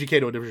sent MGK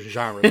to a different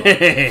genre.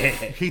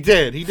 He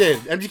did.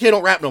 MGK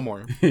don't rap no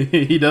more.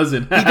 He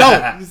doesn't.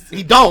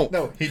 He don't.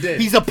 No, he did.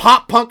 He's a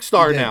pop punk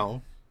star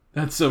now.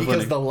 That's so funny.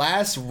 Because the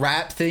last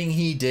rap thing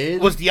he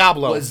did was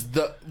Diablo. Was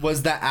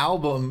the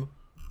album.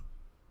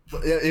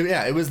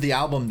 Yeah, it was the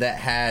album that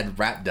had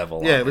Rap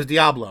Devil on it was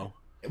Diablo.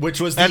 Which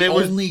was the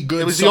only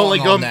good song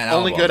on that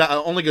album.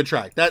 Only good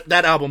track.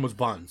 That album was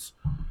buns.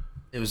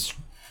 It was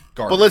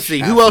garbage. But let's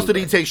see. Who else did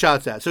he take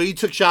shots at? So he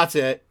took shots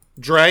at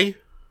Dre.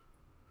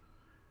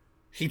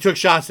 He took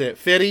shots at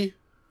Fitty.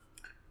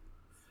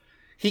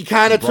 He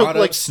kind of took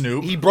like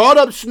Snoop. He brought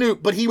up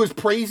Snoop, but he was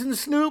praising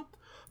Snoop.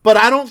 But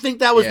I don't think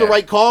that was the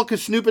right call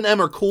because Snoop and M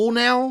are cool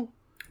now.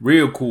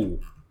 Real cool.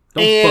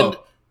 Don't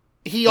fuck.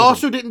 He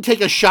also didn't take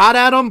a shot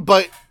at him,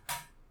 but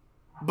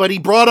he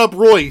brought up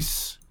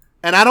Royce,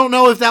 and I don't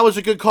know if that was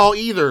a good call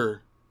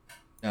either.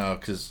 No,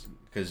 because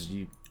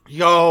you.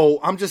 Yo,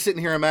 I'm just sitting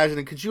here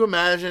imagining. Could you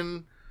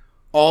imagine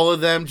all of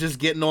them just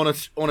getting on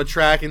a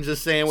track and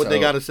just saying what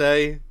they got to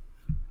say?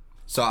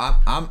 So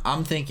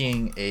I'm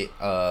thinking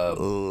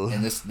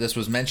and this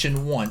was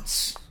mentioned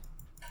once,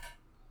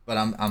 but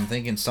I'm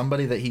thinking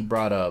somebody that he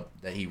brought up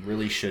that he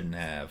really shouldn't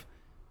have.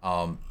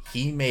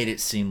 He made it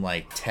seem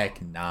like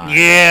Tech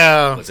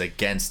 9 was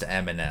against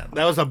Eminem.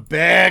 That was a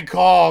bad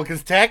call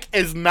because Tech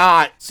is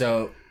not.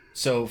 So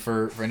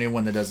for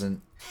anyone that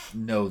doesn't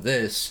know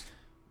this,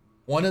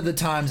 one of the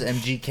times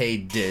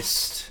MGK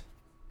dissed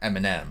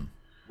Eminem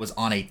was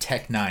on a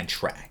Tech 9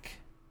 track.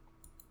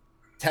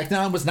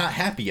 Tech9 was not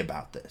happy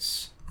about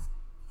this.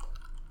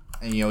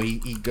 And, you know,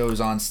 he goes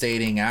on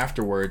stating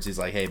afterwards, he's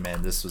like, hey,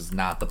 man, this was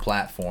not the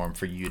platform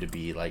for you to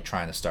be, like,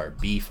 trying to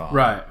start beef on.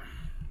 Right.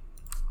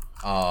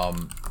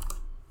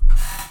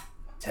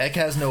 Tech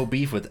has no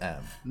beef with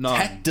M. None.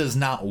 Tech does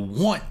not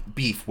want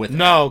beef with M.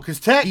 No, because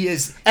Tech,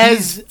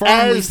 as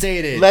firmly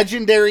stated,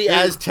 legendary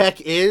as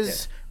Tech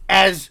is,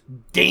 as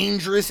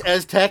dangerous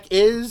as Tech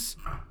is,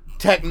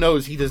 Tech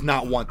knows he does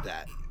not want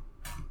that.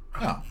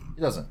 No,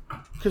 he doesn't.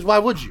 Because why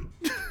would you?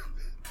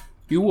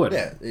 You would.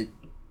 Yeah.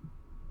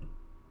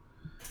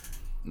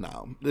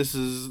 No, this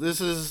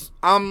is.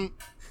 I'm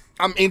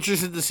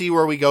interested to see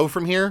where we go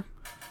from here.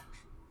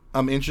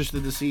 I'm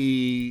interested to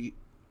see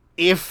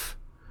if,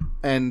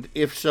 and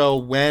if so,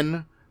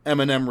 when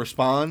Eminem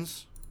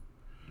responds.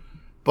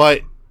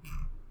 But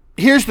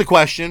here's the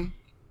question: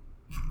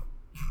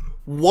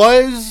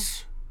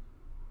 because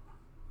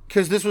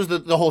this was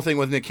the whole thing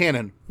with Nick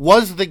Cannon,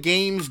 was the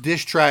game's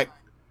diss track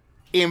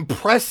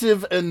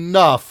impressive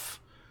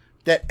enough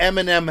that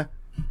Eminem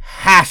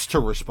has to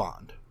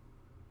respond?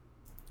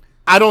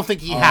 I don't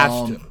think he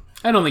has to.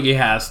 I don't think he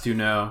has to,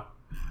 no.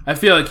 I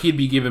feel like he'd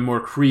be giving more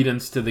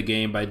credence to the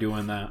game by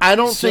doing that. I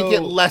don't think it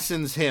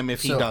lessens him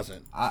if he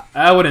doesn't.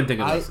 I wouldn't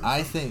think it lessens.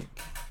 I think...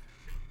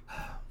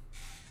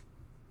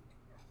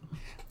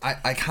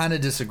 I kind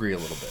of disagree a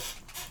little bit.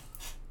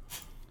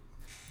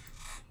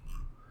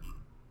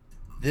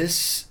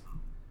 This,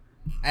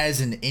 as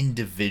an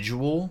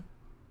individual,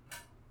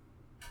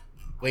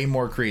 way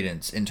more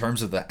credence in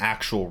terms of the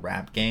actual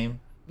rap game.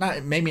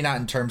 Maybe not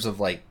in terms of,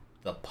 like,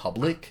 the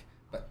public,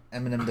 but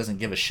Eminem doesn't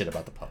give a shit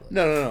about the public.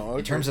 No. Okay.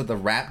 In terms of the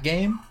rap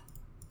game,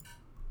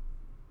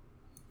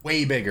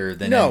 way bigger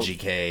than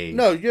MGK.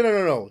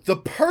 No. The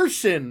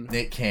person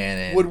Nick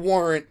Cannon would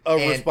warrant a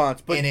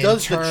response, but and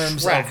does in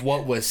terms the track of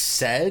what was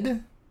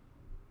said,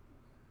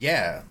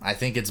 yeah, I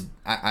think it's.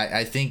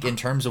 I think in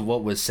terms of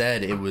what was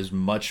said, it was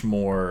much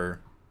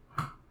more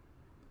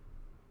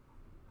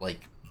like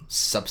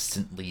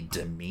substantially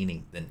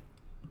demeaning than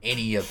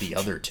any of the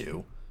other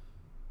two,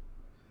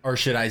 or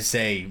should I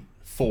say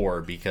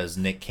 4, because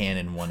Nick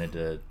Cannon wanted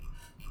to.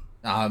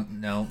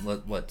 No,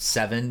 what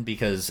 7,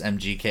 because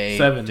MGK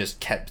 7 just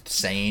kept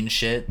saying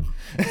shit.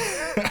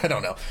 I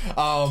don't know.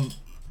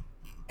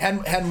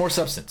 Had more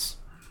substance.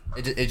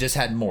 It just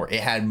had more. It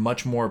had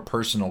much more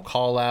personal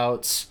call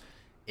outs.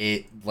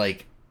 It,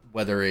 like,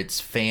 whether it's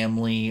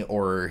family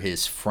or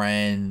his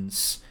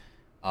friends.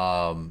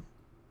 I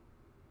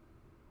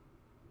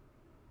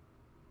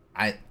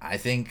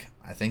think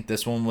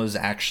this one was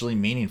actually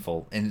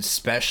meaningful, and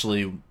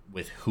especially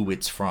with who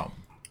it's from.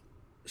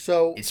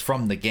 So it's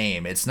from the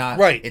game. It's not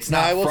right. It's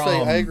not. I will from,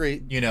 say I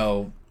agree. You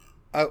know,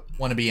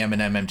 want to be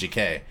Eminem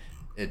MGK.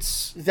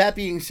 It's that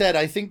being said,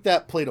 I think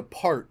that played a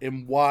part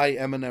in why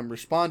Eminem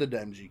responded to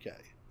MGK,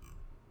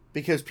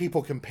 because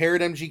people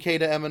compared MGK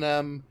to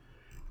Eminem,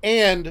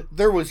 and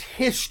there was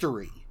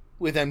history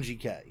with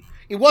MGK.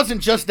 It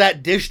wasn't just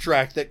that diss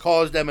track that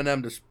caused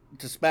Eminem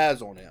to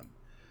spaz on him.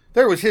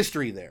 There was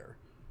history there.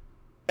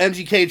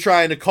 MGK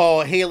trying to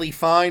call Haley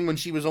fine when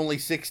she was only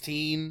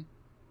 16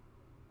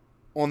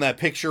 on that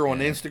picture on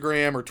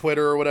Instagram or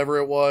Twitter or whatever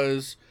it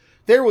was.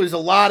 There was a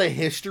lot of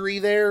history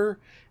there.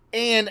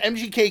 And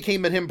MGK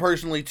came at him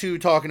personally too,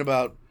 talking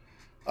about,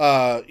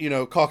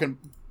 talking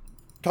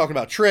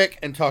about Trick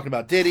and talking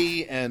about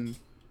Diddy and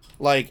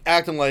like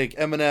acting like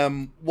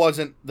Eminem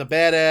wasn't the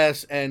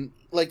badass, and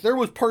like there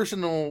was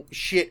personal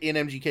shit in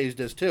MGK's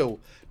diss too.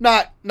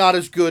 Not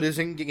as good as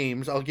in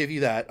games, I'll give you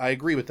that. I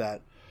agree with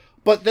that.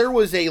 But there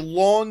was a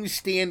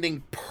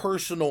long-standing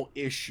personal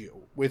issue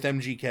with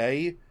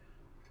MGK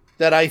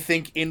that I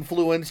think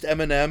influenced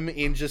Eminem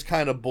in just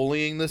kind of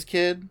bullying this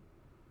kid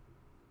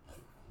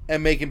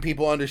and making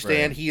people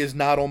understand he is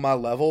not on my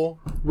level.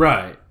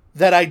 Right.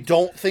 That I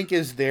don't think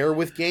is there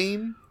with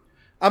game.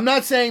 I'm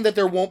not saying that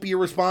there won't be a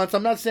response.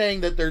 I'm not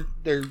saying that there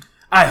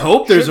I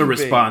hope there's a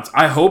response.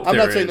 I hope I'm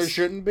there not saying is. there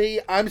shouldn't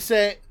be. I'm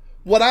saying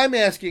what I'm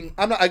asking,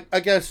 I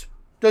guess,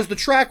 does the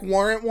track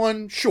warrant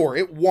one? Sure,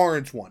 it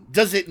warrants one.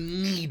 Does it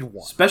need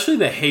one? Especially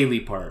the Haley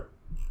part.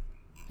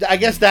 I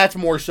guess that's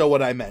more so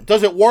what I meant.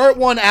 Does it warrant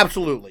one?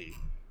 Absolutely.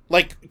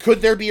 Like,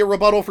 could there be a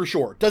rebuttal? For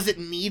sure. Does it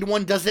need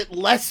one? Does it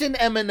lessen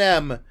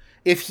Eminem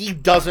if he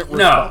doesn't respond?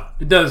 No,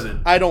 it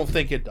doesn't. I don't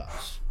think it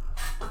does.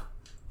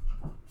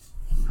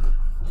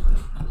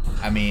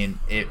 I mean,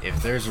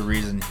 if there's a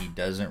reason he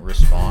doesn't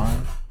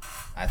respond,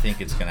 I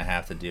think it's going to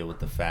have to deal with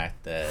the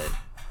fact that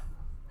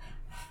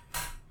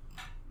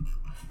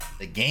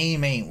the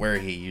game ain't where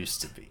he used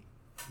to be.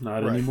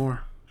 Not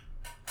anymore.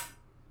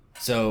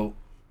 So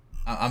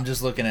I'm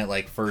just looking at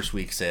like first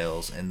week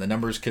sales, and the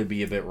numbers could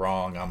be a bit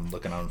wrong. I'm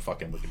looking on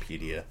fucking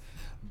Wikipedia.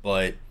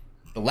 But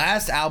the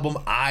last album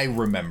I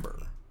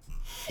remember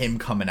him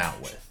coming out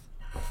with,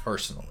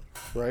 personally,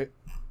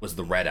 was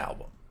the Red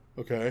Album.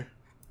 Okay.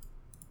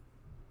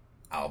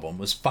 Album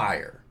was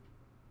fire.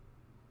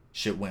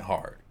 Shit went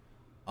hard.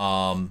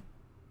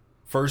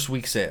 First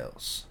week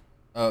sales.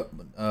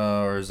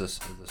 Or is this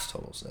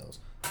total sales?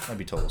 Might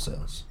be total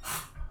sales.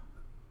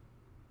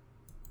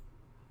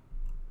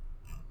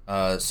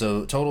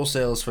 So total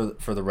sales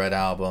for the Red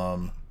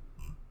Album,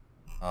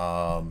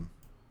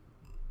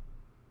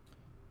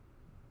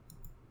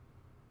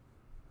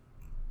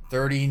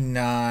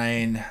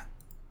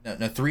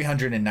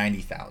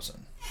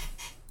 390,000.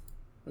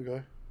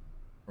 Okay.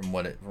 From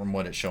what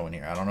it's showing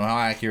here. I don't know how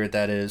accurate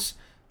that is.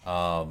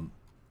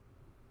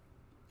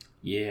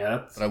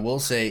 Yeah. But I will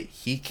say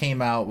he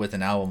came out with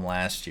an album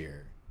last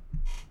year.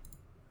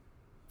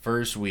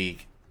 First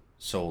week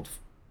sold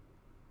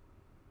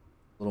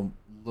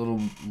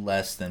little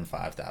less than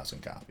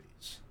 5,000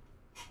 copies.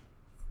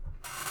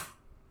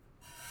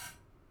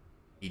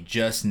 He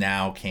just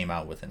now came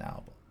out with an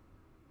album.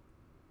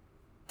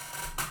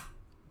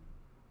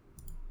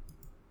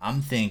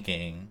 I'm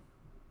thinking,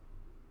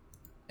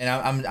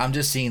 and I'm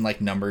just seeing like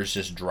numbers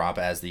just drop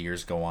as the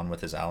years go on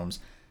with his albums.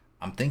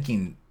 I'm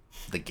thinking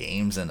the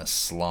game's in a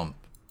slump.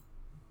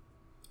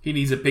 He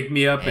needs a pick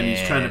me up, and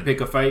he's trying to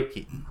pick a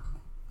fight.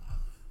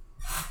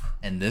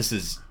 And this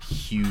is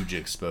huge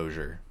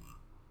exposure.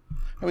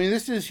 I mean,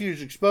 this is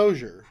huge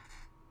exposure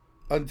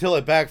until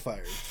it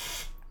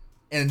backfires.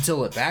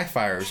 Until it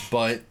backfires,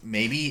 but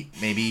maybe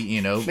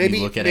you know, maybe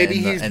you look at maybe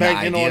it he's and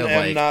banking the idea on of M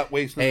like, not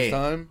wasting hey, his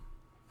time.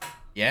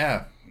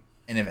 Yeah,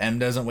 and if M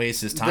doesn't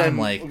waste his time,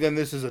 then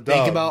this is a dub.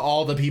 Think about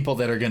all the people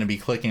that are going to be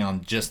clicking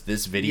on just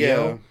this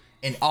video. Yeah.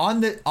 And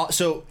on the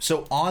so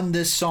on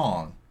this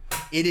song,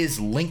 it is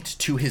linked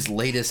to his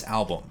latest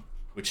album,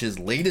 which his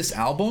latest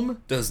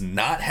album does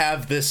not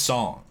have this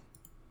song.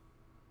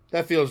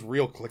 That feels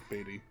real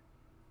clickbaity.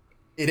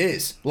 It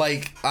is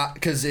like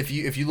because if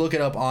you look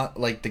it up on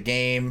like the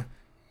game,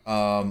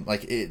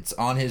 like it's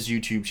on his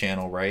YouTube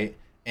channel, right?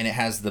 And it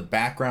has the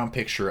background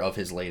picture of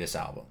his latest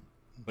album.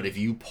 But if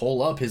you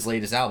pull up his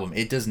latest album,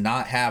 it does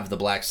not have the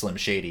Black Slim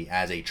Shady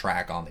as a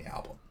track on the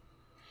album.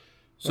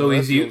 So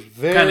he's kind of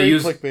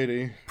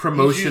clickbaity.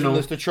 Promotional. He's using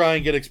this to try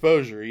and get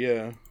exposure,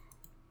 yeah.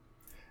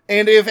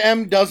 And if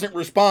M doesn't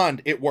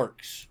respond, it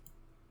works.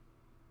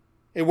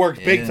 It works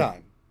big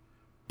time.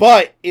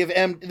 But if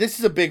M, this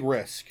is a big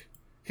risk.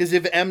 Because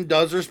if M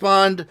does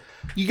respond,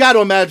 you got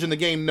to imagine the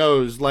game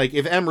knows, like,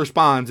 if M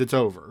responds, it's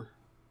over.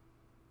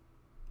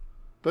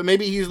 But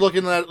maybe he's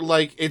looking at,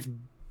 like, it's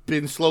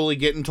been slowly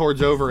getting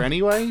towards over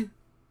anyway.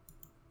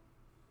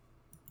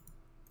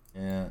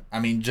 Yeah, I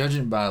mean,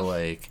 judging by,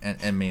 like, and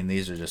I mean,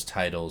 these are just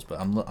titles, but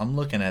I'm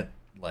looking at,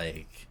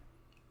 like,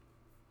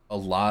 a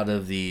lot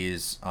of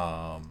these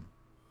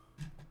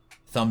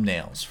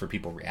thumbnails for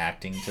people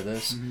reacting to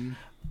this. Mm-hmm.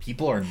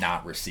 People are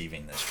not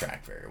receiving this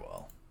track very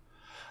well.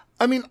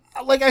 I mean,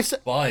 like I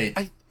said, but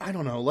I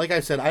don't know. Like I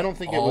said, I don't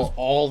think it was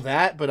all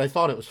that, but I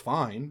thought it was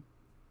fine.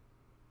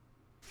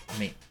 I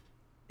mean,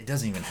 it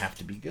doesn't even have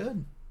to be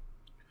good.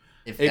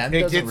 If it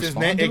doesn't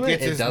respond to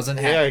it, it doesn't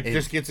have. Yeah, it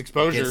just gets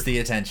exposure. Gets the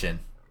attention.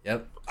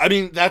 Yep. I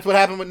mean, that's what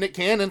happened with Nick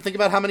Cannon. Think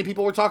about how many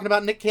people were talking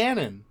about Nick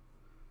Cannon.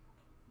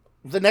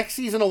 The next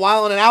season, A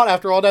While In and Out,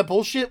 after all that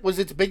bullshit, was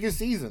its biggest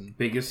season.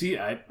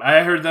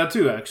 I heard that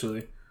too,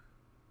 actually.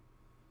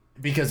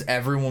 Because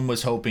everyone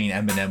was hoping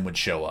Eminem would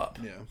show up.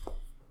 Yeah.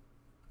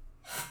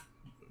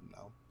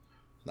 No.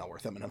 It's not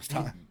worth Eminem's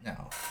time.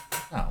 No.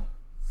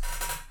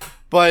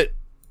 But,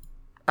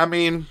 I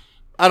mean,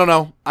 I don't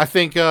know. I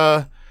think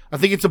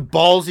it's a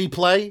ballsy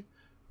play.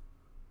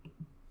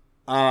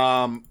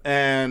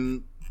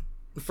 And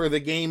for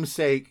the game's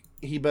sake,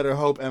 he better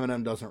hope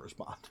Eminem doesn't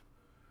respond.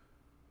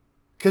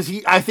 Because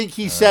I think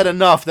he said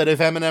enough that if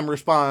Eminem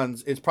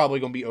responds, it's probably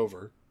going to be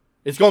over.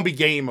 It's going to be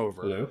game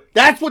over. Hello?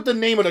 That's what the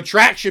name of the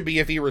track should be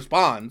if he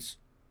responds.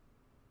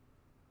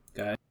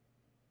 Okay.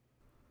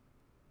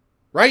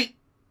 Right?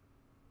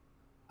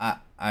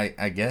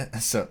 I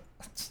get so.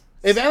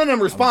 If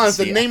Eminem responds,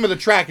 the name of the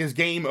track is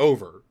game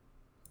over.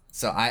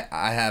 So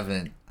I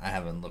haven't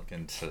looked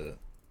into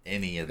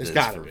any of this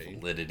for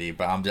validity,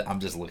 but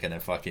I'm just looking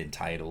at fucking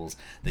titles.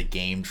 The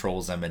game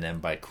trolls Eminem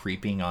by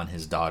creeping on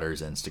his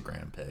daughter's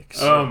Instagram pics.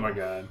 Oh my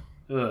god.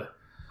 Ugh.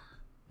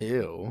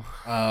 Ew.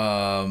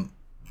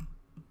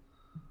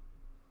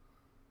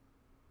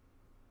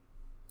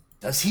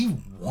 Does he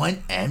want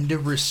M to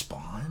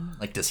respond?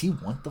 Like, does he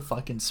want the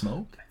fucking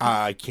smoke?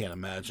 I can't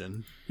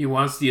imagine. He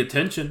wants the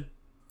attention.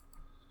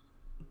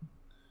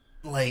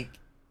 Like,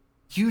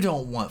 you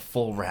don't want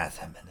full wrath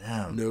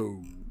Eminem.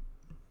 No.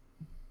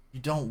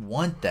 You don't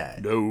want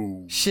that.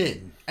 No.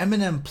 Shit.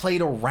 Eminem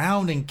played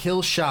around and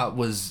Killshot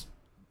was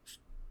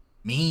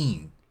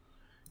mean.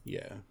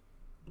 Yeah.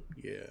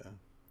 Yeah.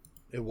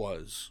 It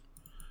was.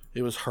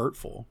 It was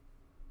hurtful.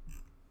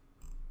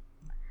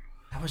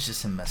 That was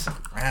just him messing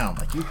around.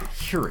 Like, you could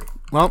hear it.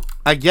 Well,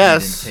 I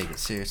guess. He didn't take it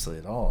seriously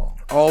at all.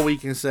 All we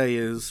can say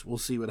is we'll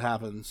see what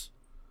happens.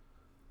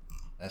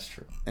 That's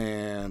true.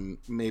 And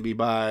maybe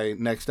by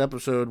next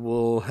episode,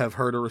 we'll have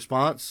heard a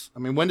response. I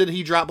mean, when did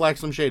he drop Black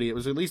Slim Shady? It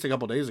was at least a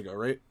couple days ago,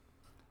 right?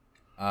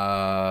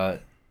 I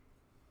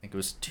think it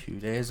was 2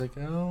 days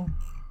ago.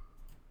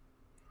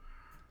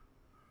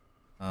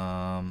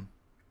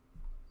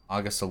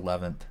 August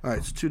 11th. All right,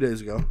 it's 2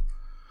 days ago.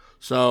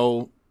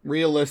 So,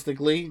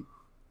 realistically,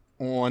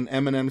 on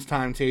Eminem's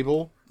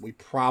timetable, we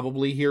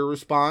probably hear a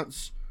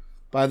response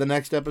by the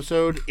next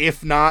episode.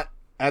 If not,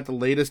 at the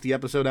latest, the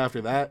episode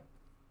after that.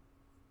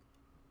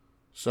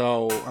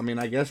 So, I mean,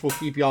 I guess we'll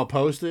keep y'all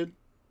posted.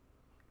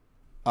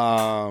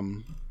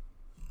 The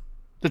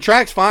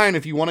track's fine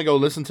if you want to go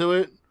listen to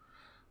it.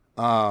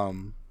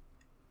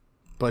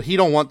 But he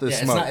don't want this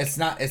smoke.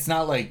 It's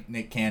not like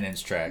Nick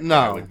Cannon's track. No.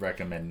 I would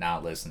recommend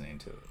not listening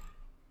to it.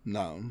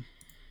 No.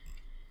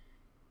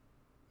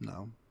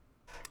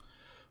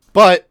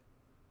 But,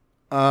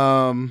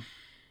 I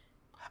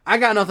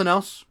got nothing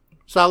else.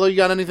 Salo, you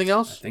got anything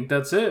else? I think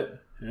that's it.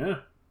 Yeah.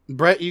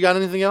 Brett, you got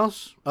anything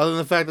else? Other than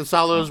the fact that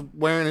Salo's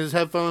wearing his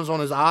headphones on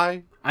his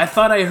eye? I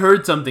thought I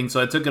heard something,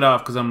 so I took it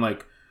off because I'm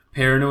like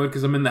paranoid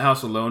because I'm in the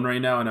house alone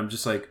right now, and I'm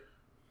just like,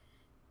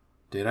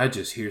 did I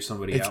just hear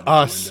somebody It's out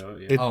us. the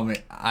window? Yeah. Oh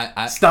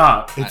man,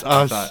 Stop. It's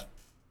us.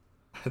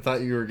 I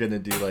thought you were gonna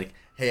do like,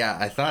 hey,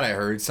 I thought I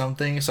heard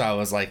something, so I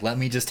was like, let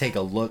me just take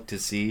a look to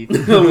see.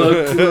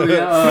 Look,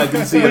 yeah, I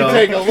can see it all.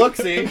 Take a look,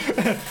 see.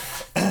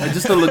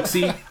 Just a look,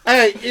 see.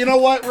 Hey, you know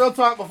what? Real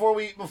talk. Before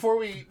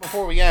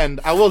we end,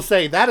 I will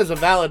say that is a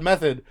valid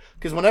method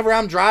because whenever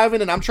I'm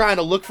driving and I'm trying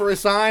to look for a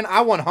sign,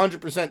 I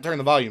 100% turn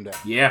the volume down.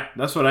 Yeah,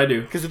 that's what I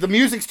do. Because if the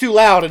music's too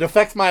loud, it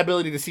affects my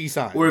ability to see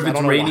signs. Or if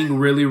it's raining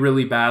really,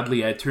 really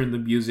badly, I turn the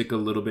music a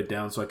little bit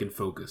down so I can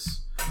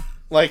focus.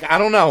 Like, I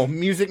don't know.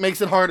 Music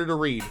makes it harder to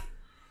read.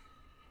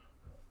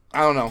 I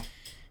don't know.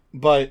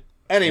 But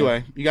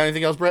anyway, you got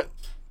anything else, Brett?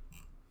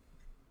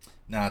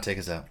 Nah, take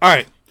us out. All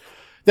right.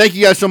 Thank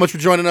you guys so much for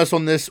joining us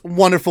on this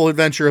wonderful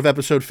adventure of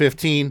episode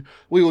 15.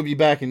 We will be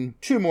back in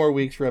 2 more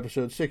weeks for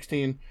episode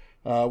 16,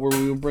 where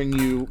we will bring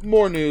you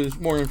more news,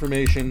 more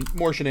information,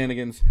 more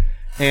shenanigans,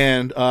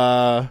 and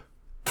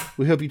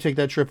we hope you take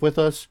that trip with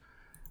us.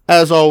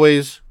 As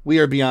always, we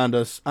are Beyond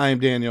Us. I am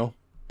Daniel.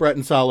 Brett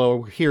and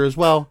Salo are here as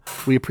well.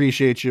 We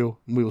appreciate you,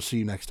 and we will see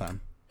you next time.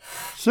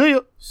 See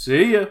ya.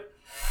 See ya.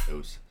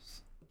 Deuce.